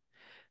name.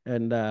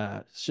 And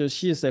so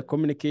she is a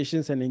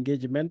communications and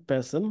engagement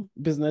person,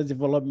 business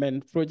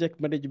development, project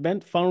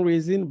management,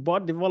 fundraising,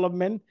 board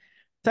development,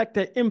 tech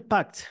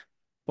impact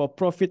for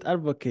profit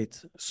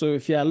advocate. So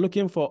if you are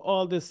looking for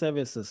all these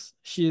services,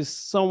 she is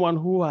someone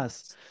who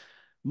has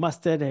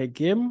mastered her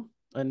game,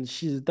 and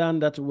she's done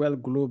that well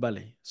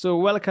globally. So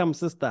welcome,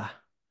 sister.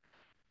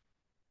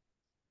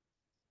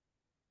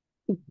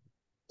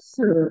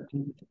 So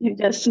you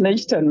just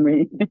snitched on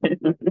me.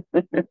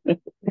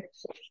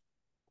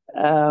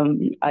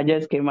 I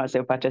just came as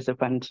a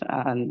participant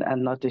and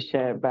not to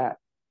share, but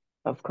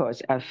of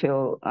course, I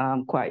feel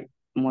quite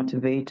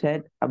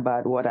motivated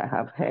about what I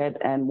have heard,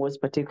 and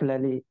most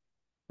particularly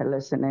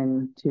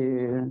listening to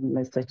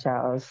Mr.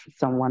 Charles,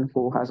 someone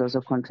who has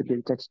also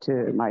contributed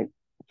to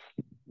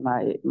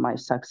my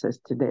success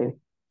today.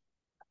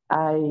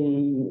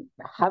 I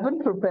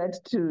haven't prepared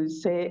to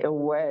say a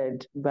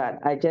word, but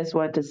I just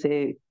want to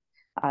say,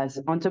 as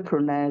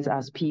entrepreneurs,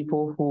 as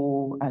people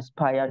who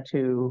aspire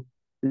to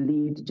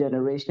lead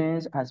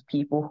generations, as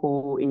people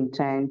who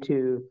intend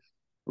to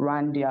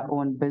run their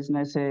own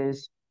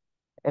businesses,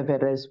 if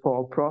it is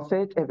for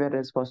profit, if it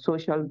is for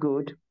social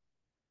good,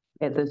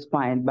 it is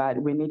fine,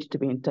 but we need to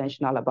be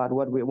intentional about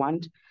what we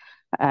want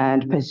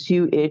and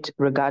pursue it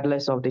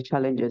regardless of the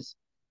challenges.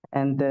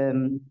 And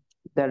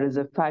there is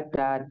a fact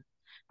that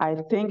I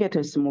think it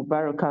is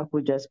Mubaraka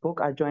who just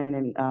spoke. I joined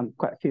in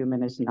quite a few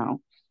minutes now.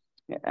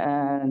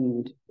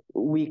 And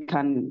we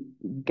can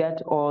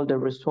get all the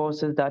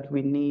resources that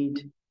we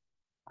need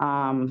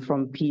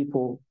from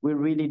people. We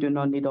really do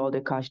not need all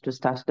the cash to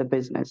start the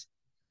business.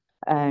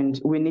 And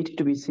we need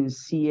to be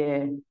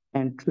sincere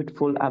and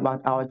truthful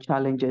about our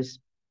challenges.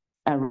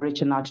 and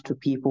reaching out to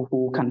people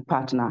who can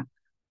partner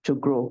to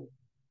grow.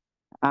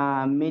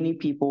 Many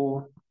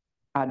people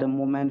at the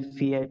moment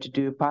fear to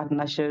do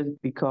partnerships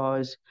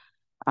because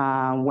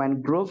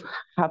when growth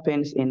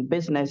happens in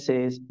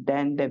businesses,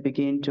 then they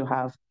begin to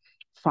have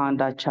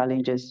founder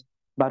challenges.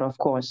 But of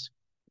course,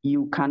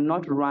 you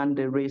cannot run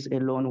the race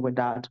alone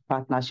without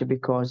partnership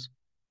because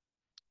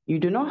you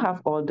do not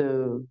have all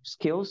the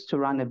skills to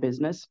run a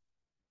business.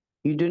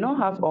 You do not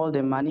have all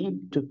the money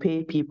to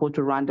pay people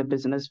to run the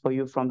business for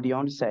you from the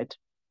onset.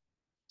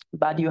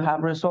 But you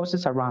have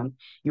resources around,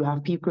 you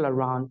have people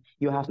around,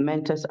 you have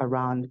mentors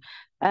around,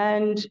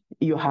 and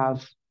you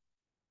have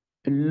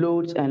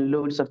loads and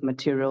loads of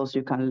materials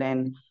you can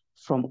learn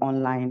from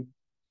online.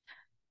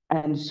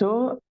 And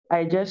so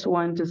I just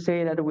want to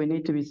say that we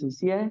need to be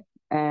sincere.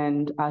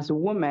 And as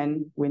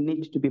women, we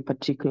need to be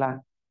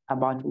particular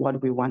about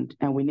what we want.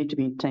 And we need to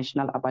be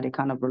intentional about the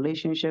kind of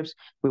relationships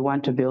we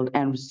want to build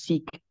and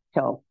seek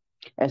help,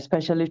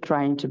 especially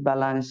trying to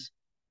balance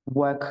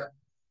work,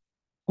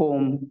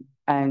 home,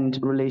 and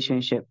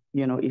relationship.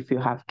 You know, if you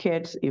have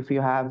kids, if you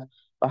have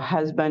a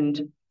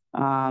husband,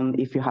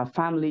 if you have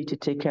family to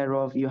take care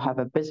of, you have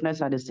a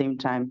business at the same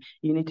time,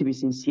 you need to be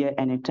sincere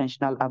and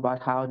intentional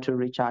about how to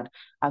reach out,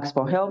 ask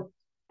for help,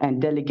 and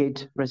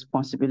delegate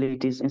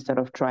responsibilities instead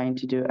of trying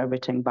to do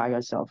everything by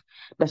yourself.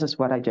 This is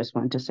what I just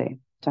want to say.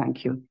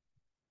 Thank you.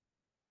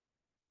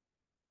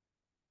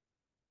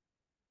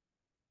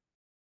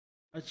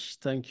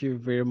 Thank you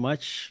very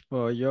much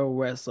for your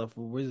words of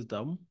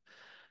wisdom.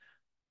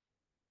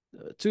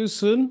 Too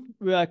soon,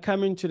 we are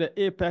coming to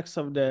the apex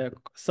of the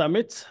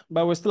summit,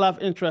 but we still have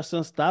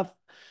interesting stuff.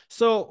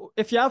 So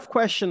if you have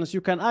questions,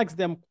 you can ask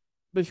them,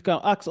 but you can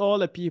ask all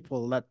the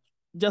people that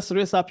just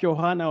raise up your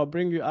hand. I'll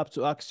bring you up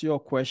to ask your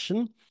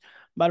question.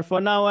 But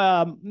for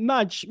now,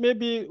 Nudge,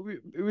 maybe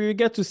we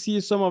get to see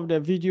some of the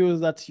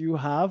videos that you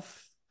have.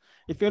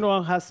 If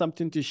anyone has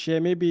something to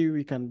share, maybe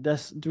we can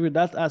just do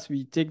that as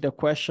we take the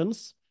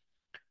questions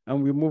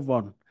and we move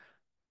on.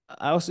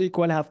 I also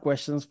equally have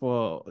questions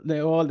for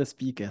all the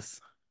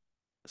speakers.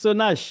 So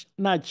Nudge.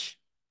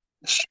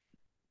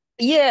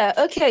 Yeah,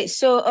 okay.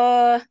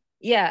 So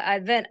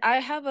then I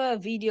have a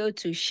video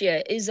to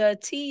share. It's a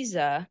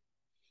teaser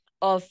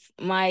of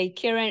my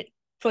current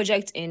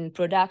project in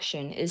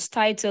production. It's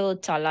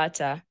titled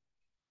Talata.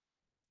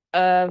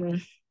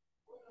 I'm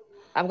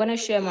gonna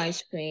share my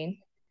screen.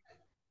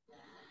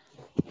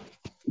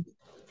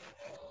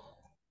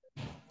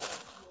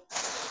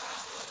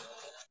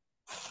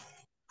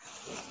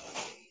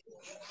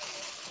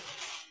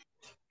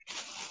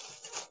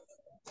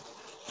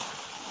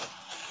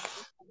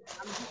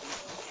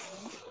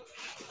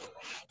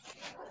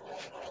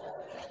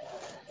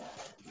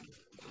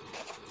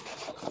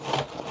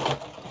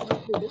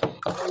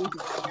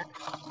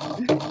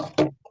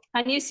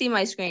 Can you see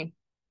my screen?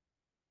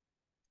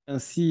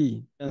 And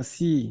see.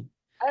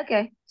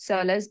 Okay,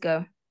 so let's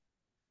go.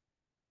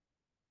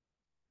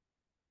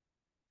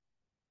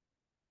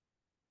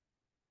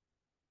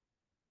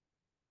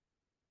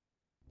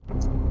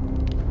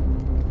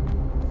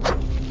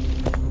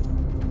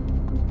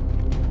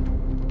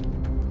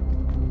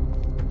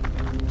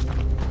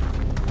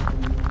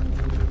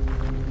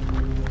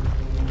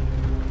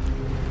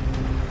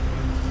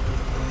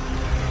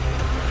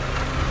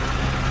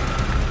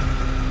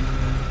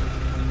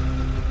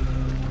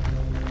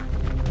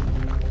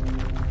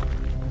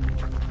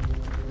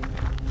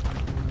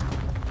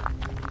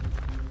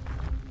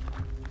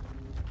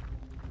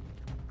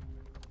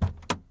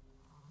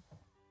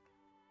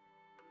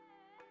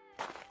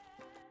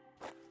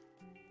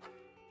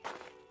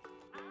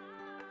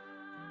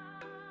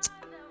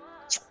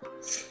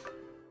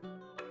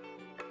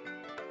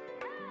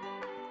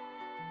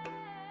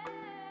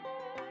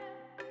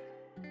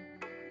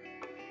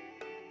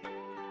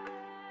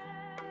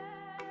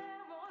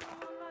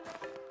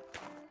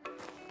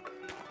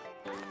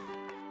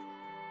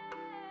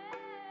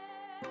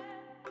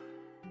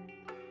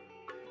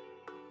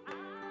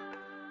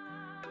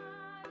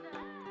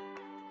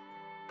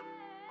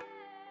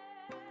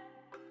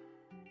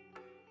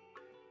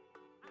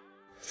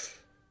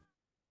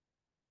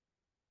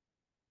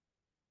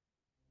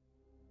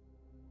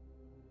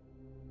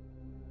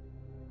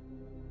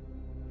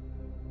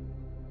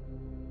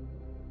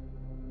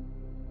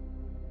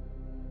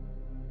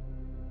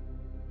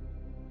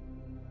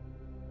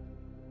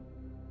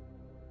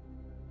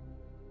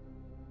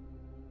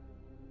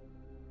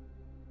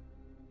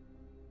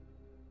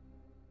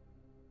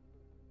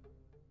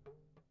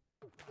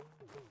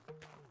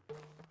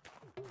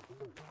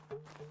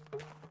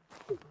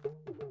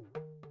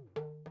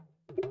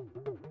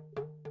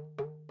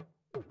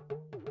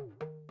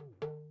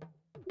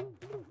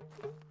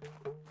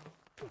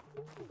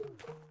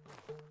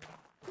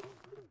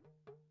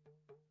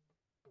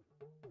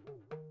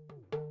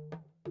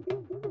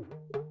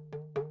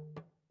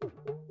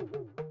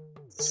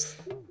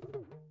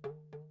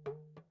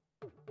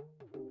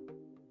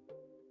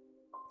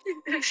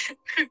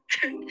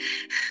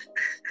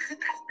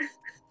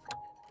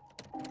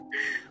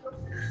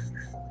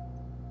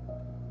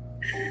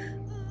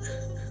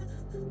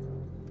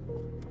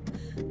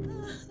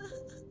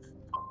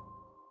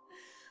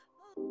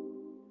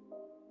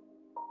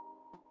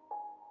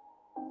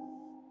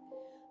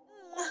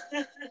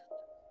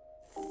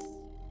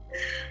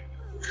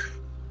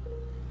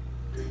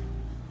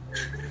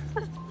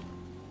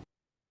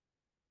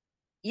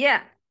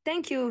 Yeah,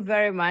 thank you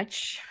very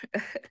much.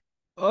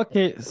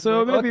 Okay,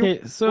 so maybe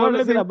what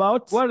is it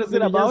about? What is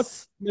it about?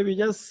 Maybe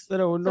just so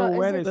that we know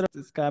when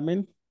it's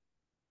coming.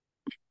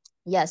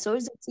 Yeah, so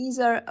it's a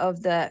teaser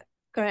of the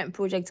current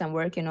project I'm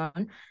working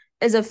on.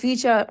 It's a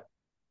feature.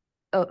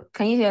 Oh,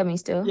 can you hear me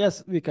still?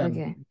 Yes, we can.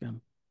 Okay. We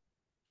can.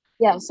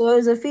 Yeah, so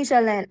it's a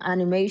feature-length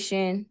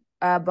animation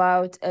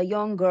about a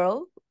young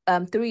girl,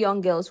 3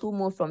 young girls who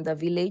moved from the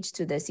village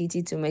to the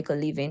city to make a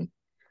living,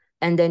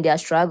 and then their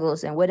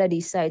struggles and whether they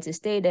decide to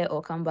stay there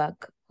or come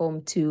back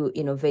home to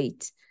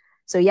innovate.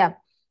 So yeah,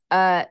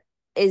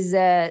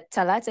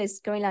 Talata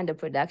is currently under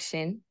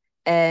production,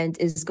 and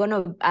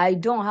I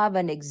don't have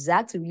an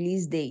exact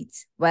release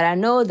date, but I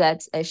know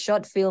that a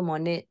short film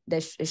on it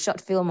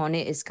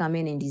is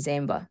coming in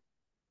December.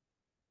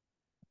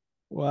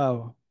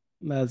 Wow,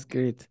 that's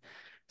great.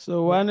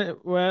 So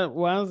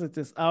once it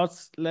is out,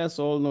 let's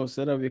all know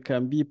so that we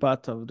can be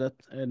part of that,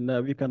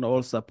 and we can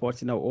all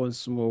support in our own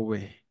small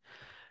way.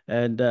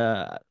 And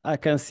I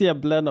can see a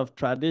blend of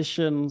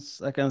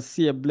traditions. I can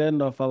see a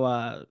blend of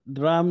our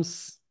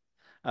drums.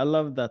 I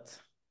love that.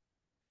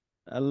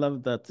 I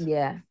love that.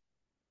 Yeah.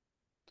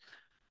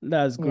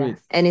 That's great. Yeah.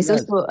 And it's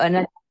also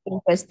another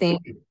interesting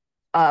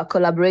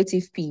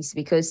collaborative piece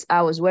because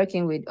I was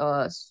working with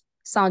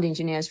sound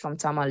engineers from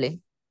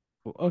Tamale.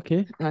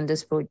 Okay. On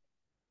this project.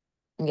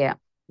 Yeah.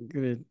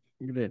 Great.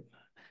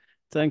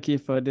 Thank you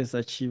for this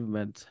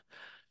achievement.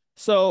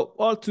 So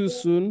all too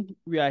soon,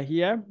 we are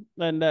here.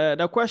 And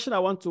the question I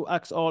want to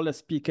ask all the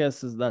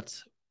speakers is that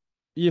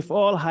you've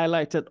all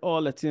highlighted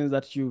all the things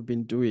that you've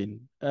been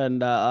doing.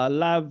 And I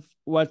love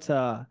what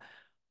Mo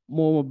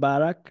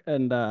Mubarak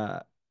and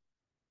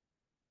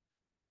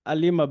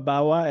Alima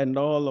Bawa and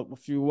all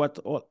of you, what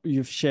all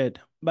you've shared.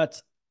 But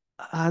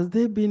has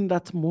there been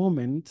that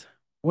moment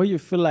where you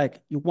feel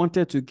like you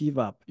wanted to give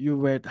up? You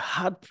were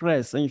hard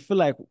pressed and you feel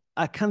like,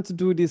 I can't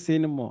do this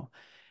anymore.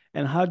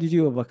 And how did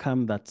you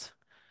overcome that?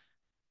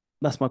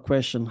 That's my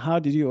question. How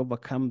did you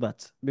overcome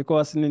that?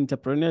 Because in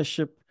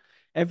entrepreneurship,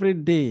 every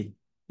day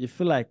you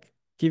feel like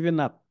giving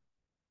up.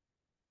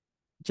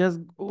 Just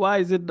why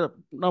is it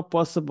not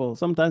possible?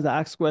 Sometimes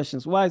I ask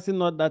questions. Why is it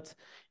not that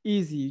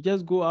easy? You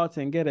just go out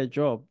and get a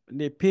job.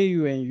 They pay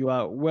you and you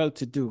are well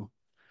to do.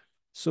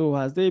 So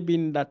has there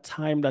been that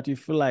time that you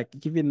feel like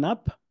giving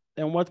up?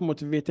 And what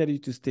motivated you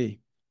to stay?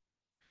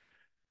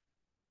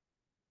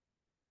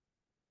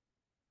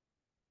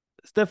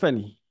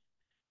 Stephanie.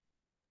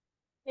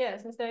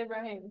 Yes, Mr.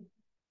 Ibrahim.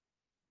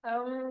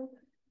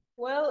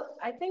 Well,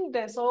 I think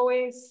there's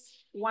always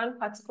one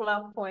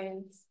particular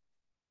point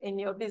in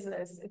your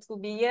business. It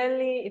could be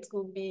yearly, it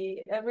could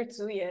be every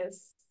 2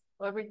 years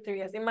or every 3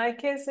 years. In my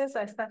case, since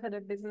I started a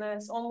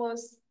business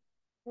almost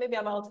maybe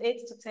about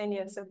 8 to 10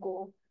 years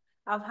ago,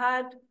 I've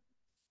had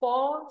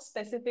 4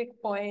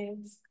 specific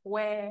points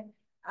where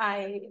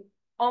I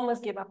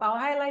almost gave up. I'll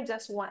highlight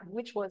just one,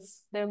 which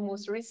was the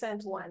most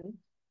recent one.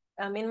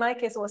 In my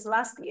case, it was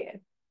last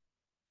year.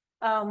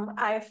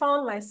 I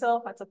found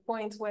myself at a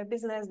point where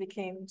business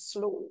became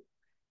slow.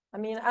 I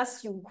mean,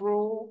 as you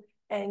grow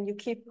and you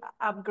keep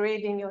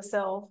upgrading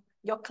yourself,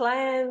 your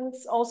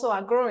clients also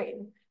are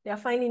growing. They're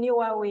finding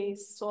newer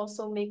ways to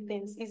also make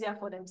things easier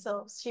for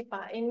themselves,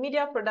 cheaper. In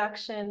media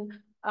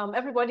production,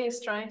 everybody is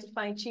trying to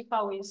find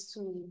cheaper ways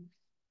to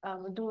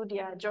do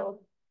their job.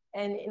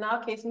 And in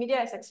our case,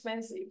 media is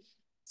expensive.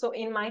 So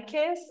in my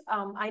case,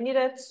 I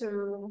needed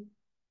to,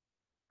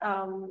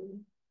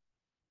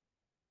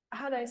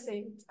 how do I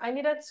say it? I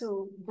needed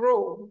to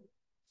grow.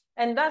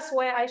 And that's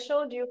where I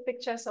showed you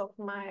pictures of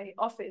my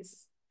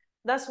office.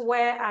 That's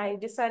where I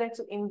decided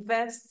to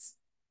invest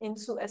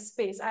into a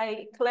space.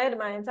 I cleared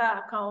my entire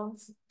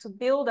account to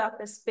build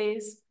up a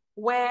space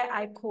where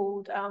I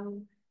could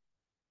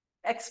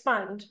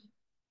expand.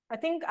 I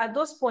think at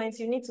those points,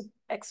 you need to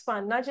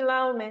expand.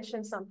 Najila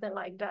mentioned something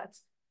like that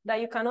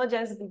you cannot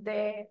just be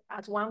there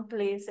at one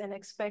place and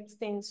expect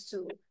things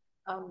to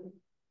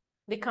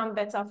become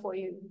better for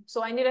you.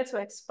 So I needed to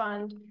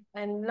expand.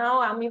 And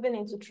now I'm even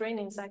into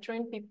trainings. I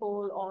train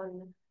people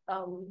on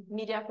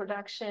media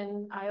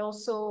production. I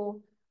also,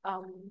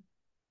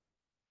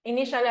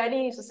 initially I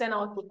didn't used to send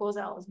out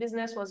proposals.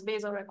 Business was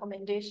based on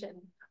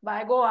recommendation, but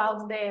I go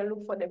out there and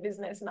look for the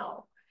business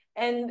now.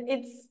 And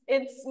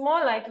it's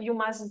more like you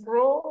must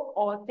grow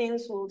or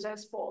things will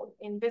just fall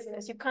in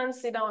business. You can't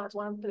sit down at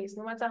one place,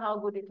 no matter how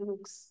good it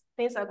looks.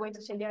 Things are going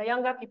to change. There are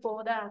younger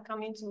people that are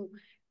coming to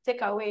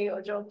take away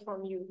your job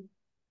from you.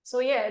 So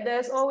yeah,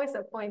 there's always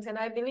a point, and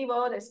I believe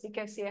all the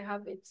speakers here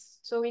have it.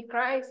 So we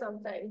cry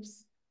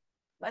sometimes,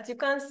 but you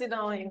can't sit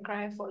down and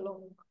cry for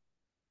long.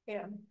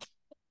 Yeah.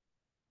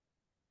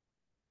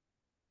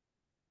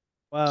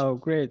 Wow,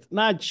 great.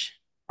 Naj.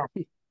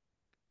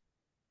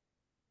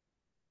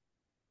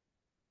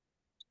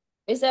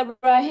 Mr.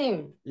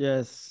 Ibrahim.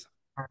 Yes.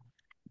 I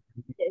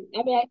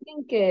mean, I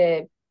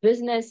think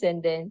business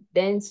and then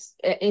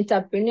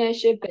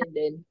entrepreneurship and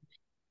then,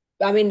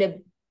 I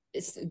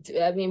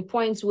mean,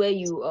 points where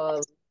you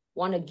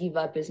want to give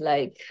up is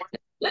like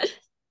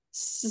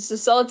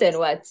salt and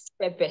what?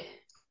 Pepper.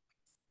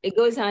 It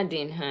goes hand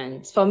in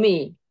hand for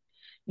me.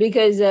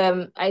 because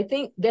I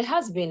think there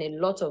has been a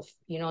lot of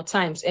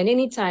times, and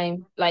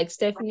anytime, like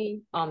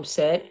Stephanie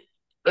said,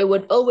 it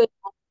would always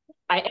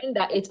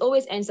it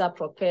always ends up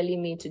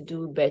propelling me to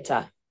do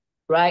better,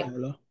 right?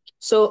 Hello.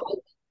 So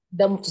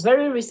the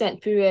very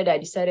recent period I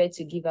decided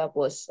to give up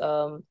was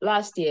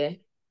last year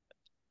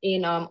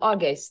in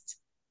August.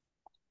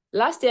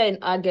 Last year in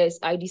August,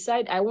 I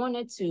decided I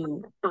wanted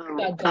to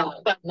start down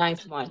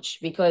 9th March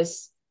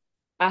because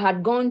I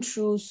had gone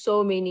through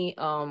so many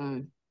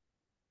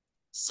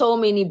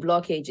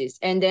blockages.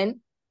 And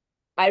then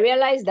I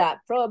realized that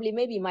probably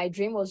maybe my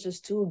dream was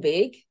just too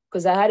big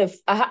because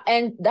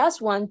and that's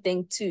one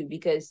thing too,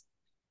 because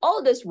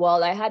all this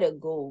while I had a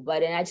goal, but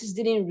then I just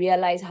didn't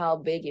realize how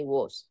big it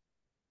was.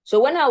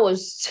 So when I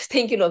was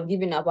thinking of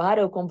giving up, I had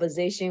a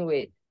conversation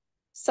with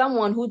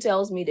someone who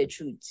tells me the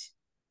truth,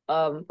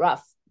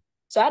 Raf.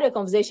 So I had a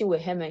conversation with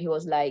him and he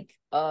was like,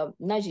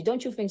 Naji,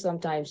 don't you think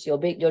sometimes your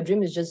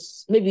dream is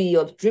just, maybe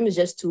your dream is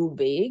just too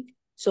big,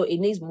 so it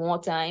needs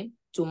more time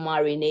to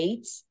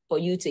marinate for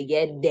you to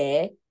get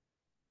there?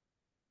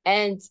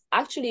 And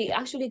actually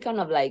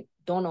kind of like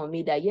dawned on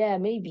me that, yeah,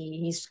 maybe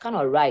he's kind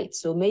of right.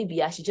 So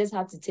maybe I should just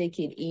have to take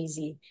it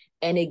easy.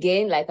 And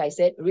again, like I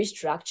said,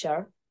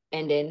 restructure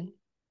and then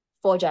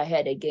forge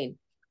ahead again.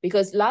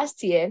 Because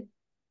last year,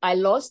 I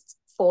lost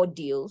 4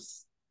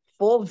 deals,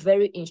 4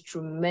 very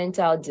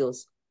instrumental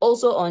deals.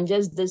 Also on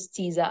just this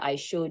teaser I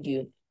showed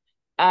you.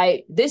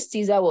 This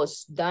teaser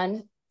was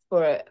done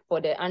for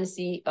the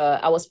ANSI.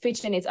 I was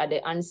pitching it at the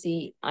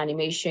ANSI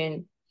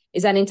animation.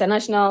 It's an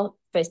international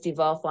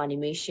festival for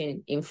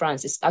animation in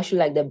France. It's actually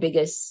like the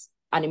biggest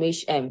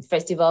animation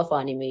festival for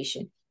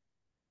animation.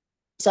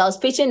 So I was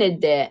pitching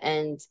it there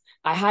and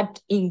I had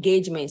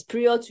engagements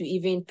prior to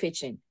even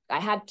pitching. I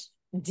had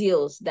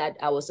deals that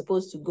I was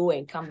supposed to go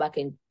and come back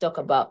and talk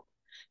about.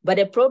 But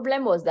the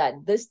problem was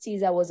that this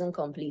teaser wasn't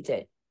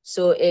completed.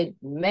 So it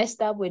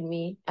messed up with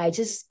me. I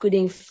just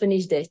couldn't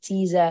finish the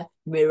teaser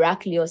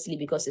miraculously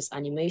because it's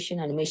animation.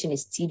 Animation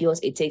is tedious.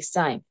 It takes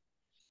time.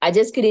 I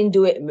just couldn't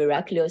do it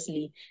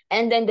miraculously.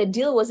 And then the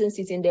deal wasn't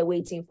sitting there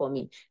waiting for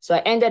me. So I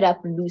ended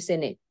up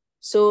losing it.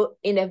 So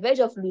in the verge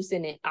of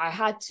losing it, I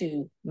had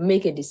to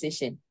make a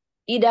decision.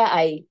 Either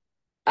I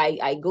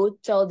go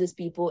tell these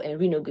people and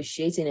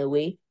renegotiate in a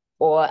way,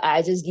 or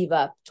I just give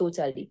up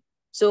totally.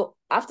 So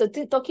after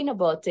talking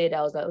about it,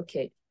 I was like,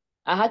 okay,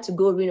 I had to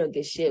go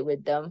renegotiate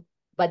with them.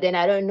 But then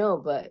I don't know,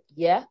 but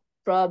yeah,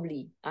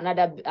 probably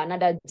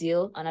another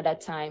deal, another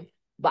time.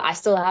 But I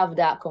still have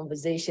that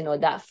conversation or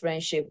that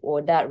friendship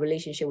or that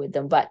relationship with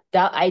them. But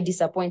that I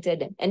disappointed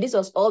them. And this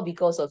was all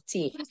because of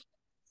team.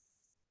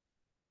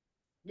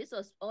 This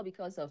was all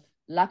because of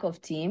lack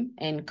of team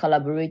and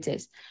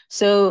collaborators.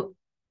 So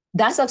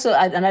that's also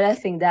another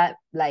thing that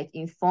like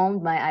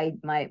informed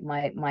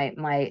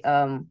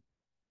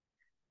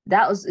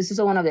it's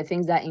also one of the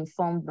things that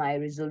informed my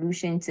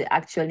resolution to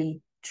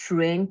actually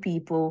train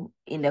people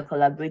in the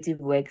collaborative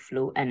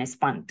workflow and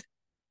expand,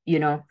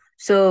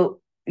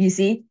 So you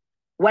see,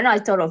 when I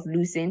thought of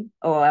losing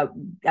or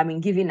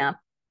giving up,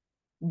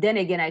 then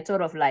again, I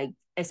thought of like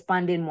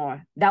expanding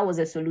more. That was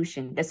a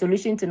solution. The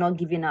solution to not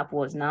giving up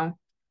was now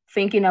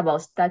thinking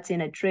about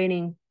starting a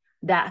training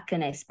that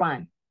can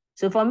expand.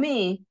 So for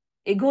me,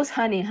 it goes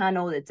hand in hand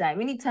all the time.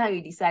 Anytime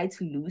you decide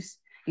to lose,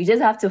 you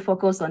just have to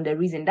focus on the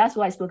reason. That's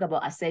why I spoke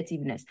about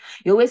assertiveness.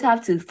 You always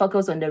have to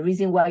focus on the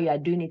reason why you are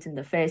doing it in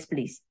the first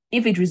place.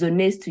 If it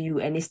resonates to you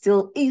and it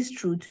still is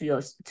true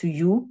to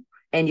you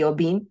and your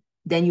being,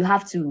 then you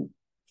have to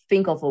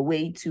think of a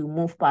way to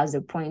move past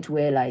the point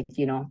where, like,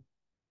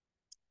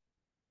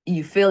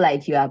 you feel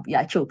like you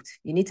are choked.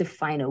 You need to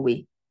find a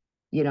way,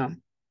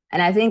 And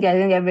I think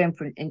every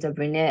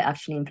entrepreneur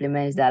actually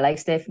implements that. Like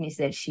Stephanie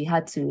said, she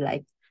had to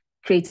like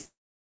create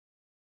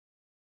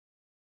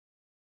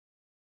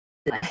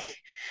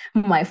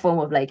my form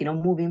of like,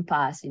 moving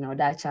past,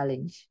 that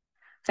challenge.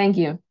 Thank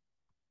you.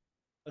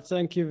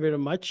 Thank you very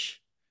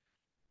much.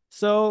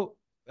 So,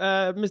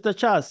 Mr.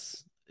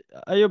 Charles,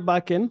 are you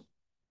back in?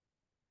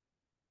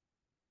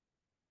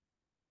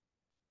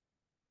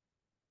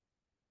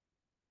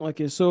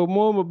 Okay, so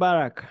Mo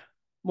Baraka.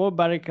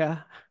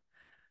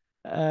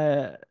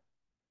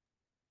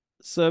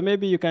 So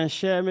maybe you can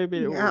share, maybe.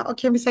 Yeah,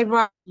 okay, Mr.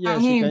 Ibrahim.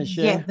 Yes, you can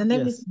share. Yeah, the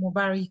name is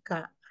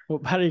Mubarika.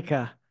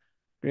 Mubarika,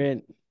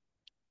 great.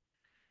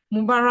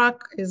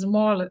 Mubarak is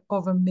more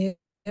of a male,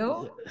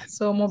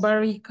 so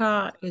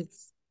Mubarika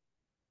is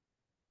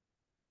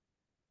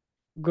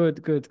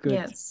good.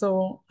 Yes,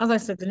 so as I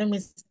said, the name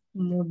is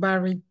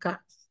Mubarika.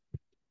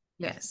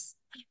 Yes.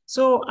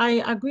 So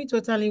I agree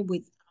totally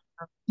with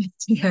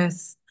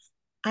yes.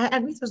 I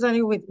agree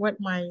totally with what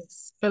my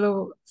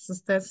fellow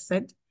sisters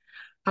said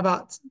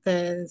about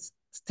the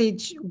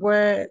stage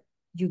where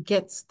you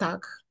get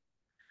stuck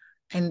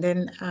and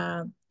then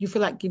you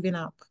feel like giving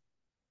up.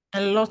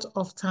 A lot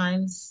of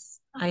times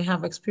I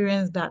have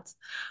experienced that.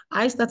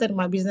 I started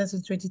my business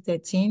in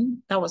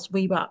 2013. That was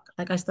way back.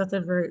 Like I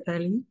started very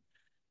early.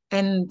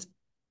 And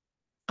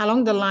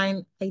along the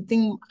line, I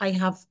think I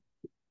have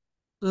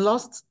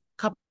lost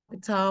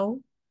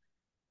capital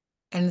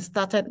and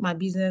started my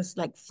business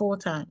like 4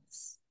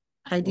 times.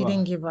 I didn't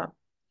Wow. give up.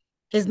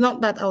 It's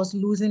not that I was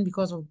losing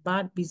because of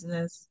bad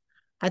business.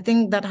 I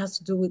think that has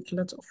to do with a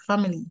lot of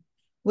family,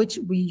 which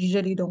we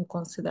usually don't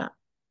consider.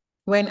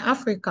 We're in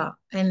Africa,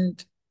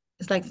 and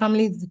it's like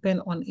families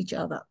depend on each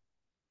other.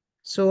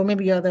 So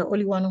maybe you're the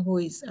only one who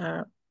is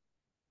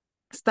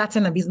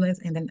starting a business,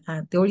 and then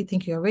they only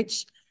think you're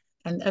rich,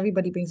 and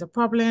everybody brings a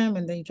problem,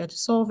 and then you try to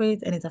solve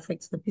it, and it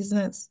affects the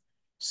business.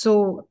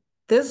 So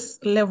this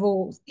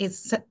level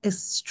is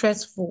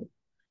stressful.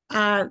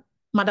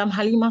 Madam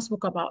Halima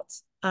spoke about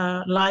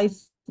life,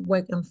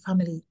 work, and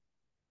family.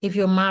 If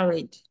you're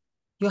married,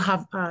 you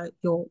have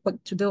your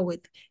work to deal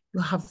with,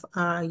 you have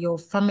your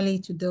family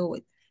to deal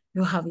with,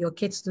 you have your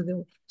kids to deal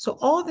with. So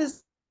all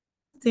these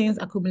things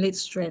accumulate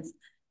stress.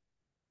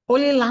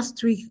 Only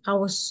last week, I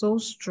was so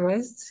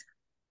stressed.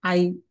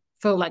 I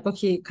felt like,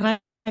 okay, can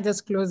I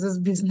just close this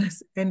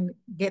business and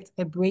get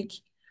a break?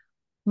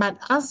 But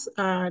as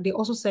they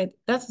also said,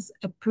 that is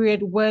a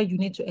period where you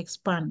need to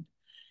expand.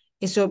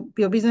 It's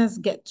your business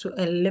get to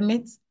a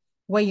limit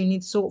where you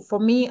need. So for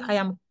me, I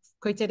am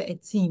created a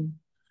team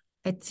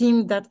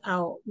that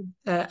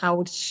I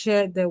would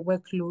share the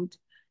workload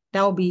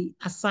that will be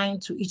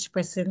assigned to each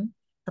person,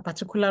 a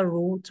particular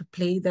role to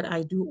play that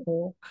I do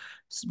all.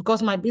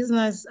 Because my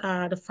business,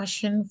 the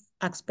fashion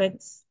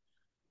aspects,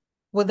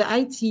 with the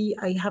IT,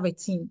 I have a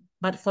team.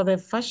 But for the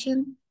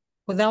fashion,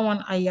 with that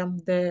one, I am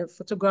the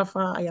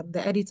photographer, I am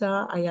the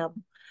editor, I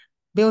am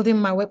building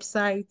my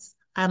website.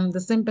 I'm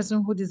the same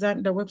person who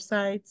designed the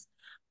website.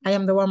 I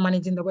am the one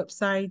managing the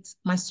website,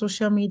 my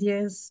social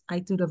medias. I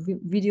do the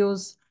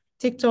videos,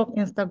 TikTok,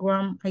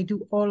 Instagram. I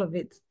do all of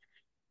it.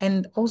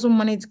 And also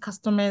manage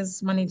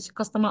customers, manage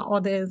customer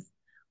orders,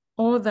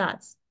 all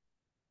that.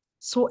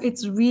 So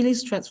it's really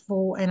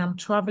stressful, and I'm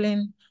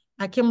traveling.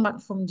 I came back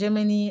from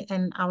Germany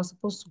and I was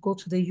supposed to go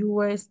to the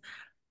US.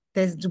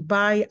 There's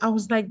Dubai. I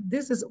was like,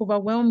 this is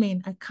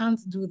overwhelming. I can't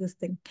do this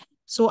thing.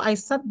 So I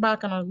sat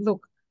back and I was,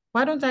 look,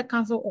 why don't I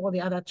cancel all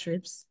the other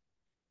trips?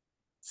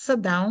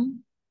 Sit down,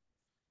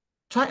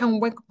 try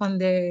and work on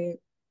the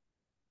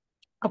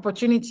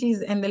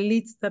opportunities and the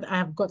leads that I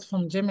have got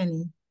from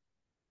Germany.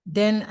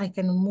 Then I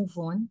can move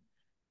on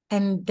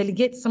and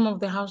delegate some of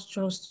the house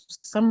chores to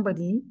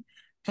somebody,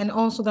 and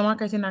also the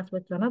marketing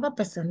aspect to another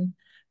person.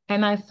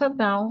 And I sat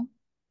down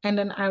and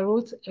then I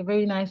wrote a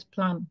very nice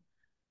plan.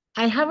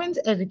 I haven't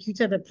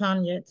executed the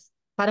plan yet,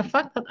 but the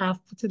fact that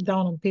I've put it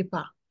down on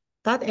paper,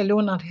 that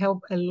alone had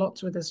helped a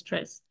lot with the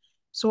stress.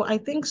 So I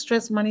think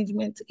stress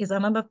management is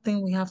another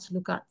thing we have to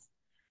look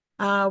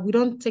at. We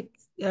don't take,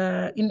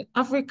 in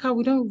Africa,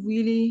 we don't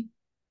really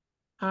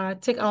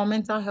take our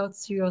mental health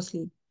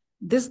seriously.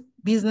 These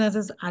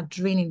businesses are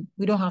draining.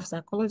 We don't have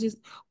psychologists.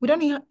 We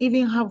don't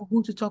even have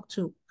who to talk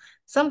to.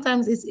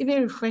 Sometimes it's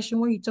even refreshing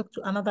when you talk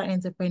to another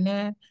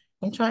entrepreneur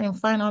and try and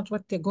find out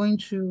what they're going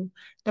through.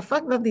 The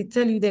fact that they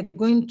tell you they're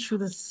going through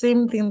the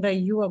same thing that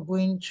you are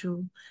going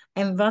through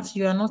and that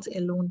you are not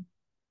alone,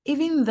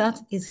 even that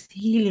is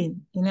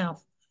healing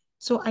enough.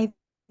 So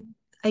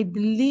I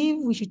believe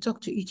we should talk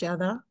to each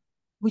other.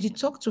 We should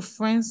talk to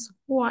friends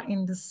who are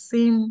in the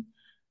same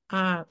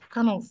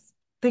kind of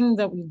thing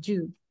that we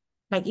do.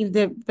 Like if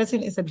the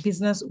person is a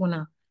business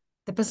owner,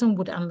 the person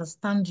would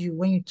understand you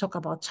when you talk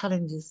about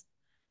challenges.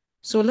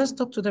 So let's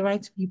talk to the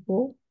right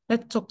people.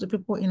 Let's talk to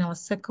people in our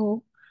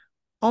circle.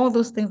 All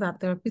those things are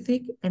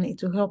therapeutic and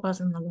it will help us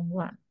in the long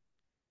run.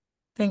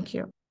 Thank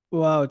you.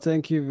 Wow,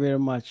 thank you very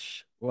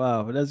much.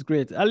 Wow, that's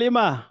great.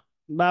 Alima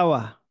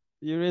Bawa,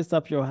 you raised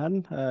up your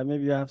hand.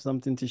 Maybe you have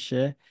something to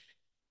share. You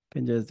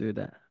can just do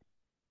that.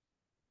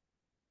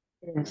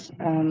 Yes.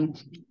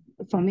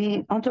 For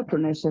me,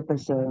 entrepreneurship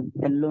is a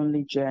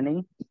lonely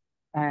journey,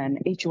 and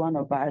each one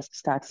of us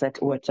starts it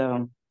with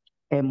a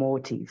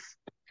motive.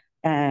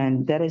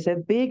 And there is a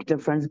big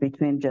difference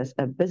between just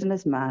a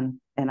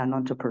businessman and an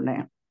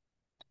entrepreneur.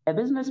 A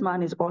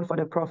businessman is all for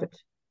the profit,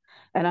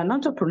 and an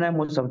entrepreneur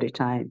most of the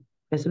time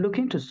is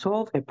looking to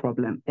solve a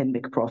problem and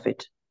make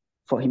profit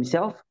for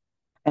himself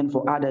and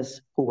for others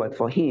who work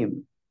for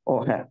him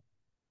or her.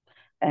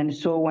 And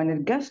so when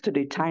it gets to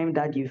the time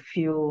that you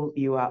feel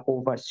you are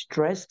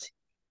overstressed,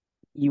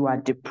 you are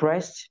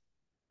depressed,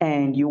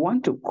 and you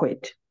want to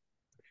quit,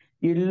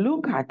 you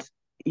look at,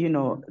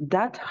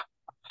 that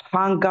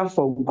hunger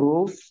for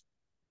growth,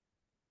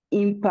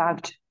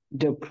 impact,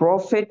 the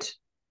profit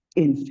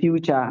in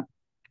future.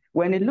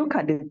 When you look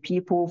at the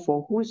people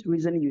for whose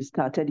reason you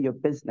started your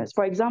business,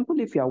 for example,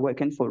 if you are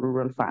working for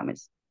rural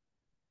farmers,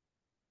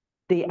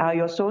 they are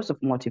your source of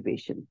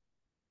motivation.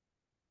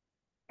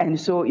 And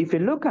so if you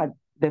look at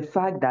the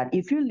fact that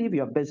if you leave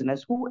your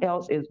business, who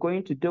else is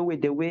going to do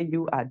it the way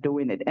you are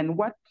doing it? And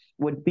what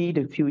would be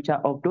the future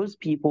of those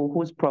people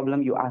whose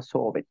problem you are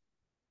solving?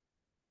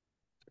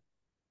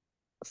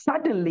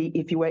 Suddenly,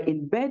 if you were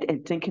in bed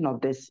and thinking of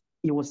this,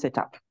 you will sit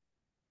up.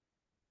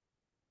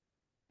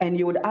 And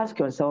you would ask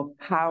yourself,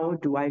 how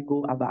do I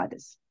go about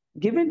this?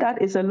 Given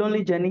that it's a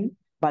lonely journey,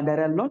 but there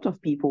are a lot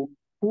of people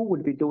who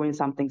would be doing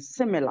something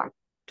similar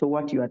to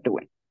what you are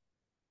doing.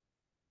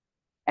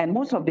 And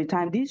most of the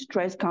time, this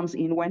stress comes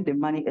in when the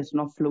money is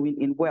not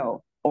flowing in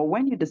well, or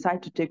when you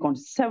decide to take on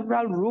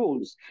several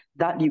roles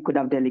that you could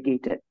have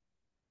delegated.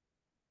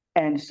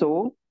 And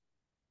so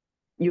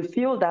you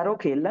feel that,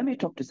 okay, let me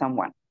talk to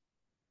someone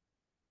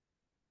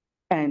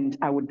and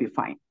I would be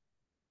fine.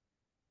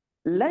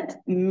 Let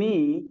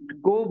me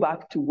go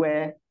back to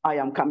where I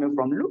am coming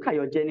from. Look at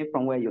your journey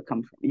from where you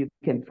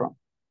came from.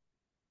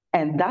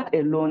 And that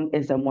alone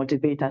is a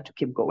motivator to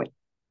keep going.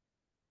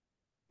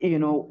 You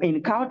know,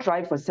 in Cow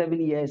Tribe for 7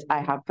 years,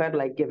 I have felt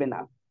like giving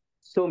up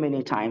so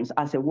many times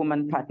as a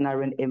woman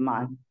partnering a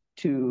man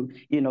to,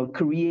 you know,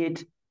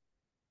 create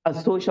a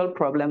social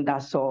problem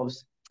that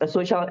solves, a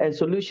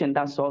solution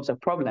that solves a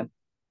problem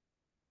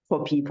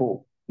for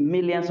people,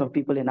 millions of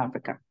people in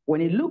Africa.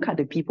 When you look at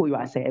the people you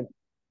are serving,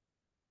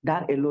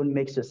 that alone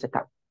makes you sit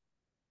up.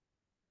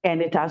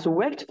 And it has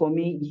worked for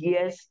me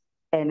years,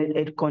 and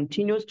it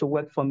continues to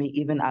work for me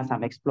even as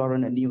I'm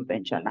exploring a new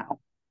venture now.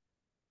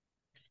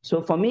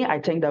 So for me,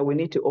 I think that we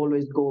need to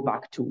always go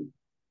back to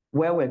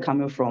where we're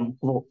coming from,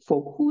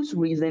 for whose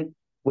reason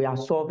we are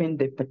solving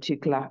the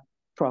particular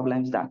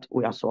problems that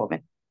we are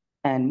solving.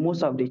 And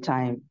most of the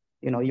time,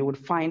 you know, you would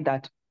find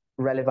that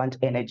relevant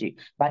energy.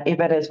 But if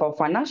it is for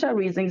financial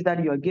reasons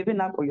that you're giving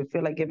up or you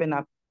feel like giving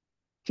up,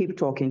 keep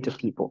talking to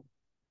people,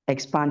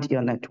 expand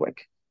your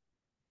network.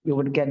 You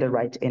would get the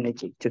right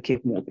energy to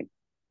keep moving.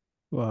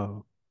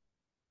 Wow.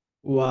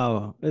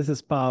 Wow, this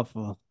is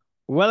powerful.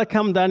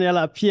 Welcome, Daniel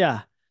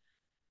Appiah.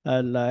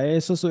 And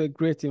he's also a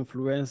great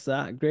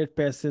influencer, great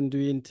person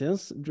doing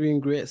things, doing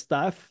great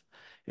stuff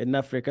in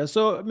Africa.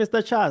 So,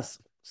 Mr. Charles,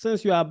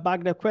 since you are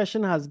back, the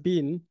question has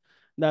been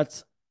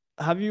that,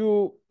 have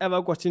you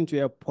ever gotten to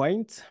a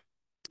point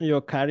in your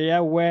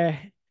career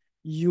where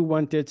you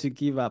wanted to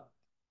give up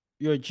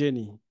your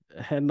journey?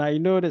 And I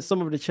know that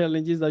some of the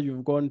challenges that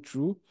you've gone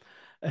through,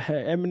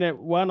 I mean,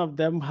 one of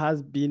them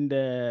has been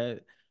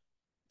the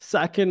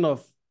sacking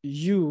of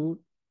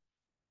you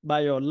by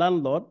your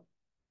landlord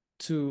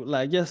to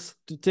just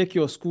to take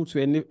your school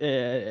to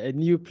a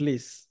new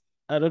place.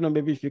 I don't know,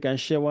 maybe if you can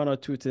share one or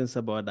two things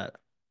about that.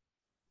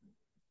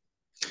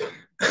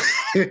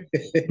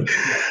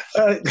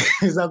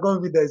 It's a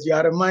confidence. You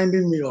are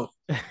reminding me of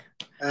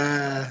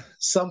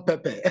some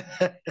pepper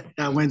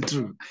I went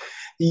through.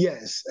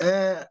 Yes,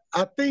 I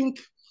think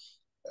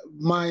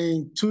my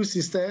two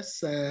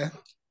sisters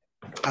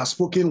have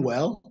spoken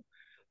well.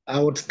 I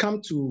would come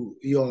to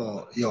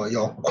your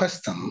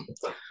question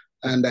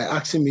and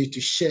asking me to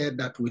share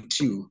that with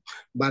you.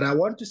 But I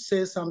want to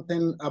say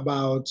something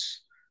about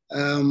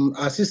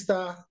our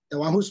sister, the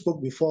one who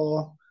spoke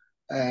before,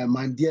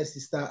 my dear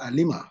sister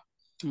Alima.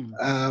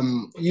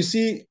 You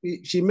see,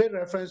 she made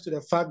reference to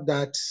the fact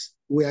that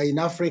we are in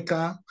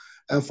Africa,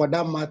 and for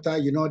that matter,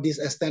 you know, this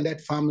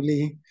extended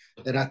family,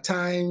 there are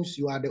times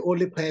you are the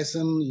only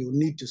person, you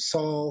need to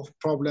solve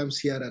problems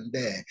here and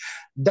there.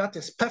 That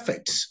is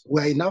perfect.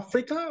 We're in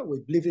Africa, we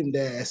believe in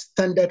the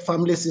extended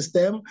family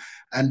system,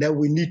 and then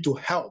we need to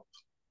help.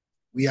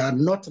 We are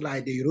not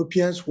like the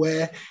Europeans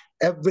where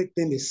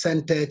everything is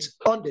centered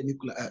on the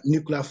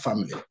nuclear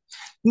family.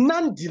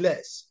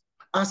 Nonetheless,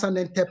 as an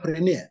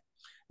entrepreneur,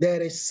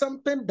 there is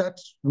something that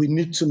we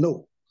need to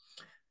know,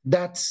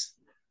 that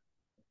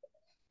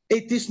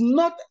it is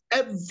not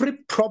every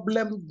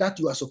problem that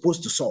you are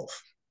supposed to solve.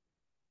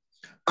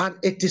 And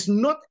it is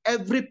not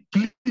every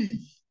plea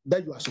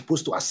that you are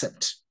supposed to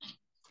accept.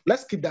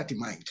 Let's keep that in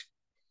mind.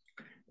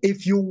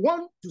 If you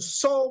want to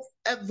solve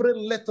every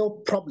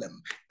little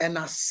problem and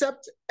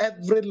accept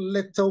every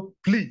little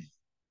plea,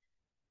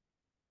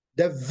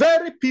 the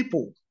very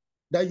people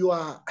that you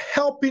are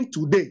helping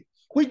today,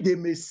 which they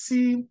may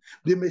see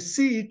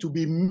it to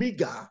be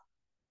meager,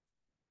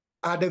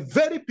 are the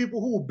very people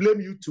who will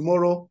blame you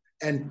tomorrow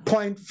and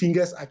point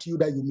fingers at you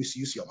that you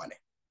misuse your money.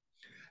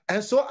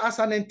 And so as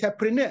an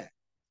entrepreneur,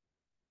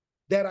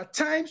 there are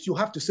times you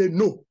have to say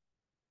no,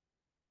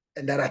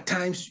 and there are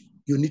times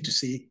you need to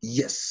say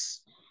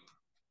yes.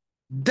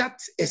 That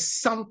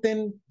is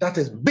something that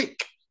is big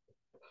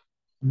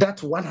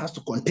that one has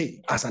to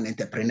contain as an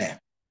entrepreneur.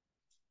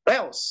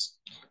 Else,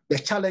 the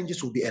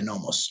challenges will be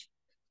enormous.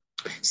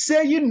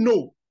 Saying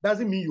no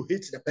doesn't mean you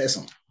hate the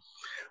person,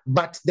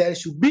 but there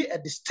should be a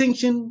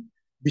distinction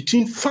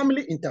between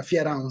family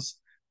interference,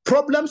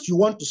 problems you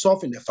want to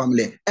solve in the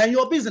family, and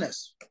your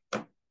business.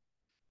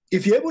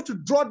 If you're able to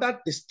draw that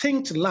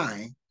distinct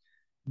line,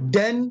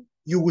 then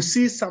you will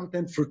see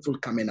something fruitful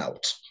coming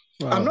out.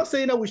 Wow. I'm not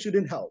saying that we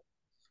shouldn't help,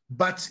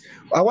 but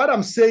what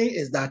I'm saying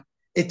is that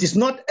it is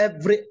not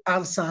every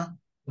answer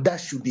that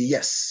should be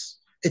yes.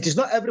 It is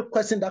not every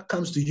question that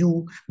comes to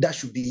you that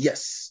should be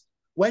yes,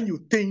 when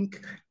you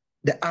think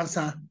the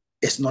answer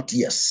is not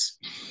yes.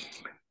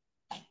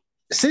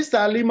 Sister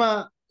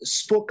Alima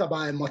spoke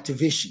about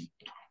motivation.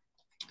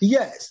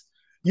 Yes,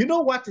 you know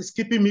what is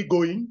keeping me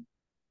going?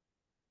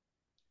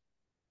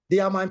 They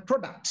are my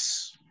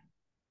products.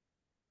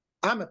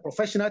 I'm a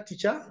professional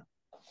teacher.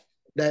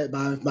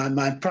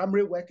 My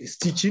primary work is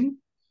teaching,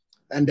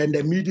 and then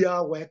the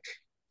media work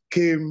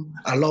came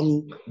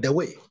along the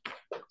way.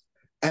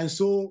 And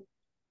so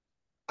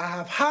I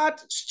have had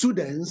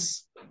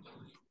students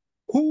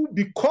who,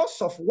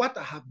 because of what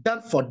I have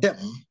done for them,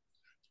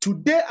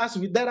 today,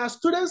 there are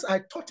students I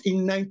taught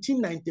in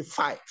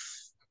 1995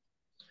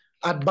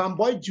 at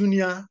Bamboy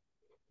Junior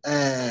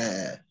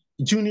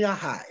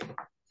High.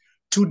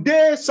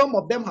 Today, some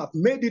of them have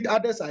made it,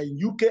 others are in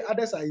UK,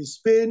 others are in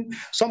Spain,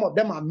 some of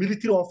them are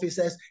military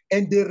officers,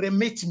 and they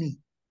remit me.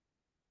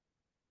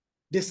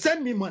 They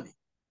send me money.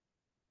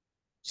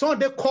 So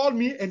they call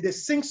me and they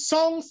sing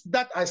songs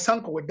that I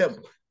sang with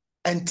them,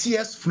 and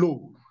tears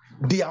flow.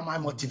 They are my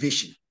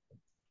motivation.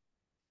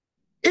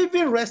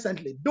 Even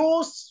recently,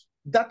 those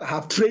that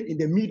have trained in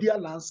the media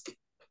landscape,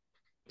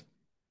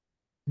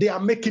 they are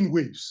making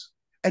waves,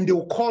 and they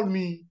will call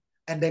me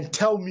and then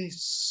tell me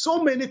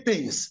so many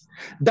things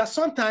that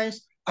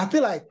sometimes I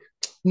feel like,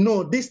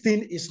 no, this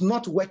thing is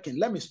not working.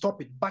 Let me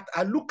stop it. But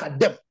I look at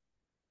them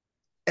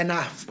and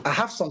I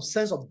have some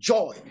sense of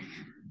joy,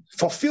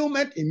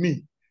 fulfillment in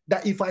me,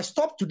 that if I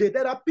stop today,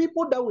 there are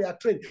people that we are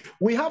trained.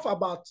 We have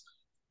about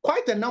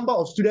quite a number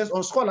of students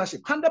on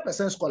scholarship,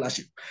 100%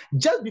 scholarship.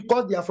 Just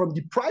because they are from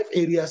deprived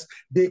areas,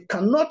 they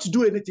cannot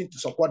do anything to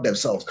support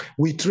themselves.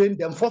 We train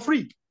them for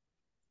free.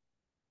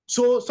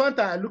 So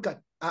sometimes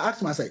I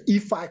ask myself,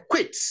 if I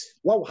quit,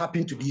 what will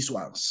happen to these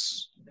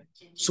ones?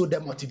 So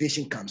the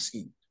motivation comes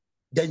in.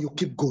 Then you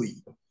keep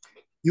going.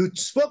 You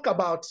spoke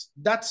about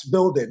that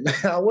building.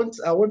 I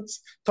won't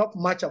talk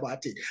much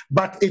about it,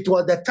 but it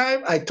was the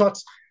time I thought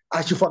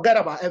I should forget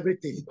about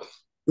everything.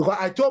 Because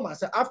I told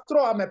myself, after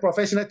all, I'm a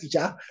professional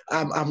teacher,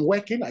 I'm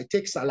working, I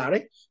take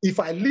salary. If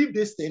I leave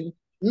this thing,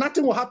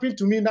 nothing will happen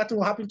to me, nothing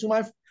will happen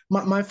to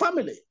my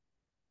family.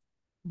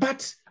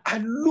 But I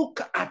look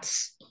at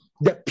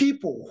the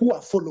people who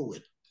are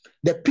following,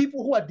 the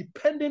people who are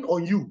depending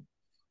on you.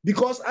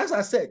 Because as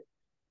I said,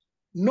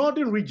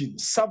 Northern region,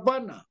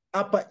 Savannah,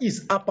 Upper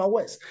East, Upper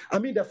West, I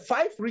mean the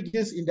 5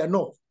 regions in the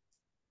North,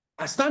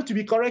 I stand to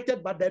be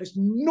corrected, but there is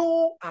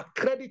no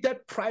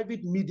accredited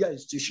private media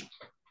institution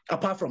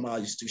apart from our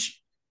institution.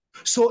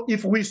 So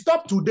if we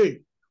stop today,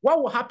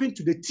 what will happen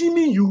to the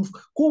teeming youth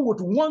who would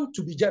want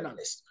to be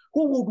journalists,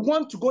 who would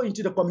want to go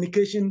into the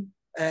communication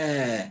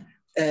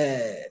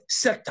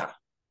sector?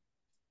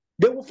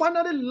 They will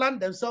finally land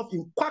themselves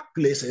in quack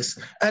places,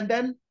 and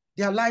then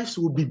their lives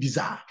will be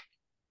bizarre.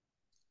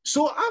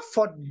 So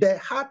for the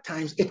hard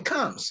times, it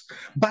comes,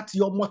 but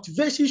your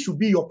motivation should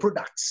be your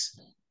products.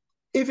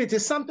 If it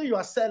is something you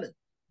are selling,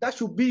 that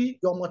should be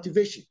your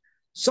motivation.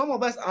 Some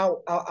of us,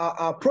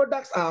 our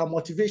products are our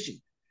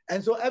motivation.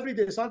 And so every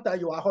day,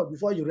 sometimes you are hot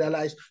before you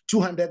realize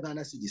 200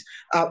 Ghana cedis.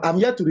 I'm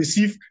yet to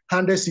receive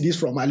 100 cedis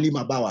from Ali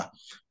Mabawa.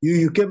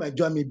 You came and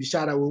joined me,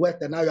 Bishara, we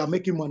worked, and now you are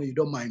making money, you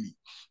don't mind me.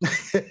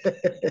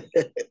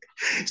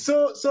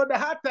 So the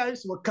hard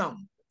times will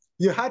come.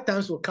 Your hard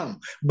times will come.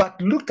 But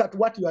look at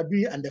what you are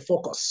doing and the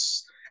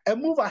focus.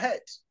 And move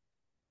ahead.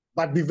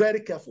 But be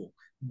very careful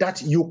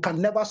that you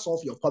can never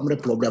solve your family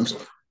problems.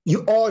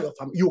 You or your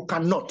family, you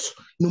cannot,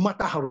 no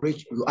matter how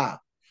rich you are.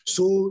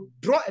 So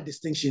draw a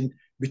distinction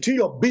between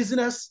your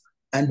business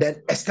and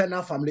then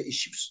external family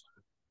issues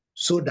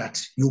so that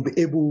you'll be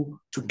able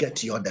to get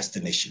to your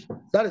destination.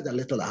 That is the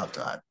little I have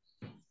to add.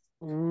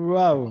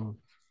 Wow.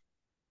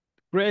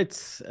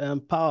 Great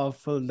and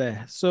powerful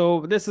there.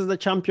 So this is the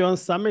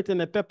Champions Summit,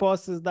 and the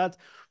purpose is that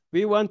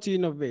we want to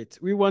innovate,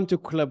 we want to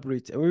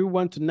collaborate, and we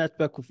want to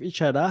network with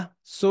each other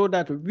so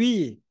that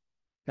we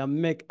can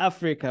make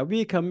Africa,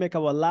 we can make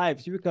our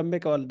lives, we can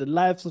make the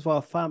lives of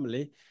our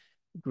family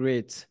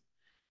great.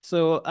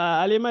 So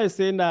Alima is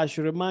saying that I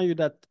should remind you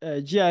that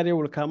GRA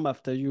will come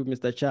after you,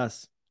 Mr.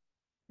 Charles.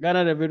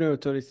 Ghana Revenue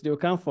Authority, they will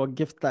come for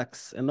gift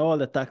tax and all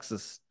the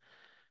taxes.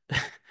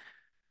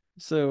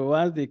 So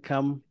once they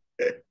come...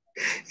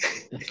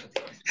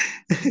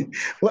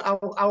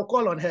 Well, I'll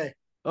call on her.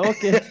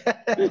 Okay.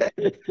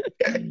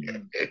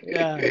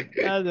 Yeah,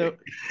 that's the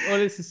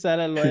only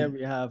silent lawyer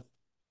we have.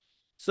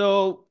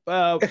 So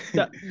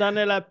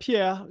Daniela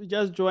Pierre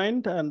just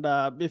joined, and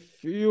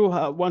if you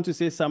want to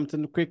say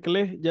something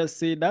quickly, just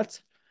say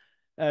that.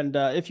 And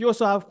if you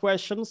also have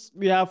questions,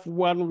 we have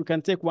one, we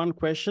can take one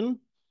question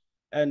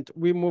and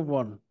we move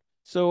on.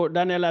 So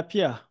Daniela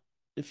Pierre,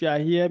 if you are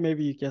here,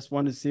 maybe you just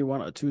want to say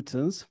 1 or 2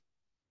 things.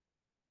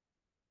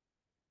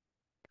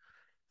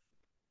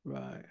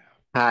 Right.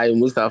 Hi,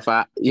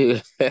 Mustapha. You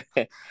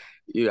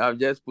have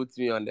just put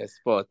me on the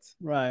spot.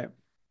 Right.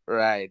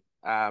 Right.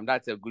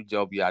 That's a good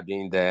job you are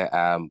doing there.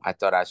 I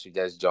thought I should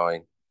just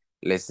join,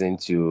 listen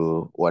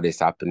to what is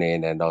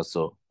happening, and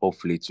also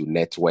hopefully to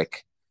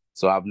network.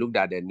 So I've looked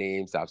at the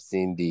names, I've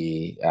seen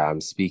the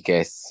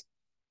speakers.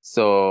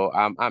 So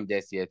I'm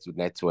just here to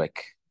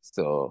network.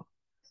 So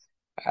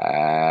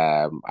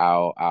I'll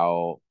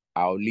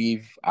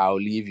leave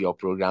your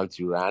program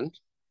to run,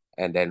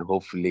 and then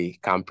hopefully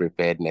come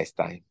prepared next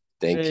time.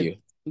 Thank you.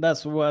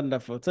 That's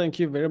wonderful. Thank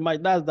you very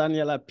much. That's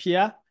Daniela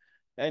Pierre,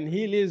 and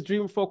he leads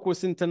Dream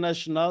Focus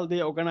International.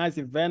 They organize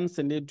events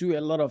and they do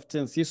a lot of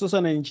things. He's also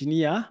an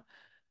engineer,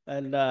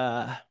 and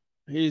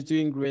he's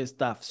doing great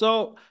stuff.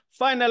 So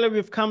finally,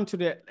 we've come to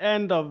the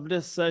end of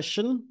this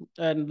session,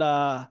 and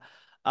I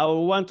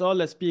will want all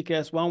the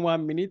speakers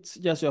 1 minute,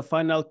 just your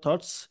final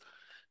thoughts.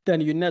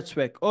 then you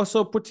network.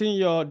 Also put in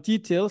your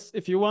details.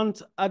 If you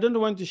want, I don't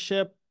want to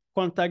share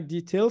contact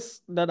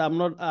details that I'm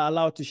not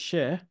allowed to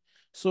share.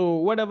 So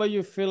whatever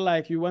you feel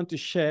like you want to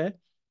share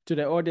to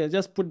the audience,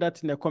 just put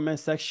that in the comment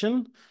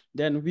section.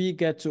 Then we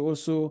get to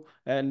also,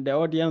 and the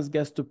audience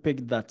gets to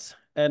pick that.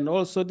 And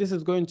also this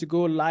is going to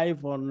go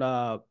live on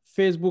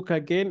Facebook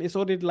again. It's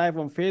already live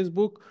on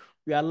Facebook.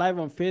 We are live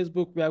on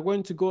Facebook. We are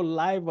going to go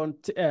live on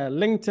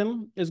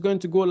LinkedIn. It's going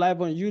to go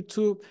live on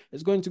YouTube.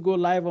 It's going to go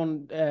live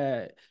on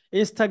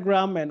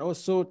Instagram and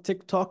also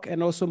TikTok,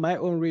 and also my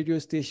own radio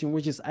station,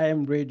 which is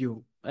IM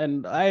Radio.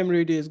 And IM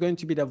Radio is going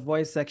to be the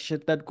voice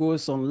section that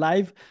goes on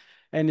live,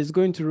 and it's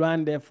going to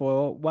run there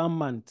for 1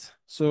 month.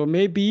 So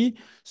maybe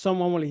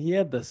someone will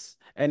hear this,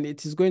 and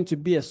it is going to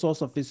be a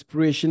source of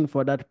inspiration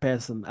for that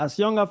person. As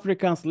young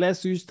Africans,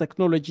 let's use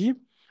technology,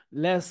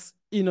 let's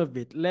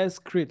innovate, let's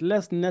create,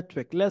 let's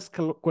network, let's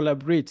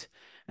collaborate,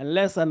 and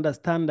let's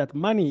understand that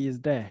money is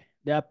there.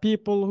 There are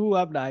people who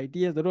have the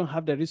ideas, they don't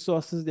have the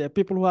resources. There are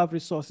people who have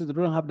resources, they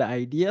don't have the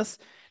ideas.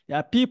 There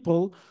are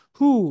people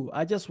who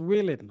are just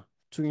willing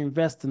to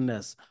invest in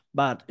this.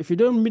 But if you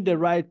don't meet the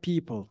right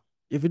people,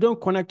 if you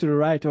don't connect to the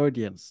right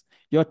audience,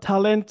 your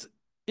talent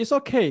is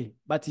okay,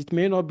 but it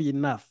may not be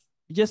enough.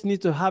 You just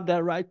need to have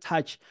that right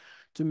touch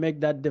to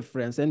make that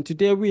difference. And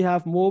today we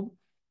have Mo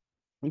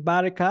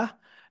Baraka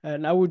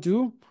and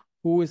Awudu,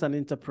 who is an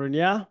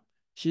entrepreneur.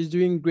 She's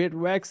doing great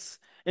works.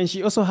 And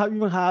she also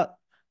even had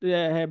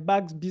her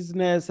bags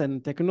business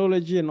and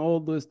technology and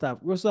all those stuff.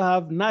 We also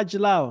have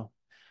𝐁𝐨𝐤𝐬,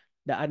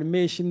 the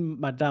animation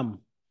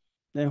madam,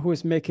 and who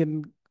is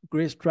making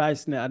great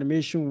strides in the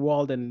animation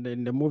world and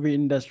in the movie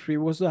industry.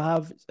 We also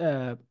have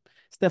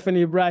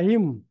Stephanie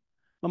Ibrahim,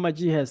 Mama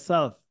G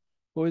herself,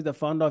 who is the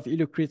founder of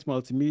𝐁𝐨𝐤𝐬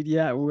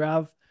Multimedia. We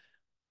have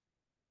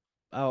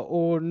our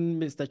own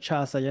Mr.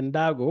 𝐁𝐨𝐨𝐤𝐬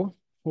Ndago,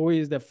 who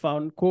is the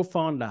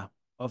co-founder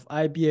of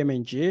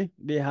IBM&J.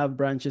 They have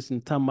branches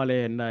in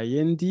Tamale and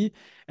Yendi.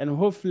 And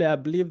hopefully, I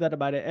believe that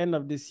by the end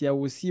of this year,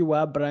 we'll see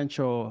one branch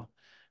or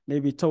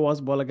maybe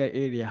towards Bolaga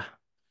area.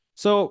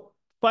 So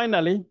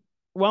finally,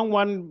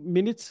 one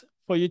minute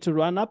for you to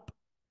run up.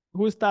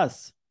 Who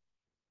starts?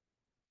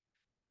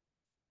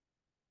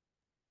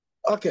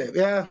 Okay,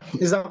 yeah,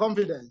 it's a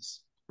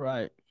confidence.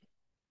 Right.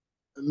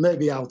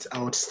 Maybe I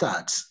would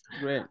start.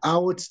 Great. I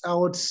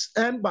would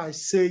end by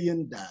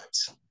saying that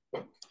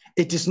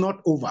it is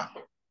not over.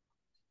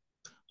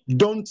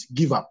 Don't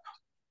give up.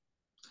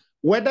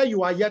 Whether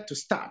you are yet to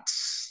start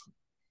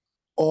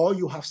or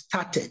you have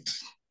started,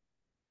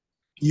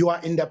 you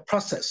are in the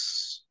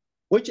process,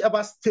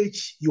 whichever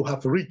stage you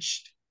have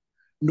reached,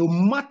 no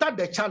matter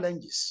the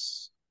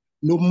challenges,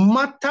 no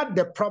matter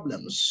the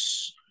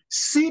problems,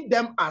 see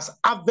them as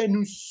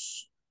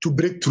avenues to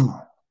break through.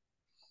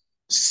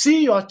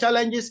 See your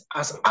challenges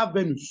as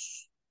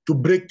avenues to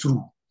break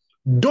through.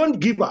 Don't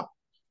give up.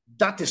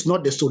 That is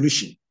not the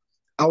solution.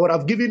 I would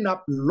have given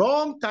up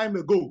long time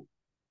ago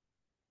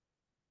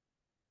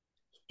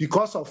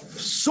because of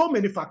so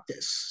many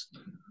factors,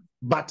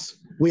 but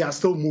we are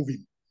still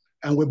moving,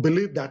 and we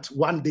believe that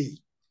one day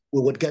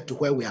we would get to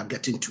where we are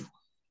getting to.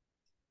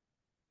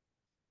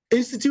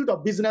 Institute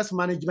of Business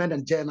Management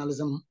and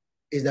Journalism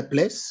is the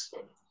place.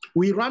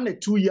 We run a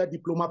 2-year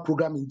diploma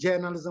program in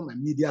journalism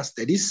and media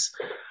studies,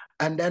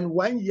 and then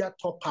 1 year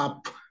top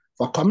up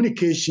for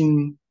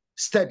communication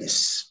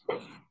studies.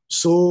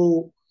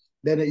 So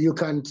then you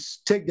can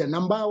take the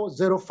number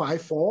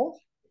 054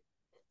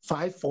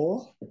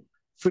 54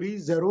 30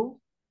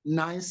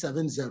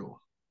 970.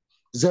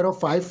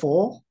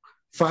 054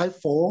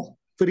 54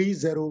 30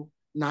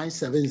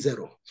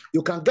 970.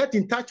 You can get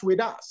in touch with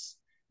us.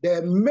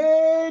 The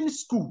main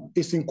school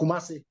is in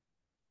Kumasi,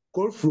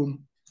 Kolfrum,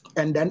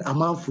 and then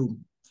Amanfrum.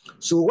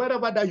 So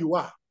wherever that you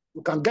are,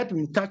 you can get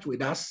in touch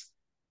with us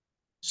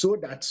so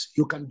that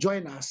you can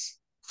join us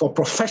for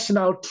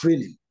professional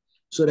training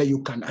so that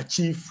you can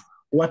achieve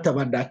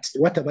whatever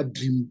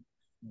dream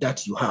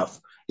that you have.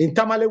 In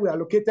Tamale, we are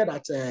located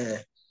at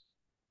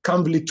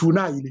Kamvili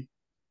Tuna,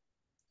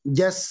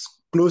 just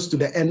close to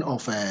the end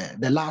of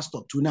the last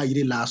stop, Tuna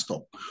last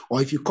stop.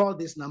 Or if you call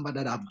this number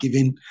that I've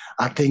given,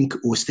 I think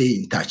we'll stay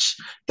in touch.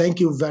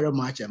 Thank you very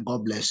much, and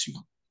God bless you.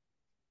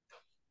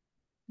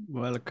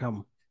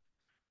 Welcome.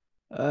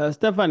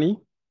 Stephanie?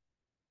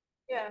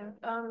 Yeah,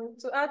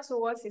 to add to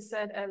what he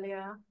said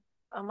earlier,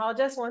 I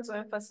just want to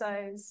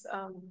emphasize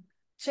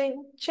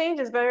change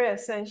is very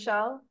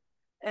essential,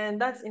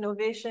 and that's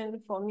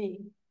innovation for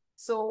me.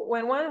 So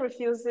when one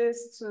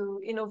refuses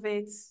to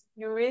innovate,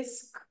 you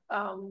risk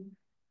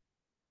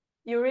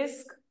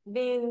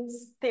being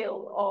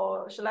still,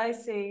 or shall I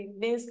say,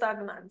 being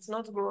stagnant,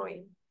 not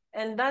growing.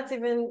 And that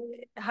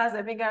even has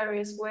a bigger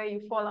risk where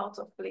you fall out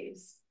of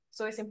place.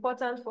 So it's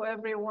important for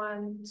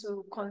everyone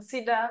to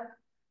consider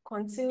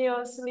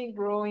continuously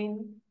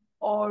growing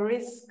or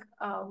risk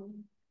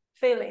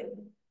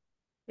failing.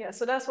 Yeah,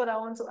 so that's what I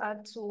want to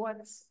add to what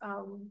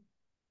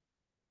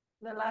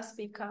the last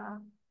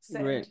speaker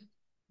said.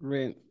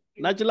 Great.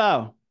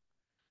 𝐁𝐨𝐤𝐬𝐬.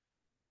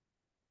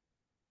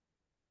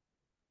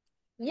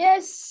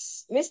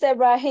 Yes, Mr.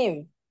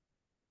 Ibrahim.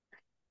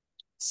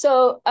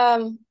 So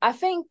I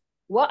think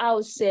what I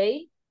would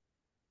say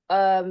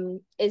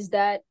is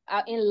that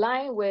in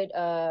line with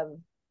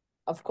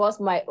of course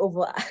my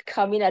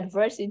overcoming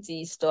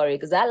adversity story,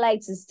 because I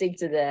like to stick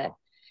to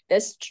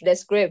the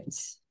script.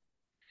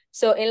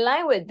 So in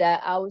line with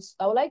that, I would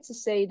like to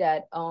say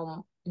that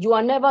you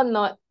are never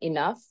not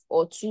enough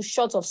or too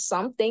short of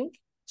something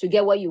to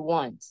get what you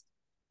want.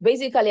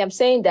 Basically, I'm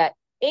saying that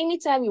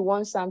anytime you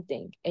want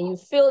something and you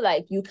feel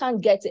like you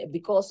can't get it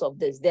because of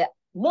this, the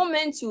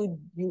moment you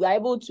are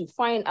able to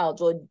find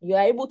out, or you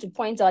are able to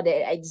point out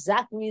the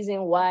exact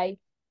reason why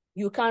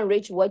you can't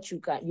reach what you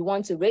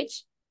want to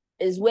reach,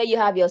 is where you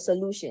have your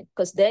solution.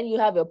 Because then you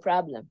have your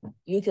problem.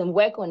 You can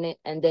work on it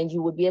and then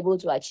you will be able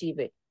to achieve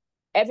it.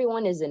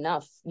 Everyone is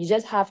enough. You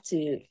just have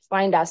to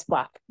find that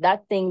spark,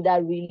 that thing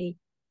that really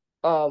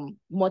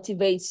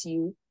motivates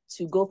you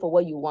to go for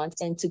what you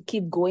want and to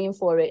keep going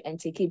for it and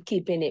to keep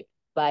keeping it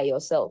by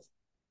yourself.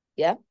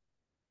 Yeah.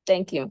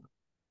 Thank you.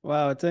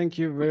 Wow, thank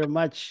you very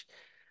much.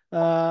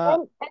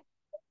 Also,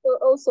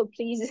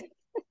 please.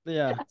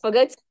 Yeah. I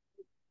forgot.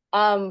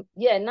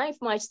 Yeah, 9th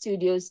March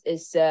Studios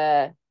is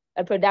a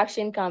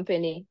production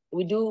company.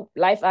 We do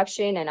live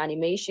action and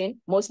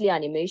animation, mostly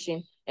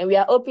animation, and we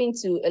are open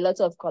to a lot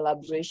of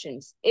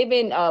collaborations.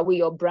 Even with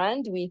your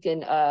brand, we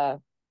can tell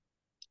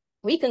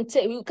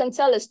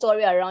a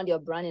story around your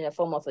brand in the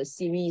form of a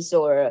series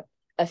or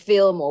a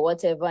film or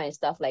whatever and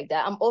stuff like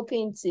that. I'm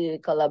open to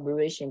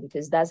collaboration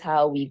because that's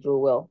how we grow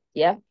well.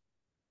 Yeah.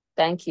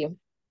 Thank you.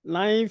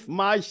 9th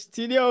March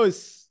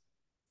Studios.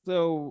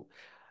 So,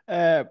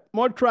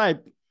 more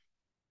tribe.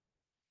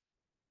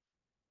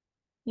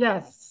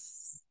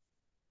 Yes.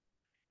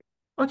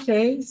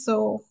 Okay,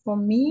 so for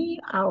me,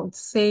 I would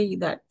say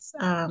that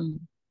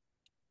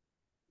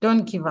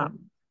don't give up.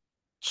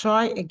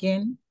 Try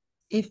again.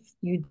 If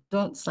you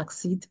don't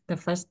succeed the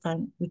first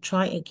time, you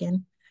try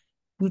again.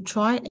 You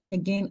try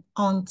again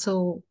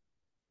until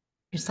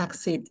you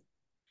succeed.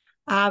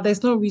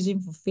 There's no reason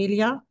for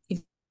failure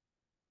if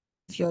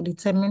you're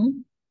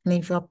determined and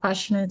if you're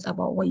passionate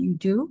about what you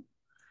do,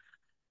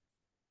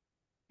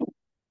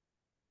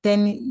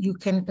 then you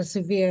can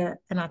persevere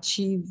and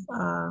achieve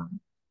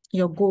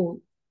your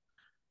goal.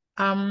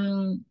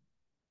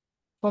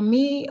 For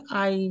me,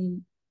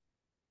 I'm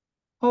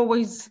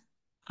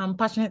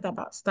passionate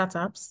about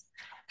startups,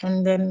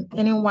 and then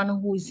anyone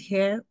who is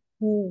here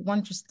who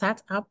wants to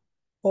start up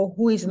or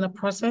who is in the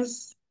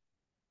process,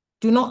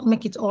 do not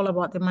make it all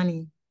about the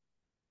money.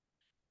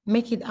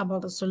 Make it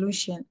about the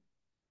solution.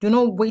 Do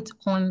not wait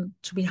on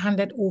to be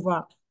handed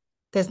over.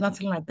 There's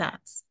nothing like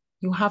that.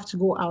 You have to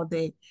go out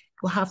there.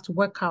 You have to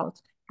work out.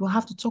 You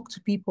have to talk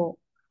to people.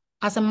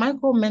 As a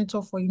micro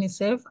mentor for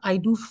UNICEF, I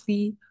do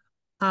free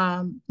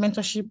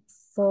mentorship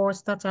for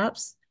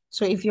startups.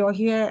 So if you're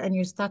here and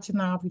you're starting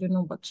up, you don't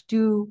know what to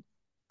do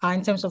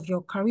in terms of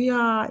your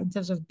career, in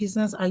terms of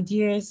business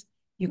ideas,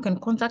 you can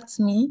contact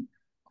me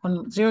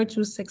on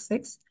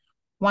 0266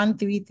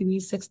 133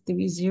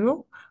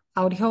 630.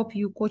 I would help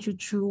you, coach you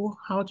through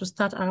how to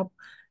start up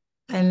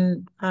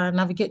and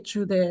navigate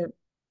through the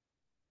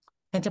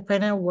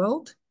entrepreneur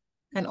world.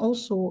 And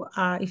also,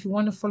 if you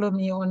want to follow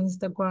me on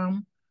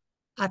Instagram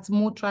at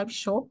Mo Tribe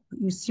Shop,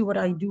 you see what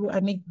I do. I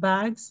make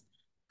bags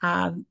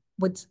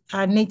with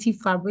native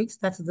fabrics.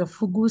 That's the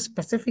fugu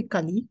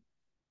specifically,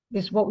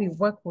 is what we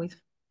work with.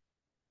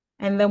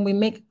 And then we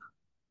make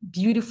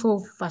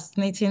beautiful,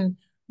 fascinating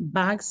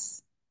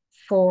bags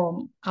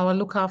for our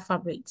local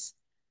fabrics.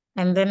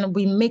 And then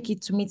we make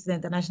it to meet the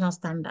international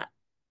standard.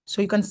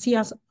 So you can see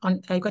us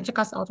on, you can check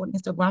us out on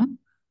Instagram,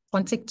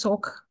 on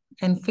TikTok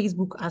and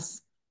Facebook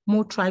as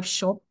Mo Tribe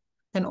Shop,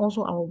 and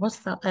also our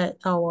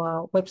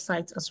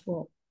website as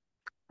well.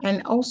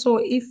 And also,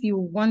 if you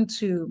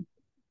want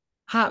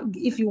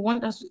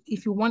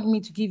me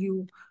to give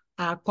you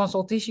a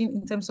consultation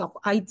in terms of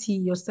IT,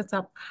 your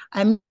setup,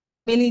 I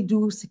mainly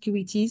do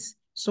securities.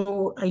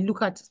 So I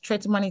look at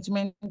threat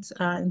management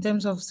in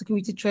terms of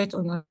security threat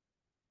on your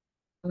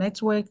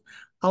network.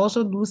 I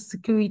also do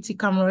security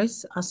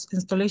cameras as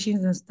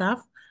installations and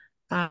stuff.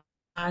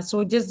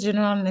 So just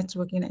general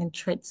networking and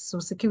threats. So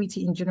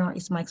security in general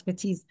is my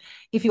expertise.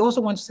 If you also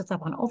want to set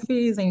up an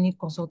office and you need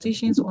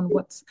consultations on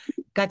what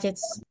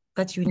gadgets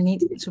that you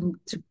need to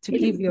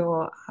give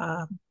your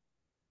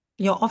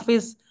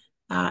office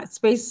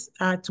space,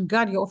 to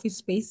guard your office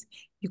space,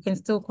 you can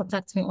still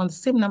contact me on the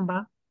same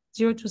number,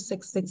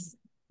 0266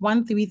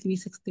 133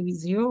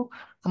 630.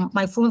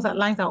 My phones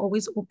lines are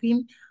always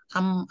open.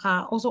 I'm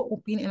also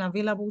open and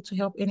available to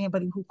help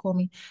anybody who call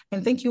me.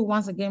 And thank you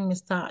once again,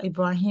 Mr.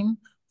 Ibrahim,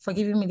 for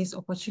giving me this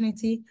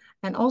opportunity.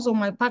 And also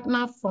my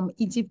partner from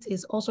Egypt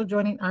is also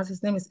joining us.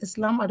 His name is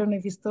Islam. I don't know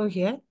if he's still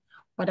here,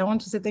 but I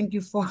want to say thank you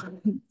for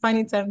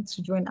finding time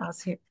to join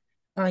us here.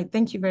 All right,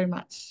 thank you very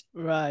much.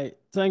 Right.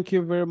 Thank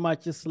you very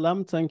much,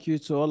 Islam. Thank you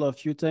to all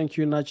of you. Thank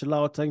you,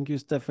 Najlao. Thank you,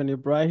 Stephanie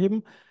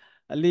Ibrahim,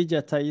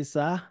 Alija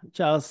Taisa,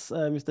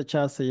 Mr.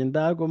 Charles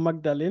𝐁𝐨𝐤𝐬,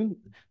 Magdalene,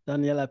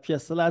 Daniela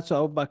Piasalatu,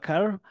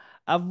 Abubakar,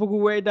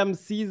 Avuguwedam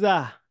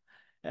Caesar,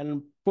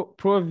 and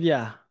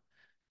Provia.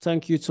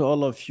 Thank you to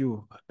all of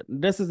you.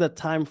 This is the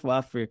time for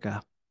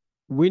Africa.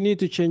 We need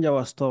to change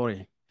our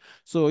story.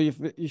 So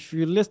if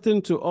you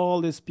listen to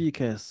all the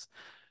speakers,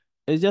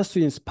 it's just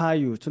to inspire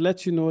you, to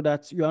let you know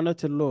that you are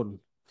not alone,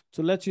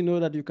 to let you know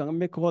that you can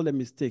make all the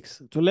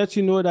mistakes, to let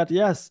you know that,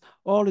 yes,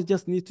 all you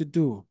just need to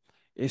do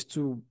is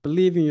to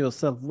believe in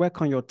yourself,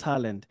 work on your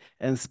talent,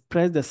 and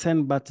press the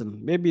send button.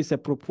 Maybe it's a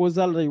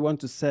proposal that you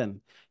want to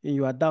send, and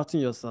you are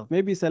doubting yourself.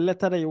 Maybe it's a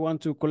letter that you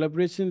want to,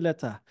 collaboration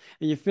letter,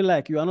 and you feel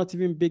like you are not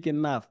even big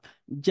enough.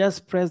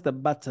 Just press the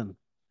button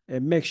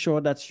and make sure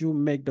that you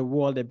make the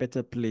world a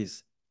better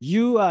place.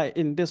 You are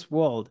in this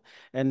world,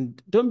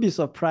 and don't be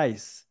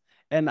surprised.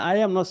 And I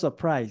am not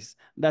surprised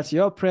that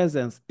your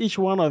presence, each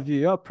one of you,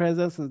 your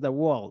presence in the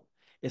world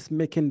is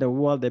making the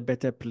world a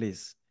better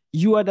place.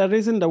 You are the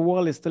reason the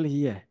world is still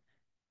here.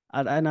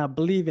 And I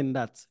believe in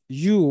that.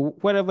 You,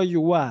 wherever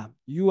you are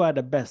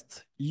the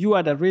best. You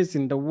are the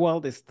reason the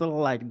world is still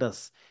like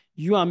this.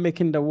 You are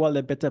making the world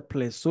a better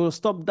place. So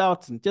stop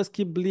doubting. Just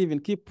keep believing,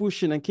 keep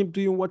pushing, and keep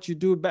doing what you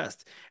do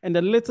best. And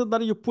the little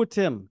that you put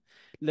in,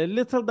 the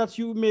little that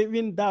you may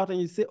even doubt and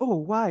you say, oh,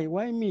 why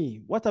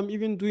me? What I'm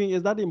even doing,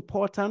 is that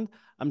important?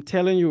 I'm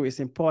telling you,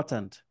 it's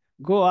important.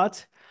 Go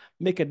out,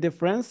 make a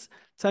difference.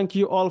 Thank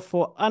you all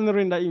for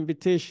honoring the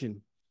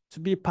invitation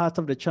to be part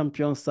of the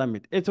Champions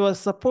Summit. It was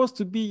supposed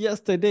to be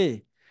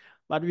yesterday,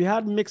 but we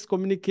had mixed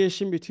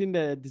communication between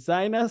the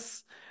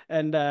designers,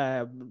 and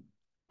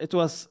it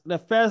was the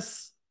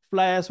first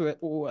flyers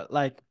were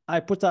like,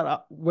 I put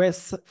out were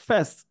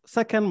first,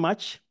 second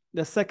match,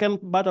 the second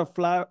batch of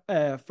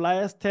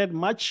flyers, third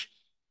match.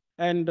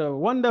 And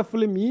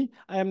wonderfully me,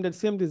 I am the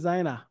same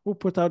designer who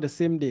put out the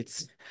same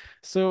dates.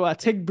 So I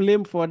take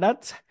blame for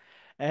that.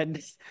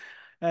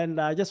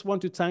 And I just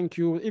want to thank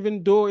you,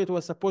 even though it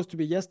was supposed to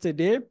be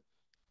yesterday,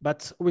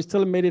 but we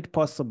still made it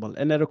possible.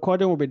 And the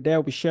recording will be there,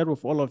 will be shared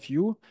with all of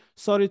you.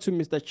 Sorry to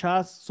Mr.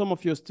 Charles, some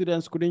of your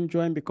students couldn't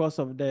join because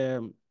of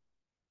I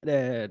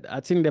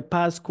think the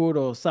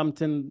passcode or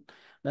something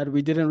that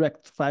we didn't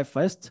rectify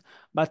first.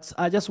 But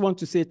I just want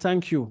to say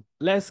thank you.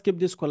 Let's keep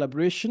this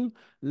collaboration.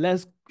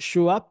 Let's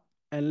show up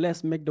and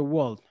let's make the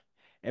world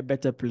a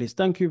better place.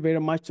 Thank you very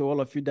much to all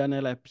of you,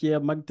 Daniela, Pierre,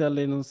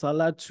 Magdalene,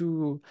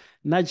 Salatu,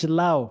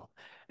 Najlao.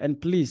 And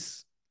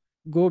please,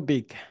 go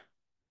big.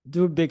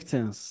 Do big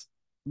things.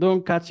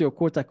 Don't cut your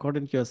coat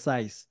according to your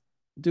size.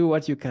 Do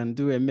what you can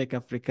do and make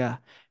Africa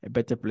a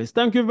better place.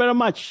 Thank you very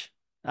much.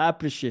 I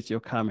appreciate your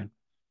coming.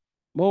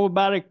 Mo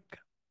Mubarak,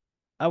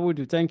 I would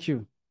do. Thank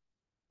you.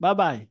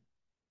 Bye-bye.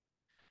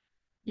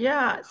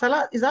 Yeah,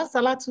 is that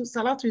Salatu?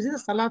 Salatu, is it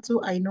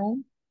Salatu I know?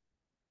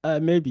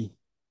 Maybe.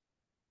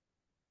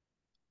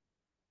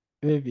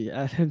 Maybe.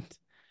 I don't.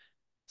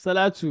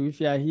 Salatu, if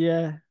you are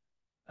here,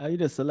 are you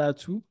the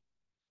Salatu?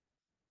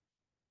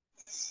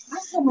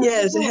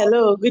 Yes,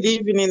 hello, good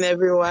evening,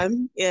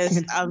 everyone.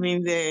 Yes, I'm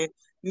in the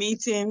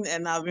meeting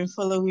and I've been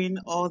following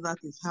all that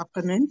is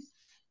happening.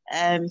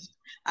 And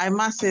I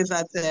must say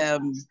that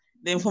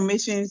the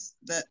information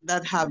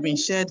that have been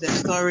shared, the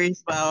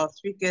stories by our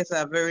speakers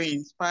are very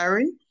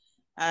inspiring.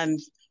 And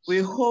we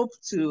hope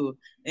to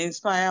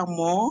inspire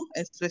more,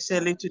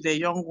 especially to the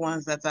young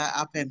ones that are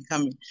up and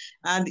coming.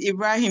 And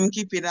Ibrahim,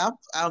 keep it up.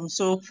 I'm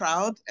so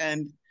proud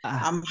and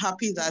I'm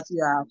happy that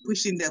you are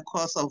pushing the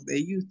cause of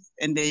the youth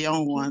and the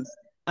young ones.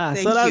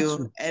 Thank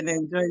you and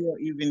enjoy your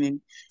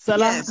evening.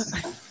 Yes.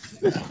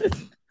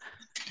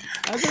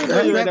 I didn't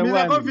know you were the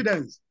one.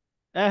 Confidence.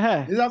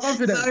 Is that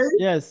confidence? Sorry?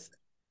 Yes.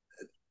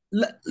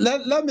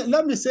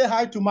 Let me say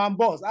hi to my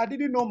boss. I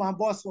didn't know my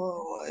boss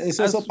is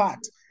also part.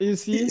 You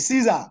see?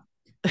 Caesar.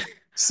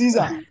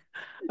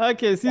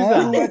 Okay,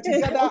 Caesar.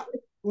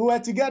 We were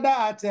together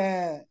at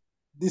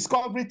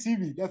Discovery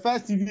TV, the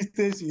first TV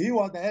station. He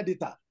was the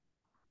editor.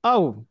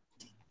 Oh.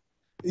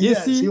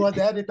 Yes, he was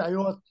the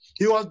editor.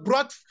 He was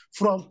brought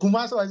from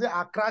Kumasi,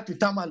 Accra to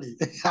Tamale.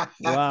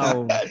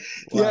 Wow.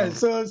 Yeah,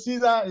 so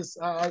Caesar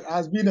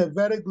has been a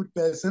very good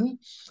person,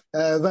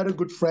 a very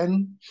good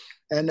friend,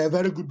 and a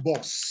very good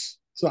boss.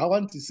 So I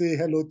want to say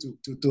hello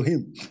to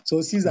him.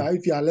 So Caesar,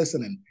 if you are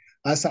listening,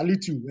 I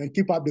salute you and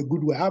keep up the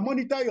good work. I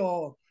monitor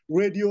your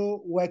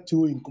radio work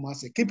too in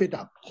Kumasi. Keep it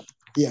up.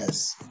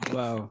 Yes.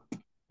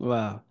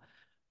 Wow.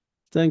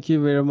 Thank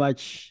you very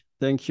much.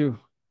 Thank you.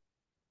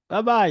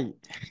 Bye-bye.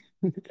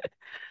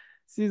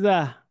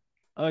 Caesar.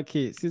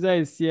 Okay, Caesar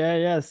is here.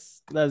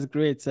 Yes, that's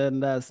great.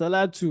 And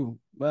Salatu,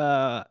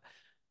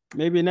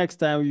 maybe next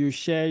time you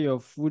share your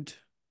food,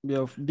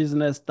 your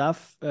business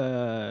stuff,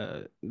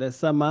 the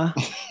summer,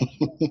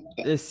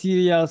 the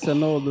cereals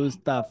and all those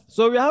stuff.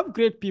 So we have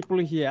great people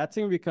here. I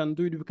think we can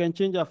do it. We can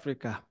change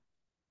Africa.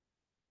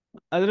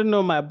 I didn't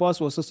know my boss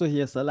was also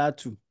here,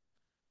 Salatu.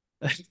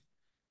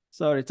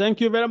 Sorry. Thank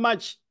you very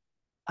much.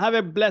 Have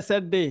a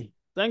blessed day.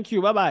 Thank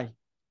you. Bye-bye.